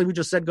 And basically we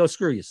just said, go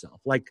screw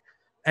yourself. Like,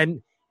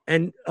 and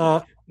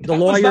the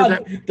lawyer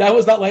that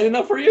was not light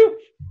enough for you.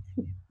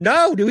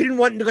 No, we didn't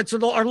want to.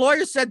 So our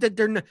lawyer said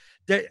that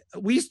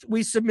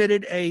we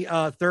submitted a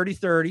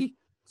 30-30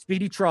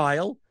 speedy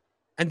trial,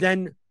 and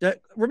then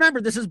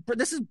remember this is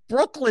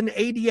Brooklyn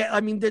ADA.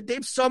 I mean, they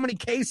have so many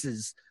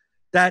cases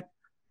that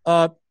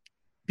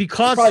because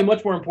there's probably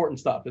much more important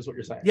stuff is what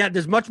you're saying. Yeah,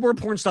 there's much more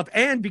important stuff,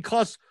 and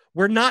because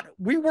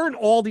we weren't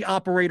all the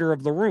operator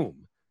of the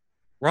room,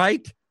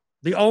 right?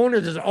 There's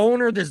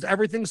owner, there's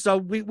everything. So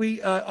we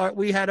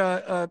had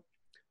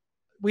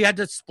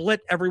to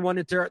split everyone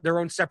into their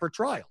own separate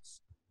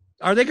trials.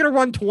 Are they going to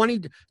run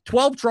 12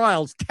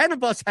 trials? 10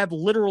 of us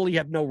literally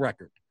have no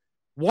record.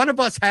 One of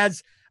us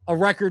has a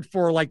record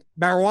for like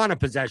marijuana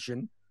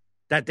possession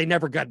that they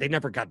never got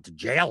to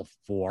jail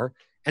for.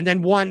 And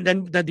then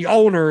then the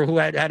owner who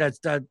had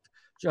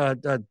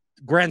a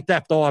grand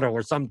theft auto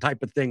or some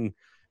type of thing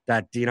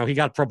that, you know, he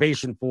got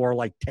probation for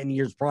like 10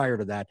 years prior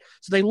to that.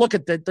 So they look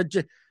at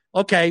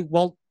okay,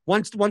 well,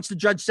 once the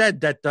judge said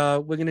that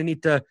we're going to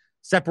need to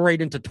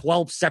separate into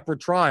 12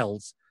 separate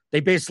trials, they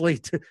basically,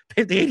 the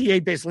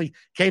ADA basically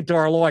came to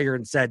our lawyer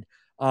and said,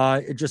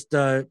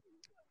 ADP,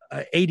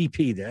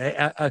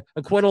 the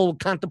acquittal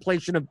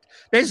contemplation of,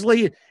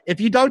 basically,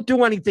 if you don't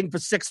do anything for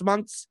 6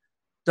 months,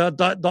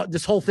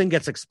 this whole thing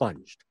gets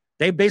expunged.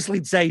 They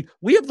basically say,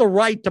 we have the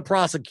right to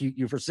prosecute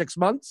you for 6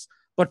 months,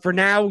 but for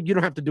now, you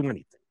don't have to do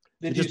anything.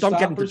 Did you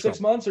stop for 6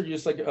 months, or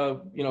just like,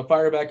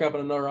 fire it back up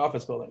in another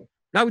office building?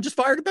 No, we just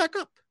fired it back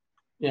up.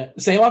 Yeah.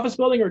 Same office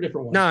building or a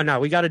different one? No,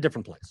 we got a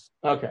different place.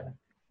 Okay.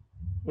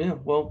 Yeah,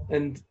 well,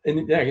 and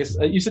yeah, I guess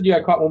you said you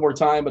got caught one more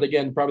time, but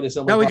again, probably the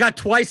same. No, we got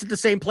twice at the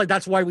same place.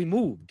 That's why we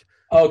moved.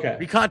 Okay.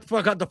 We caught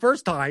the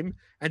first time,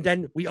 and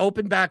then we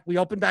opened back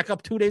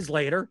up 2 days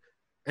later,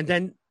 and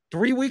then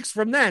 3 weeks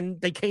from then,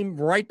 they came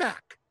right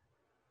back.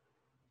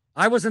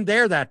 I wasn't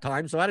there that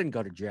time, so I didn't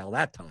go to jail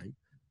that time.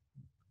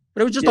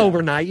 But it was just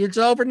overnight. It's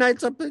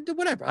overnight,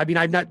 whatever. I mean,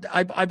 I've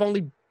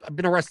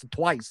been arrested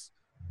twice.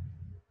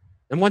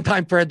 And one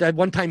time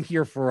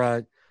here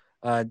for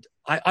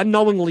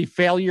unknowingly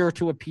failure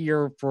to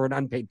appear for an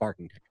unpaid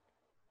parking ticket.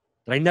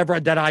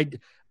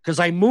 Because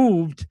I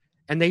moved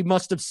and they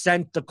must have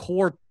sent the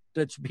court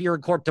that's here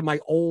in court to my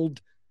old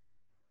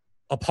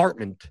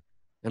apartment,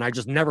 and I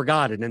just never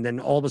got it. And then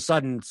all of a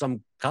sudden,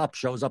 some cop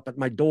shows up at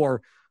my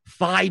door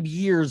 5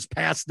 years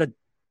past the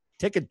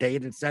ticket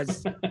date and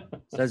says,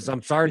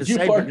 "I'm sorry to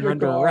say, but you're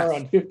under arrest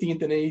on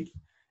 15th and 8th."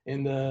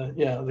 And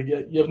you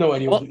have no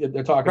idea what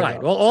they're talking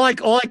about. Well, all I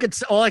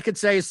could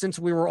say is, since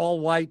we were all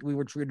white, we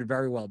were treated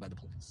very well by the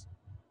police.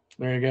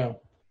 There you go.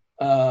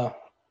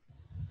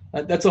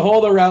 That's a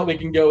whole other route we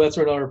can go. That's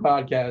for another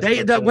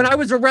podcast. When I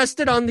was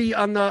arrested on the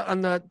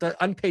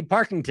unpaid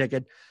parking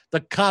ticket,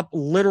 the cop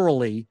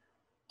literally,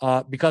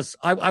 because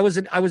I was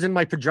in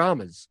my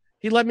pajamas,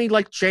 he let me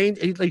like change.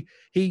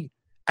 He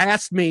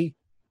asked me,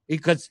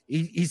 because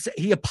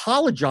he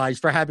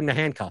apologized for having to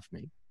handcuff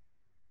me.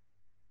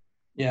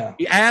 Yeah.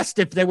 He asked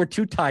if they were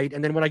too tight,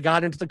 and then when I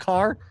got into the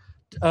car,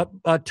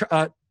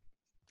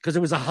 because it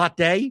was a hot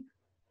day,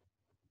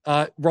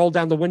 rolled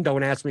down the window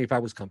and asked me if I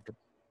was comfortable.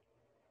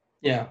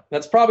 Yeah,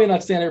 that's probably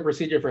not standard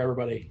procedure for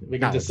everybody. We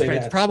can just say that.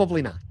 It's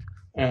probably not.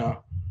 Yeah.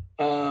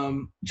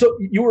 So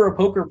you were a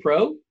poker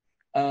pro.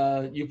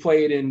 You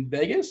played in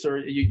Vegas, or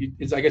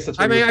I guess that's.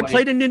 Where I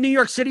played in the New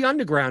York City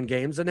Underground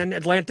games, and then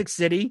Atlantic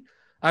City.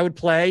 I would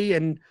play,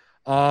 and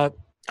I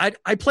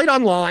played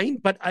online,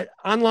 but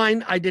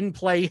online I didn't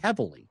play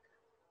heavily.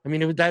 I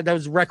mean, that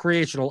was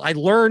recreational. I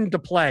learned to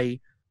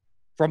play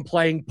from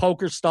playing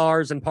Poker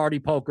Stars and Party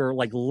Poker,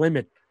 like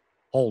Limit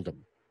Hold'em.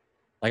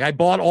 Like I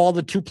bought all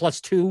the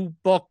 2+2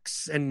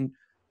 books, and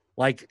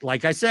like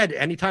I said,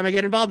 anytime I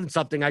get involved in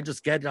something, I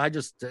can't.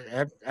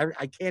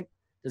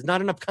 There's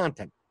not enough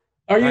content.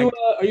 Are you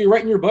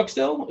writing your book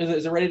still?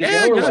 Is it ready to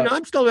go? No,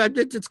 I'm still.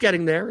 It's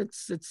getting there.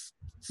 It's.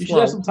 You should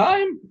have some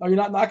time. Are you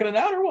not knocking it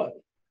out, or what?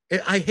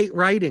 I hate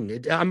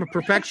writing. I'm a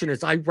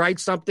perfectionist. I write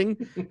something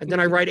and then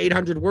I write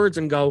 800 words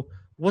and go,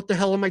 what the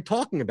hell am I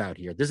talking about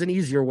here? There's an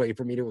easier way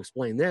for me to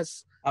explain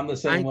this. I'm the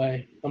same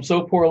way. I'm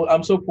so poor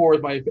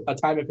with my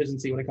time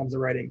efficiency when it comes to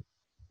writing.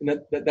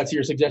 And that's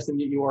your suggestion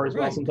you are as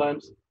well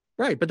sometimes.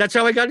 Right. But that's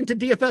how I got into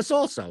DFS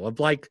also, of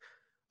like,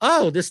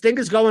 oh, this thing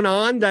is going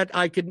on that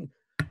I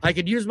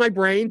could use my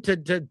brain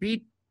to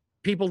beat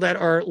people that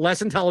are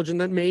less intelligent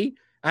than me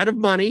out of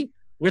money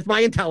with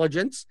my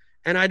intelligence.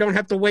 And I don't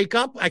have to wake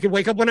up. I can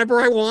wake up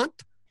whenever I want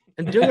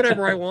and do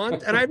whatever I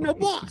want. And I have no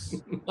boss.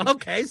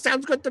 Okay.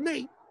 Sounds good to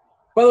me.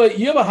 By the way,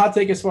 you have a hot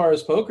take as far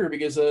as poker,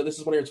 because this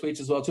is one of your tweets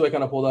as well, too. I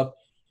kind of pulled up.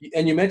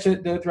 And you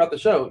mentioned it throughout the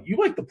show. You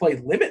like to play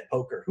limit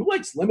poker. Who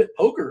likes limit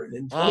poker?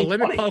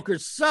 Limit poker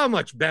is so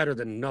much better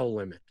than no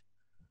limit.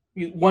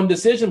 One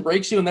decision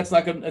breaks you, and that's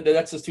not good.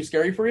 That's just too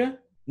scary for you.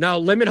 No,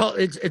 limit.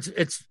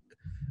 It's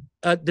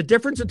the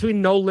difference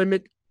between no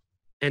limit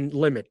and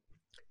limit.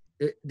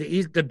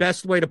 The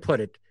best way to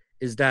put it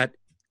is that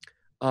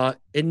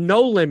in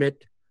no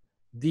limit,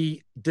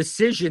 the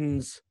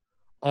decisions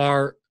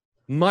are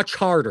much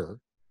harder,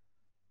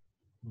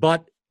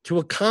 but to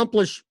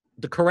accomplish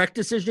the correct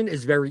decision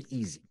is very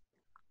easy.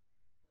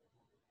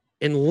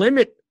 In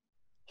limit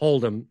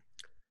hold'em,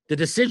 the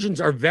decisions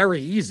are very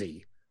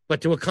easy,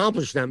 but to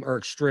accomplish them are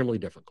extremely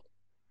difficult.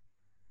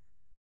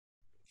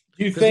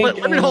 Do you think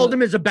limit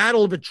hold'em is a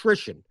battle of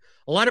attrition?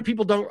 A lot of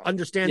people don't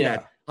understand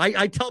that.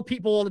 I tell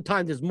people all the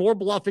time, there's more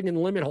bluffing in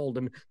limit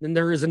hold'em than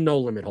there is in no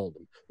limit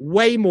hold'em.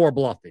 Way more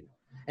bluffing.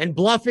 And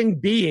bluffing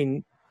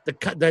being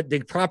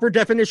the proper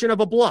definition of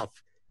a bluff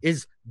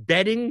is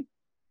betting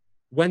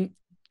when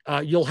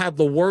you'll have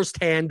the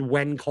worst hand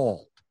when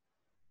called.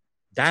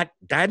 That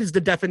is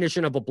the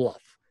definition of a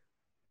bluff.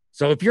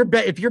 So if you're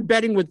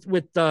betting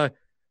with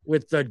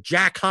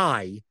jack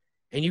high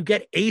and you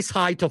get ace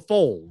high to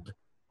fold,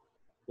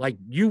 like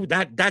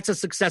that's a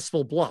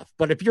successful bluff.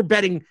 But if you're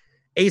betting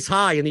ace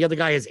high and the other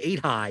guy has 8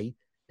 high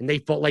and they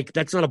fold, like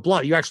that's not a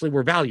bluff. You actually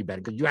were value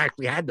betting because you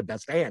actually had the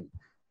best hand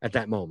at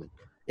that moment.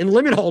 In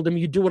limit hold'em,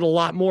 you do it a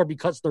lot more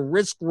because the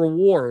risk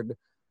reward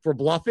for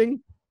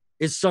bluffing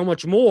is so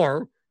much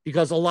more,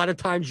 because a lot of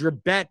times your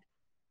bet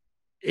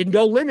in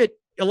no limit,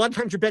 a lot of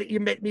times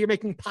you're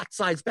making pot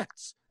size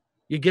bets.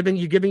 You're giving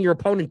your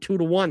opponent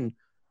 2-1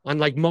 on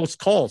like most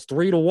calls,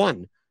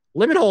 3-1.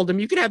 Limit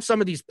hold'em, you can have some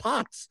of these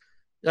pots.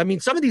 I mean,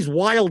 some of these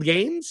wild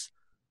games,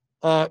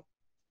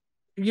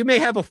 you may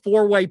have a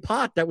 4-way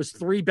pot that was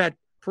 3-bet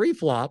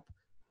pre-flop,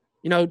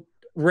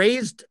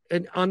 raised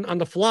on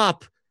the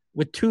flop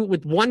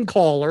with one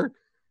caller,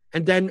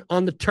 and then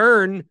on the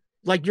turn,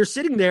 like you're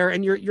sitting there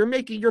and you're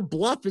making your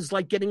bluff is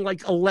like getting like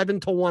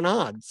 11-1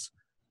 odds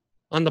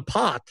on the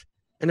pot.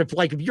 And if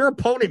your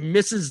opponent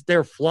misses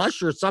their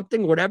flush or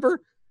something,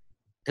 whatever,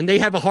 and they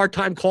have a hard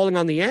time calling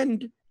on the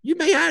end, you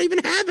may not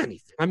even have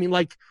anything. I mean,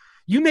 like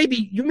you may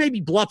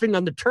be bluffing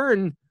on the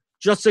turn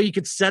just so you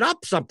could set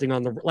up something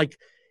on the,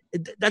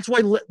 that's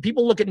why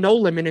people look at no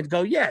limit and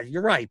go, yeah,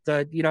 you're right.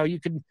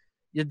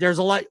 There's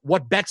a lot.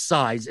 What bet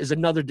size is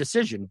another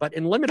decision. But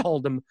in limit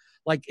hold'em,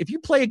 like if you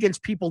play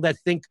against people that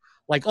think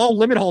like, oh,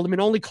 limit hold'em,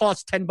 it only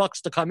costs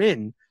 $10 to come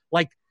in.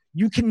 Like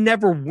you can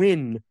never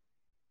win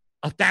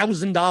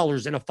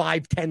 $1,000 in a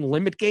 5-10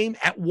 limit game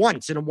at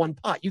once in a one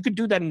pot. You could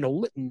do that in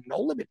no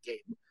limit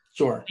game.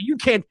 Sure. You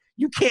can't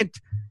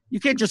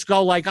just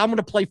go like, I'm going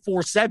to play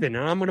 4-7 and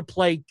I'm going to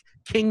play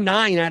king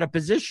 9 out of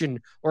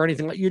position or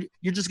anything like.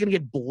 You're just going to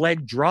get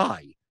bled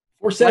dry.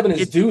 4-7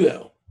 is due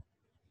though.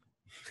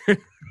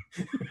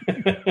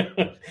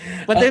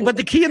 But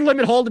the key in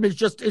limit hold'em is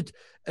just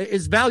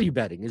is value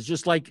betting. It's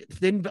just like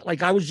thin.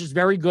 Like I was just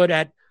very good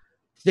at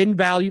thin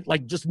value,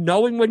 like just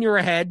knowing when you're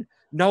ahead,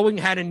 knowing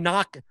how to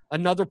knock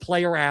another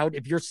player out.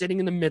 If you're sitting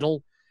in the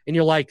middle and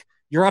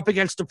you're up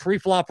against a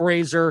pre-flop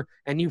raiser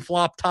and you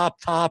flop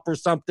top or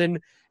something,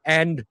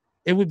 and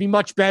it would be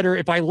much better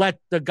if I let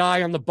the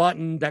guy on the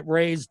button that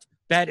raised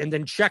bet and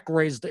then check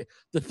raised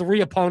the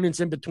 3 opponents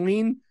in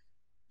between.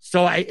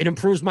 So it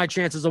improves my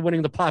chances of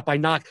winning the pot by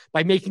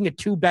making it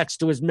 2 bets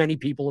to as many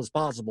people as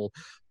possible.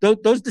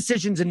 Those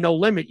decisions in no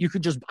limit,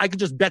 I could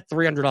just bet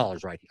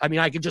 $300, right? I mean,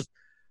 I could just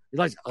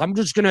I'm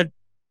just gonna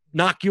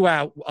knock you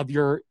out of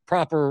your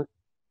proper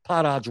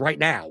pot odds right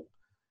now,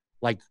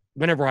 like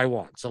whenever I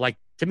want. So like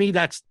to me,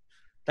 that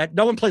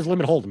no one plays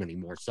limit hold'em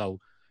anymore. So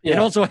Yeah.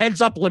 and also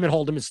heads up limit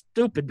hold'em is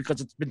stupid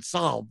because it's been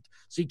solved.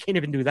 So you can't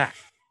even do that.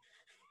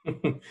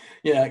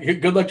 Yeah,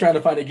 good luck trying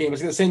to find a game.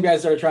 It's the same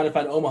guys that are trying to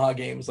find Omaha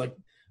games. Like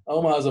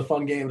Omaha's a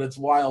fun game, but it's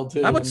wild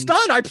too. I would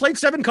stud. I played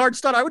 7-card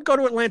stud. I would go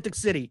to Atlantic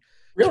City.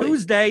 Really?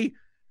 Tuesday.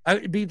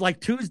 It'd be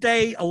like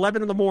Tuesday,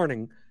 11 in the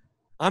morning.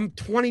 I'm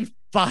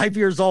 25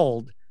 years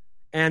old,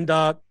 and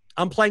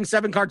I'm playing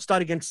 7-card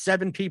stud against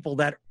 7 people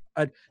that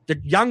the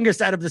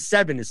youngest out of the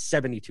 7 is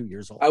 72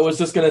 years old. I was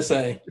just going to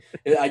say,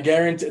 I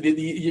guarantee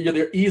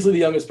you're easily the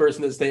youngest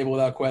person at this table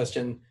without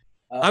question.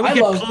 I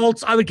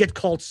would get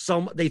called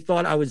they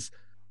thought I was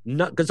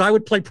not, because I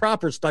would play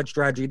proper stud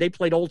strategy. They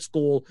played old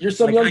school. You're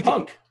some young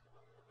punk.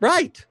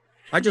 Right.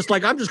 I'm just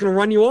going to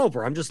run you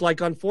over. I'm just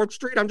like on 4th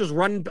Street. I'm just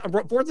running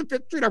 4th and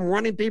 5th Street. I'm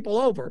running people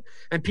over.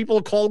 And people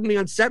are calling me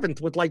on 7th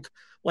with like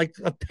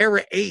a pair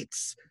of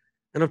 8s.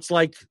 And it's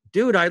like,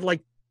 dude, I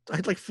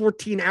had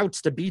 14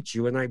 outs to beat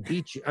you, and I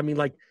beat you. I mean,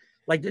 like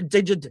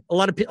they did a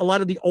lot of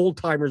the old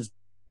timers,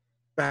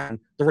 the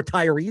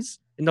retirees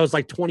in those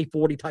like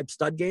 20-40 type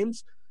stud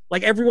games.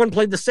 Like everyone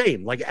played the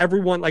same. Like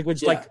everyone, like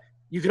was like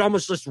you could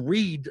almost just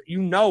read,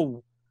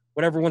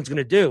 what everyone's going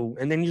to do,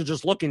 and then you're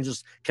just looking.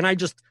 Can I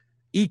just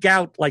eke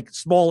out like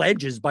small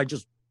edges by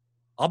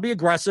I'll be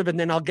aggressive, and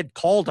then I'll get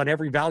called on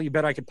every value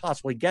bet I could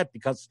possibly get,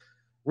 because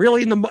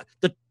really in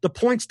the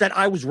points that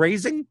I was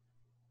raising,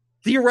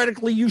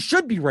 theoretically you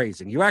should be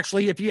raising. You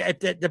actually, if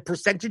the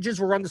percentages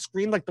were on the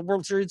screen like the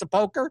World Series of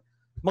Poker,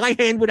 my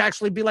hand would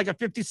actually be like a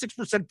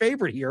 56%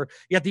 favorite here.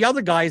 Yet the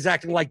other guy is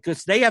acting like,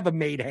 because they have a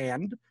made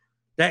hand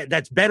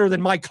that's better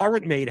than my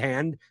current made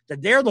hand,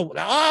 that they're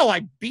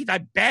I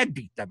bad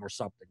beat them or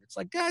something. It's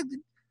like, God,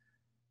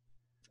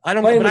 I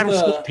don't know, but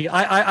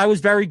I was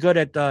very good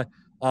at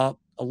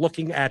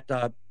looking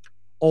at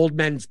old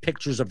men's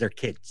pictures of their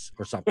kids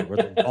or something, or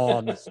their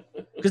dogs,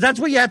 because that's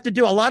what you have to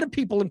do. A lot of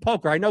people in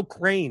poker, I know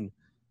Crane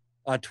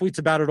tweets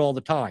about it all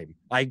the time.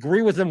 I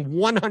agree with him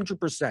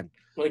 100%.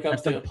 When it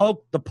comes to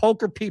the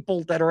poker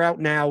people that are out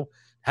now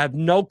have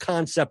no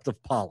concept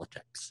of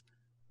politics,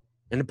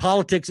 and the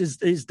politics is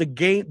the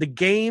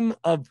game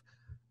of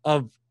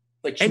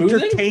like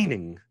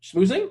entertaining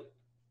schmoozing.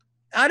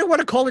 I don't want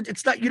to call it.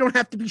 It's not. You don't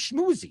have to be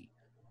schmoozy.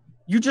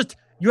 You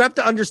have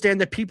to understand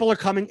that people are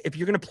coming. If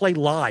you're going to play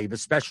live,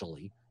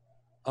 especially,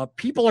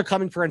 people are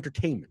coming for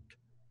entertainment.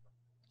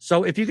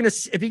 So if you're gonna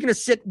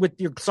sit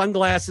with your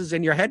sunglasses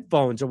and your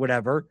headphones or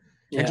whatever,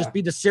 and just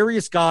be the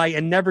serious guy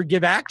and never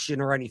give action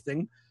or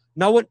anything,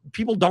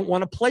 people don't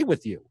want to play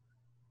with you.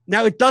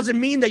 Now, it doesn't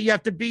mean that you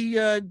have to be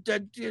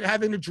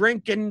having a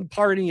drink and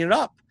partying it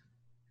up.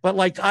 But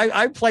like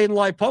I play in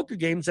live poker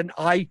games, and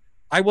I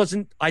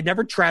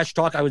never trash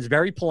talk. I was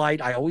very polite.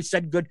 I always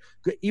said good,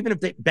 even if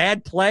they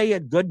bad play, a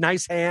good,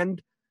 nice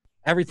hand,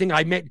 everything.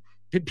 I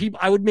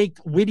would make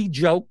witty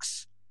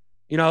jokes,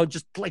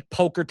 just like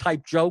poker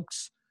type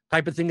jokes,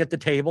 type of thing at the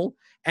table.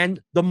 And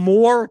the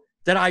more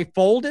that I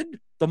folded,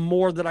 the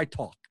more that I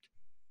talked.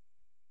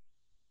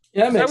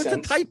 Yeah, that makes sense. I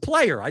was a tight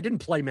player. I didn't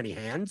play many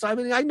hands. I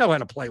mean, I know how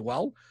to play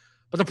well.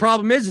 But the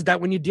problem is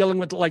that when you're dealing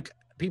with like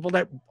people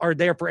that are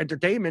there for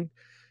entertainment,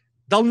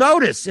 they'll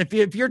notice if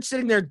you're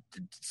sitting there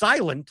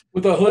silent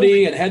with a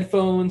hoodie and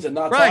headphones and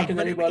not talking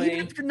to anybody.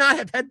 Even if you not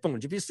have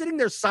headphones, if you're sitting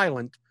there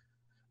silent,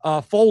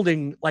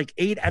 folding like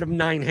 8 out of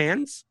 9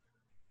 hands,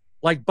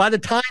 like by the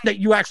time that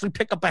you actually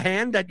pick up a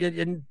hand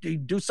and you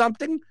do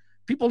something,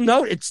 people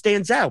know it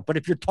stands out. But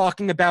if you're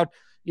talking about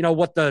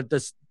what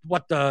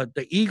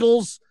the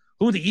Eagles,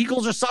 who the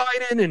Eagles are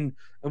signing,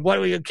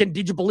 and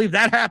did you believe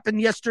that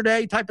happened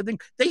yesterday type of thing,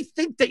 they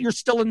think that you're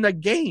still in the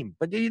game,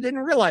 but you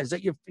didn't realize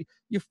that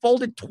you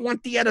folded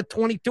 20 out of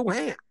 22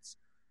 hands.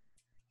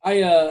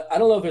 I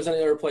don't know if there's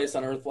any other place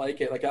on earth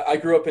like it. Like I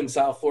grew up in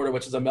South Florida,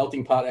 which is a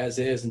melting pot as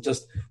is, and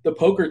just the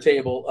poker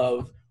table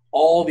of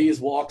all these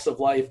walks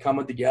of life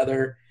coming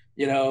together.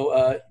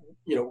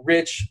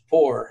 Rich,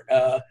 poor,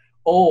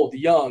 old,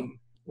 young,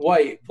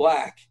 white,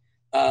 black.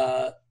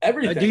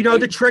 Everything. Do you know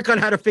the trick on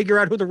how to figure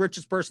out who the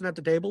richest person at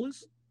the table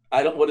is?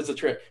 I don't. What is the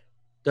trick?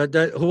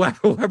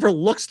 Whoever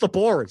looks the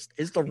poorest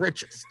is the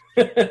richest.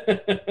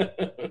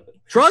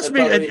 Trust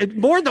me,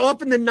 more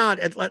often than not,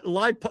 at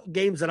live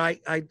games that I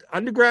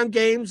underground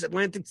games,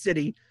 Atlantic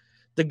City,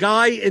 the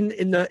guy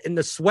in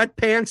the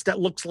sweatpants that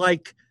looks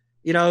like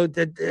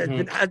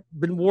that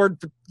been worn,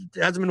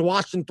 hasn't been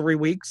washed in 3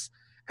 weeks,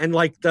 and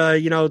like the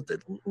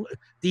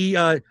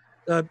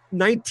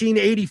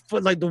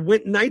 1984, like the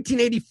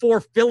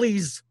 1984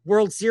 Phillies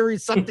World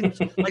Series, something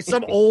like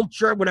some old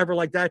shirt, whatever,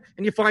 like that,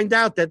 and you find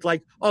out that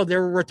like, oh,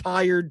 they're a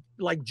retired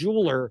like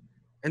jeweler,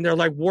 and they're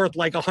like worth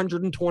like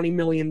 $120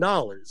 million,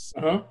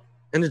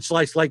 and it's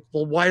like,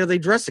 well, why are they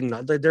dressing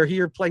that? They're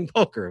here playing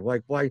poker,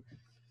 like why?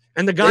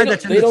 And the guy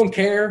they don't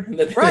care,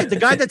 right? The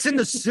guy that's in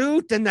the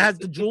suit and has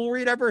the jewelry,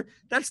 whatever,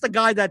 that's the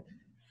guy that.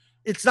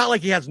 It's not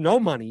like he has no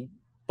money,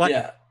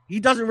 but he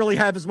doesn't really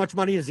have as much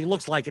money as he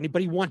looks like,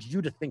 but he wants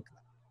you to think that.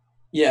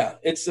 Yeah,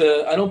 it's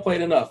I don't play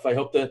it enough. I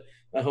hope that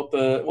I hope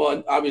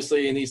and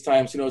obviously in these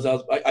times, who knows?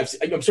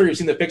 I'm sure you've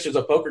seen the pictures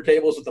of poker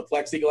tables with the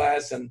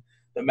plexiglass and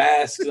the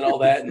masks and all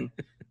that, and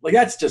like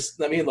that's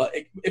just. I mean,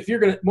 like, if you're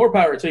gonna, more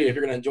power to you if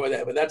you're gonna enjoy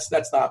that, but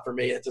that's not for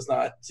me. It does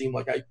not seem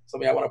like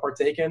something I want to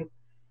partake in.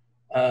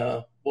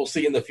 We'll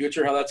see in the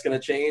future how that's going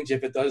to change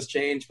if it does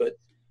change, but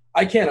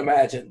I can't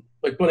imagine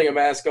like putting a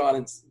mask on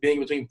and being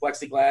between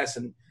plexiglass,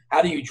 and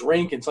how do you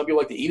drink? And some people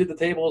like to eat at the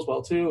table as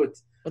well too.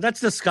 Well,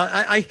 that's disgusting.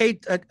 I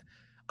hate.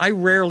 I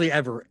rarely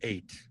ever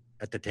ate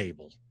at the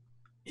table.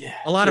 Yeah,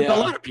 a lot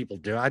of people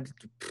do. I'm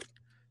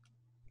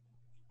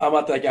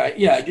not that guy.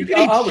 Yeah,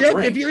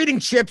 if you're eating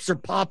chips or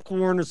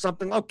popcorn or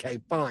something, okay,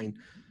 fine.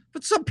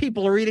 But some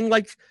people are eating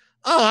like,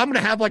 oh, I'm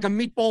going to have like a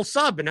meatball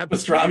sub and have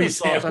pastrami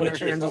sauce on their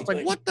hands. It's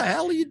like, what the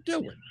hell are you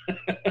doing?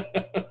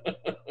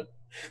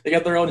 They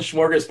got their own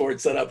smorgasbord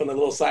set up in the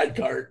little side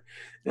cart.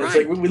 It's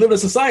like, we live in a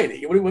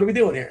society. What are we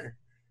doing here?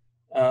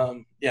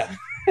 Yeah.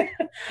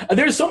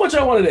 There's so much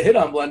I wanted to hit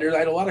on, Blender. I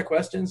had a lot of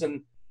questions,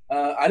 and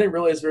I didn't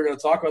realize we were going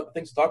to talk about the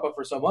things to talk about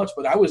for so much,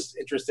 but I was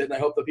interested, and I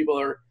hope the people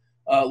are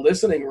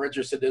listening were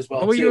interested as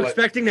well. What were you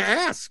expecting to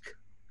ask?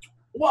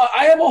 Well,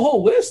 I have a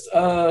whole list.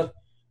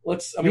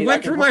 You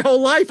went through my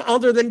whole life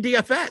other than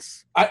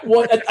DFS. I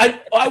want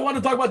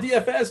to talk about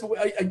DFS,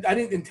 but I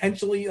didn't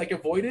intentionally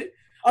avoid it.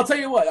 I'll tell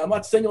you what, I'm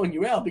not singling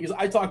you out because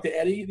I talked to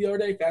Eddie the other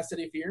day, Fast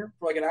Eddie Fear,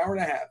 for like an hour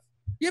and a half.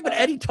 Yeah, but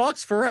Eddie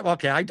talks forever.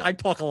 Okay, I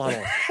talk a lot.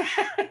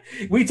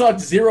 We talked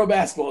zero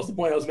basketball is the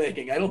point I was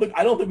making. I don't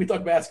think we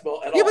talked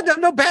basketball at all. Yeah, but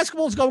no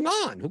basketball's going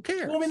on. Who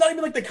cares? Well, I mean, not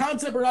even like the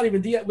concept or not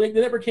even they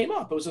never came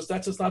up. It was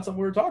that's just not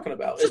something we were talking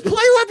about. Just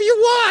play whoever you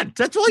want.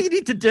 That's all you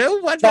need to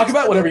do. Talk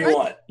about whatever you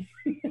want.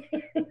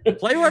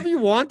 Play whoever you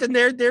want, and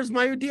there's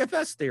my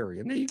DFS theory,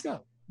 and there you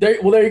go. There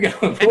you go.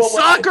 And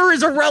soccer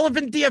is a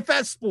relevant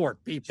DFS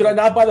sport, people. Should I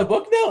not buy the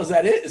book now? Is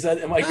that it?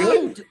 Am I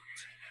good?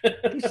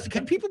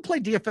 Can people play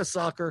DFS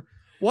soccer?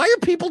 Why is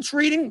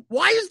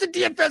the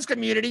DFS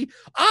community?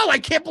 Oh, I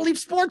can't believe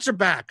sports are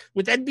back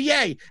with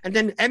NBA and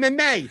then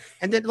MMA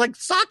and then like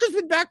soccer's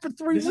been back for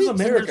 3 weeks. This is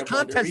America, and there's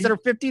contests that are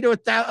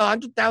 $50,000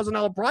 to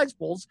 $100,000 prize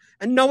pools,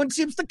 and no one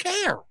seems to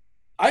care.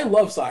 I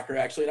love soccer,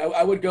 actually. And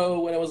I would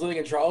go when I was living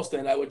in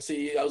Charleston. I watch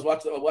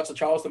the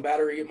Charleston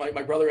Battery.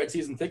 My brother had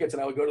season tickets,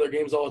 and I would go to their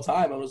games all the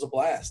time. It was a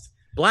blast.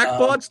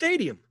 Blackbaud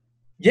Stadium.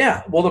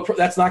 Yeah, well,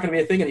 that's not going to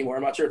be a thing anymore.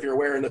 I'm not sure if you're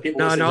aware. And the people.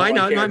 No, I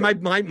know.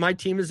 My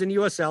team is in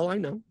USL. I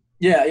know.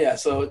 Yeah.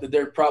 So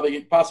they're possibly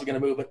going to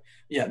move, but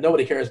yeah,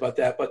 nobody cares about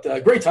that. But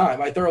great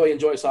time. I thoroughly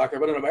enjoy soccer.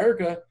 But in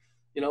America,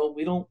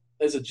 we don't.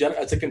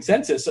 It's a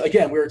consensus. So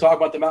again, we were talking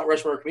about the Mount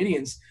Rushmore of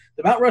comedians.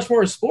 The Mount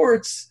Rushmore of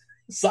sports.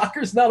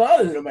 Soccer's not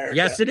on in America.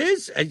 Yes, it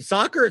is. And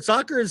soccer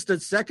is the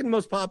second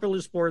most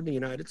popular sport in the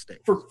United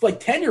States. For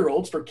like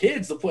 10-year-olds, for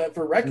kids to play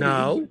for rec.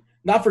 No.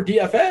 Not for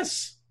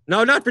DFS.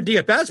 No, not for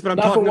DFS, but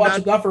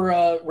not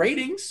for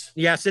ratings.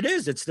 Yes, it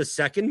is. It's the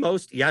second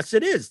most. Yes,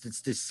 it is.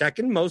 It's the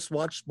second most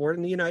watched sport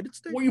in the United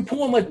States. Were you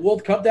pulling like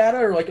World Cup data,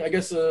 or like I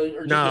guess,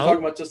 or no. Talking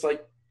about just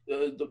like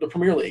the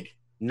Premier League?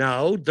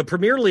 No, the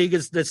Premier League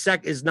is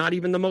is not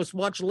even the most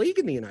watched league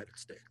in the United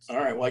States. All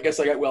right. Well, I guess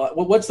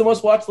what's the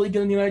most watched league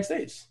in the United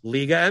States?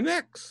 Liga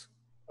MX.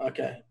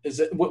 Okay. Is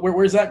it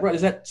where's that?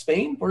 Is that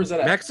Spain? Where is that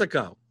at?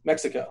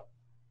 Mexico.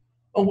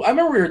 Oh, I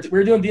remember we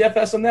were doing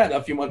DFS on that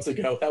a few months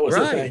ago. That was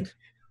right.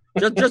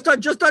 The thing.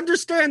 just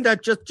understand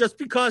that just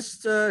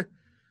because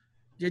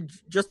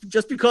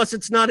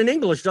it's not in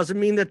English doesn't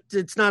mean that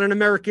it's not an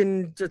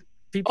American.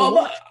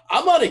 People,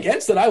 I'm not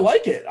against it. I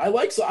like it. I'm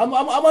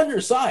on your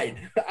side.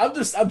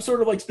 I'm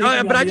sort of like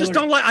speaking. But I just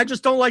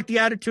don't like the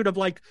attitude of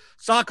like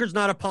soccer's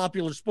not a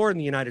popular sport in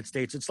the United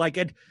States. It's like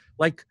it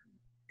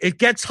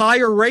gets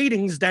higher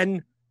ratings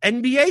than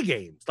NBA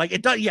games. Like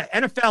it does. Yeah,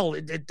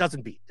 NFL it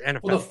doesn't beat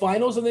NFL. Well, the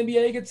finals of the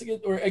NBA gets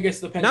or I guess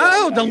depending.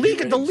 No, the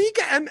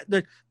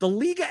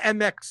Liga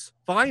MX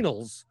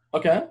finals.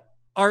 Okay.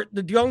 Are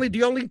the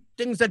only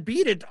things that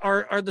beat it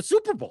are the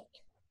Super Bowl.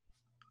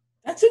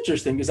 That's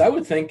interesting because I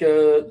would think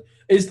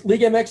is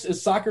Liga MX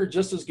is soccer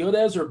just as good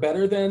as or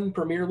better than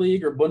Premier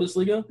League or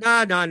Bundesliga?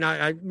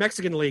 No.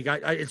 Mexican League,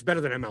 it's better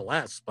than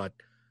MLS, but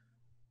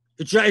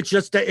it's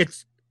just that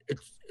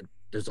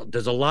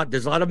there's a lot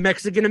of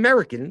Mexican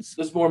Americans.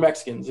 There's more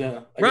Mexicans, yeah,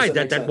 right.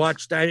 That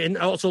watch that, and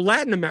also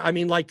Latin America. I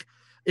mean, like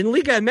in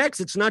Liga MX,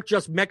 it's not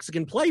just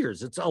Mexican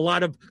players; it's a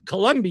lot of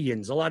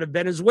Colombians, a lot of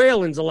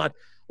Venezuelans, a lot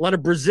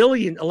of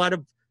Brazilian, a lot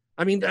of.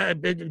 I mean,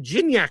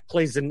 Gignac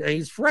plays and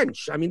he's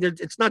French. I mean,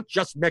 it's not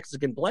just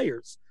Mexican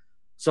players.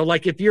 So,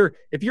 like, if you're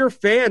a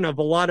fan of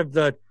a lot of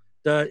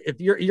if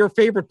your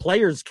favorite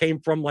players came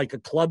from like a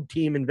club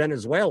team in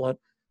Venezuela,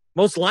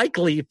 most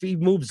likely if he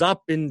moves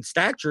up in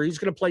stature, he's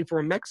going to play for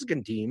a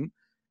Mexican team,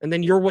 and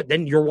then you're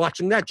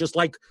watching that. Just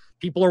like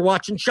people are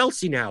watching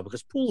Chelsea now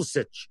because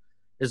Pulisic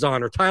is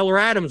on, or Tyler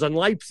Adams on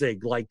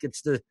Leipzig. Like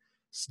it's the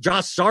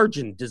Josh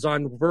Sargent is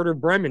on Werder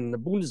Bremen in the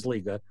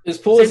Bundesliga. Is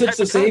Pulisic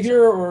the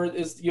savior, or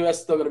is the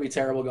U.S. still going to be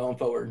terrible going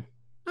forward?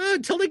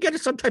 Until they get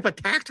some type of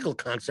tactical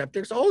concept,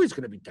 it's always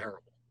going to be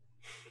terrible.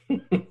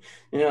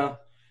 Yeah.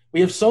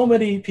 We have so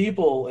many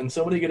people and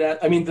so many good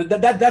I mean,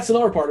 that's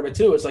another part of it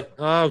too. It's like,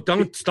 oh,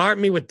 don't start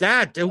me with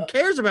that. Who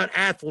cares about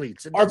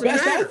athletes? Our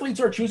best athletes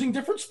are choosing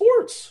different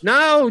sports.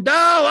 No,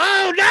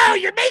 oh no,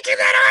 you're making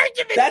that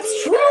argument.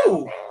 That's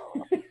true.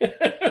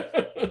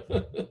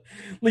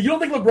 Like, you don't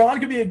think LeBron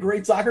could be a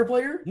great soccer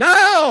player?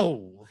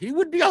 No, he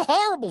would be a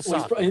horrible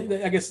soccer.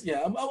 I guess,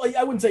 yeah.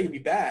 I wouldn't say he'd be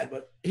bad,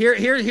 but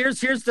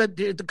here's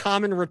the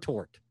common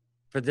retort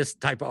for this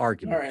type of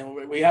argument. All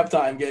right, we have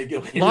time.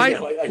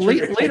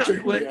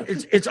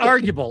 It's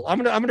arguable.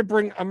 I'm gonna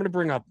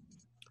bring up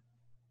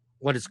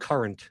what is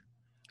current.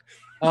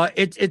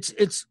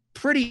 It's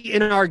pretty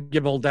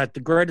inarguable that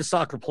the greatest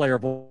soccer player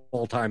of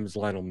all time is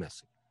Lionel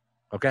Messi.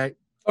 Okay.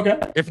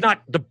 If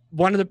not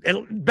one of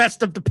the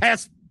best of the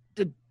past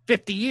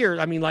 50 years.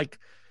 I mean, like,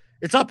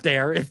 it's up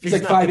there. If he's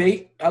like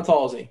 5'8", how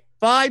tall is he?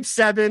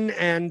 5'7"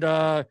 and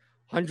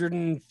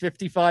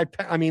 155.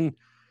 I mean,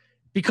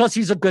 because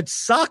he's a good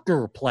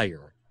soccer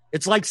player.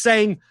 It's like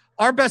saying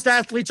our best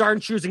athletes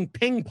aren't choosing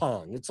ping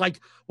pong. It's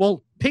like,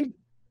 well,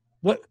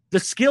 what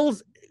the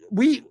skills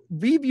we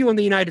view in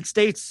the United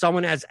States,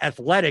 someone as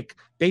athletic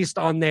based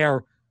on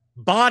their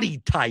body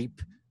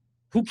type,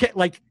 who can,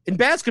 like in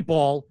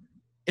basketball,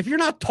 if you're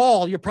not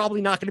tall, you're probably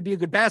not going to be a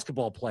good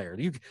basketball player.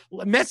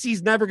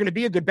 Messi's never going to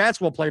be a good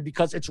basketball player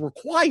because it's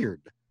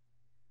required.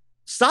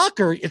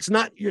 Soccer, it's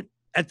not.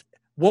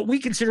 What we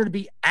consider to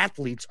be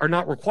athletes are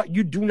not required.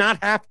 You do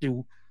not have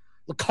to.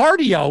 The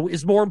cardio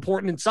is more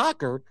important in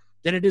soccer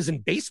than it is in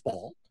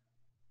baseball,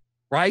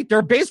 right? There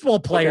are baseball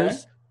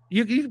players.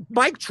 Okay.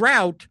 Mike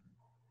Trout,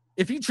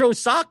 if he chose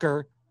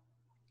soccer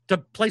to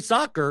play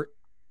soccer,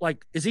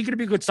 like, is he going to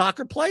be a good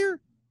soccer player?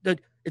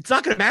 It's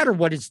not going to matter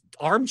what his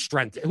arm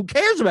strength. Who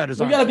cares about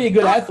his arm? You got to be a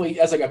good athlete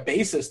as like a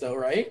basis, though,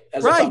 right?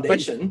 As a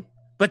foundation.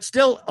 But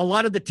still, a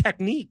lot of the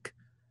technique.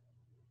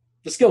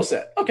 The skill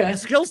set. Okay. The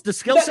skill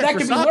set that for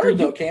can soccer, be learned,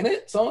 though, can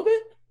it? Some of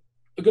it?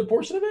 A good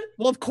portion of it?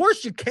 Well, of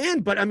course you can,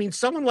 but I mean,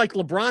 someone like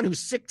LeBron,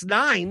 who's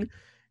 6'9",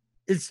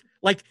 is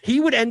like, he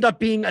would end up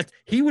being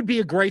he would be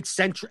a great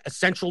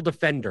central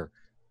defender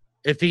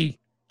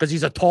because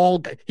he's a tall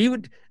guy.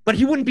 But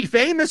he wouldn't be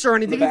famous or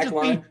anything.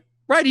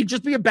 He'd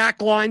just be a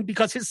back line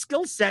because his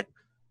skill set,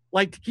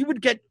 like, he would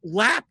get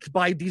lapped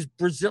by these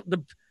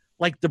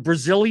the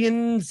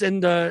Brazilians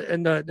and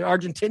the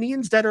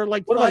Argentinians that are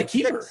like. What about a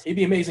keeper? He'd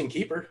be an amazing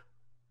keeper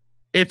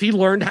if he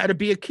learned how to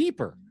be a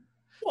keeper.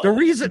 What? The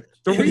reason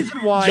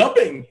why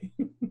jumping.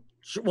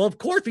 Well, of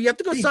course, you have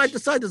to go side to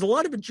side. There's a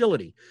lot of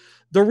agility.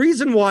 The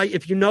reason why,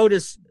 if you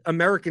notice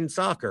American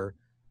soccer,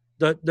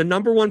 the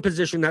number one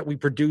position that we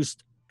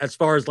produced as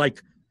far as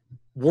like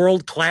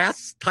world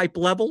class type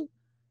level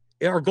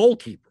are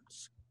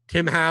goalkeepers.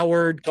 Tim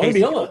Howard, Tony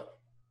Miola.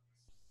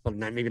 Well,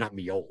 maybe not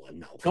Miola,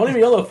 no. Tony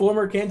Miola,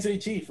 former Kansas City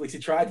Chief. At least he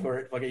tried for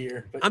it for like a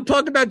year. But I'm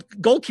talking about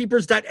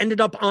goalkeepers that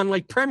ended up on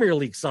like Premier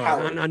League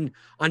side,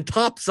 on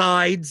top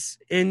sides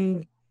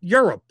in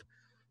Europe,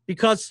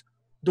 because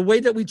the way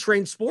that we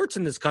train sports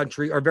in this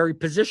country are very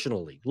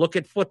positionally. Look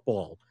at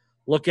football.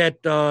 Look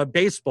at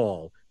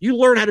baseball. You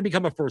learn how to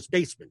become a first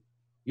baseman.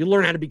 You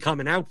learn how to become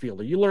an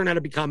outfielder. You learn how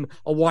to become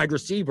a wide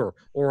receiver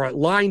or a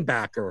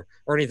linebacker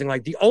or anything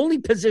like that. The only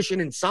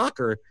position in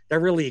soccer that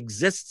really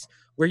exists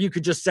where you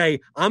could just say,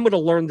 I'm going to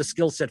learn the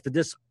skill set for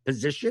this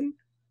position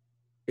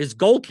is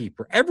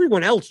goalkeeper.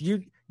 Everyone else,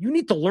 you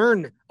need to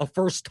learn a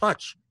first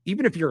touch,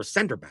 even if you're a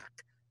center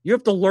back. You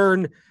have to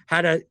learn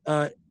how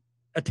to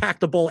attack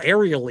the ball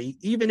aerially,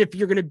 even if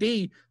you're going to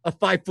be a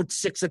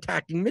 5'6"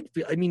 attacking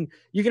midfield. I mean,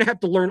 you're going to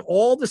have to learn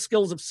all the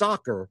skills of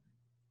soccer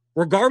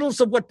regardless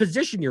of what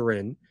position you're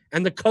in,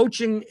 and the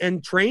coaching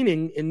and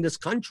training in this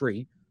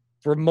country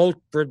for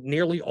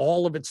nearly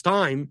all of its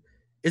time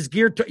is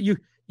geared to you.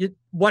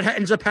 What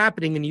ends up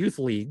happening in youth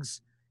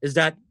leagues is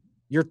that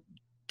you're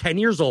 10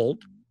 years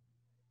old,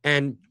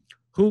 and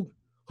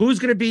who's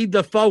going to be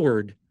the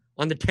forward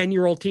on the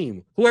 10-year-old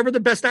team? Whoever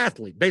the best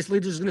athlete. Basically,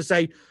 just going to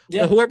say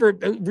whoever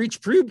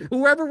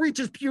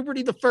reaches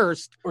puberty the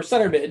first, or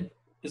center mid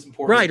is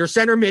important, right? Or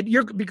center mid.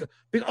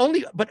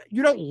 But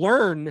you don't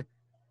learn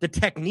the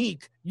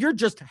technique. You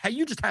just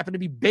happen to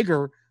be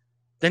bigger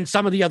than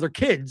some of the other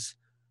kids.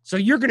 So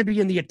you're going to be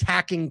in the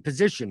attacking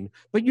position,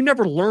 but you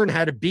never learn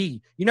how to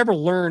be. You never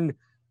learn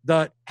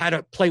how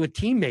to play with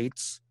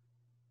teammates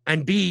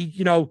and be,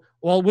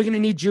 well, we're going to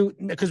need you,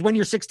 because when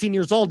you're 16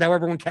 years old, now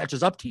everyone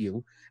catches up to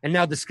you. And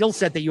now the skill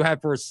set that you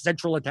have for a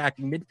central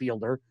attacking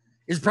midfielder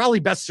is probably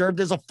best served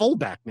as a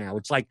fullback now.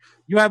 It's like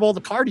you have all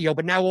the cardio,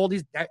 but now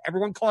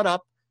everyone caught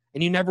up,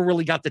 and you never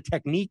really got the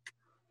technique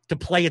to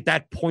play at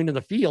that point of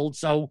the field.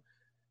 So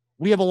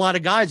we have a lot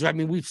of guys. I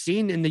mean, we've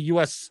seen in the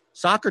U.S.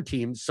 soccer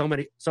teams so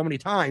many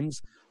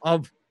times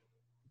of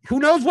who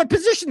knows what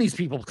position these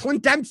people.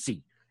 Clint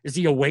Dempsey, is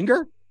he a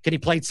winger? Can he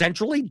play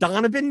centrally?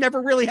 Donovan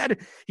never really had it.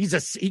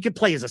 He could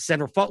play as a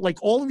center forward.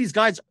 Like, all of these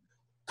guys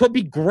could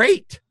be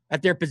great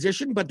at their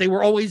position, but they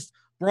were always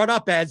brought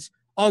up as,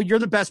 oh, you're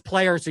the best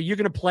player, so you're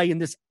going to play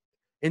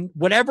in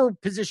whatever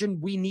position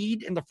we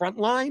need in the front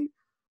line,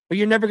 but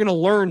you're never going to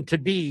learn to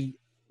be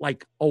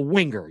like a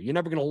winger. You're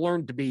never going to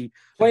learn to be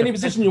play any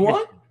position you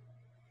want.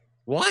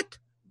 What?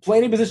 Play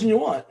any position you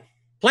want.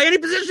 Play any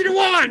position you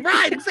want.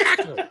 Right,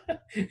 exactly.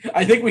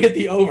 I think we hit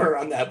the over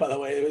on that, by the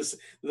way. It was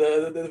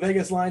the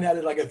Vegas line had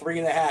it like a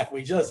 3.5.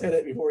 We just hit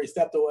it before he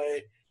stepped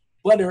away.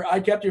 Blender, I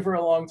kept you for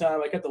a long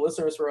time. I kept the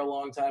listeners for a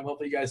long time.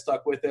 Hopefully you guys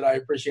stuck with it. I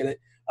appreciate it.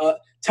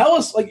 Tell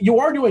us, like, you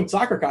are doing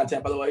soccer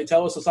content, by the way.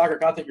 Tell us the soccer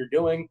content you're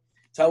doing.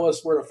 Tell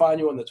us where to find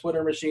you on the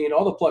Twitter machine.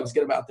 All the plugs,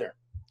 get them out there.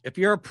 If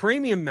you're a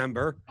premium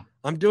member,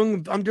 I'm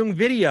doing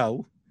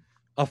video,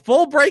 a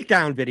full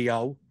breakdown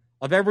video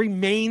of every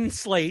main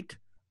slate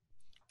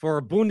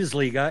for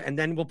Bundesliga, and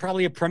then we'll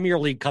probably have Premier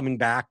League coming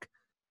back,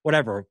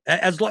 whatever.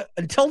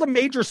 Until the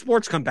major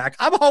sports come back,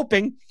 I'm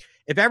hoping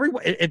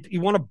if you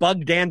want to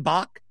bug Dan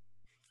Bach,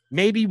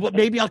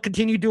 maybe I'll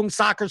continue doing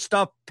soccer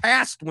stuff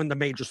past when the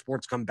major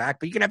sports come back.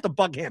 But you're gonna have to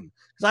bug him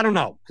because I don't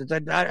know. Because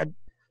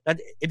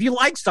if you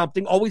like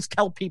something, always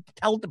tell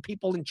the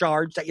people in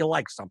charge that you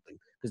like something,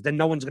 because then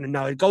no one's gonna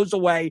know. It goes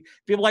away.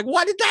 People are like,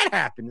 why did that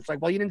happen? It's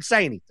like, well, you didn't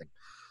say anything.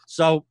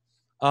 So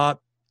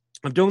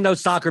I'm doing those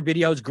soccer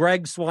videos.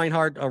 Greg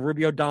Swinehart,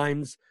 Rubio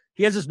Dimes,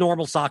 he has his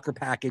normal soccer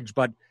package,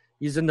 but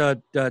he's in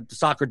the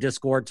soccer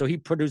Discord, so he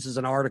produces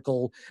an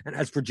article and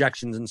has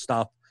projections and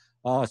stuff.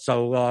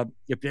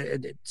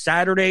 If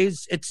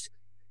Saturdays, it's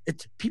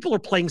people are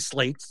playing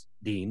slates,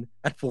 Dean,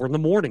 at 4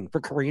 a.m. for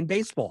Korean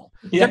baseball.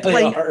 Yeah, they're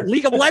playing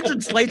League of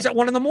Legends slates at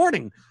 1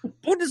 a.m.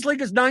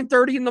 Bundesliga is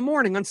 9:30 in the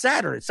morning on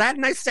Saturday.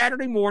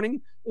 Saturday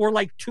morning, or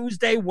like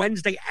Tuesday,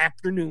 Wednesday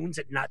afternoons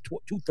at not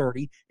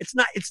 2:30. It's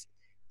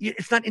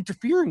not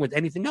interfering with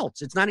anything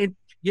else. It's not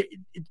you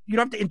don't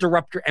have to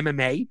interrupt your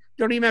MMA.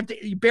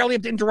 You barely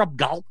have to interrupt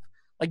golf.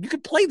 Like, you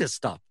could play this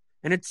stuff,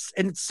 and it's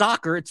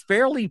soccer. It's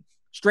fairly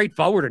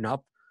straightforward enough.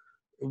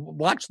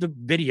 Watch the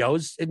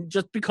videos, and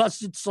just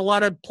because it's a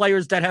lot of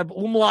players that have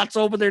umlauts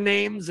over their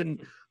names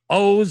and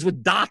O's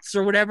with dots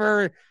or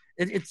whatever,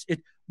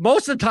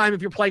 most of the time,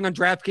 if you're playing on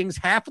DraftKings,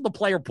 half of the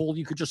player pool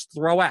you could just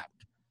throw out,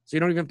 so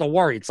you don't even have to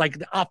worry. It's like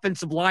the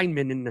offensive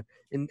linemen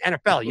in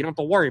NFL. You don't have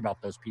to worry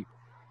about those people.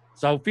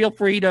 So feel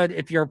free to,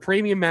 if you're a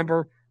premium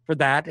member, for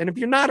that. And if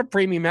you're not a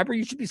premium member,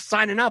 you should be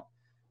signing up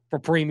for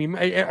premium.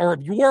 Or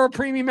if you were a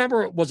premium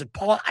member, was it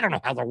pause? I don't know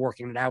how they're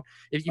working it out.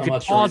 If you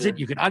could pause it,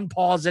 you could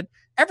unpause it.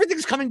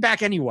 Everything's coming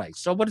back anyway.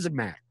 So what does it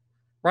matter?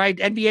 Right?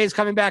 NBA is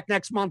coming back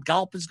next month.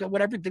 Golf is good.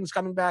 Everything's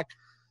coming back.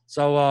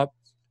 So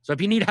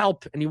if you need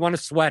help and you want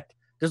to sweat,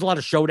 there's a lot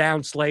of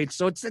showdown slates.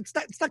 So it's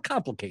not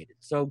complicated.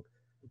 So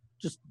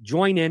just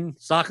join in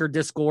Soccer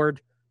Discord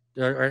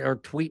or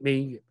tweet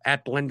me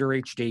at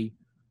BlenderHD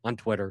on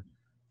Twitter.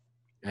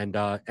 And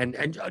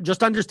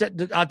just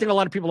understand, I think a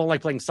lot of people don't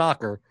like playing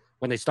soccer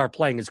when they start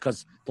playing is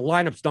because the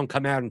lineups don't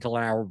come out until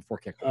an hour before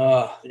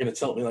kickoff. You're going to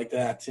tell me like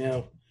that,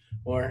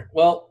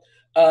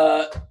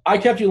 I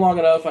kept you long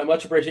enough. I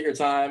much appreciate your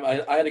time.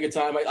 I had a good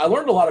time. I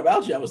learned a lot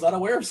about you. I was not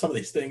aware of some of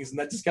these things, and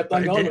that just kept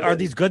on going. Are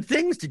these good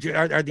things?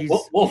 Are these?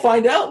 We'll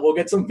find out. We'll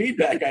get some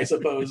feedback, I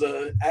suppose.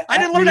 I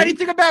didn't learn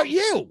anything about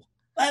you.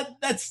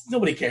 That's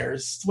nobody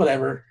cares.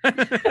 Whatever.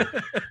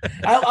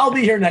 I'll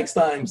be here next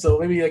time. So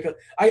maybe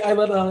I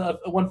let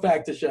one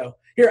fact to show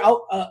here.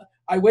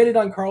 I waited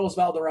on Carlos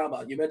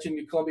Valderrama. You mentioned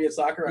Colombian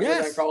soccer. I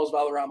waited on Carlos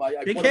Valderrama.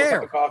 I poured a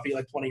cup of coffee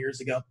like 20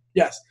 years ago.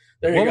 Yes,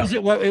 there you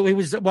go.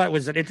 What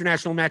was it?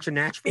 International match in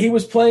Nashville? He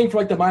was playing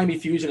for the Miami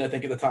Fusion, I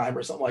think, at the time,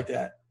 or something like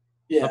that.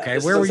 Yeah. Okay,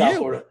 where were you?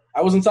 Florida.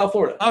 I was in South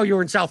Florida. Oh, you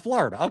were in South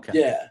Florida. Okay.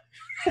 Yeah.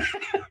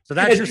 So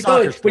that's your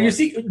soccer story. When you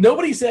see,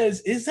 nobody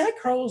says, is that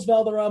Carlos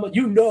Valderrama?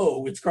 You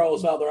know it's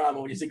Carlos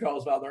Valderrama when you see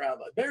Carlos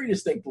Valderrama. Very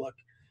distinct look.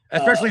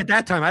 Especially at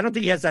that time. I don't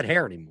think he has that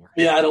hair anymore.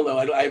 Yeah, I don't know.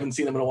 I haven't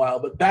seen him in a while.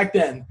 But back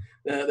then,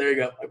 there you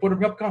go. I poured a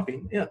cup of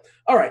coffee. Yeah.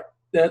 All right.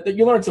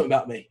 You learned something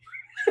about me.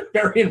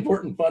 Very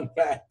important fun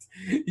fact.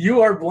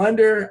 You are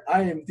Blender.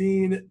 I am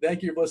Dean.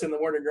 Thank you for listening to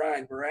The Morning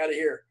Grind. We're out of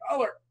here.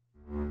 Holler.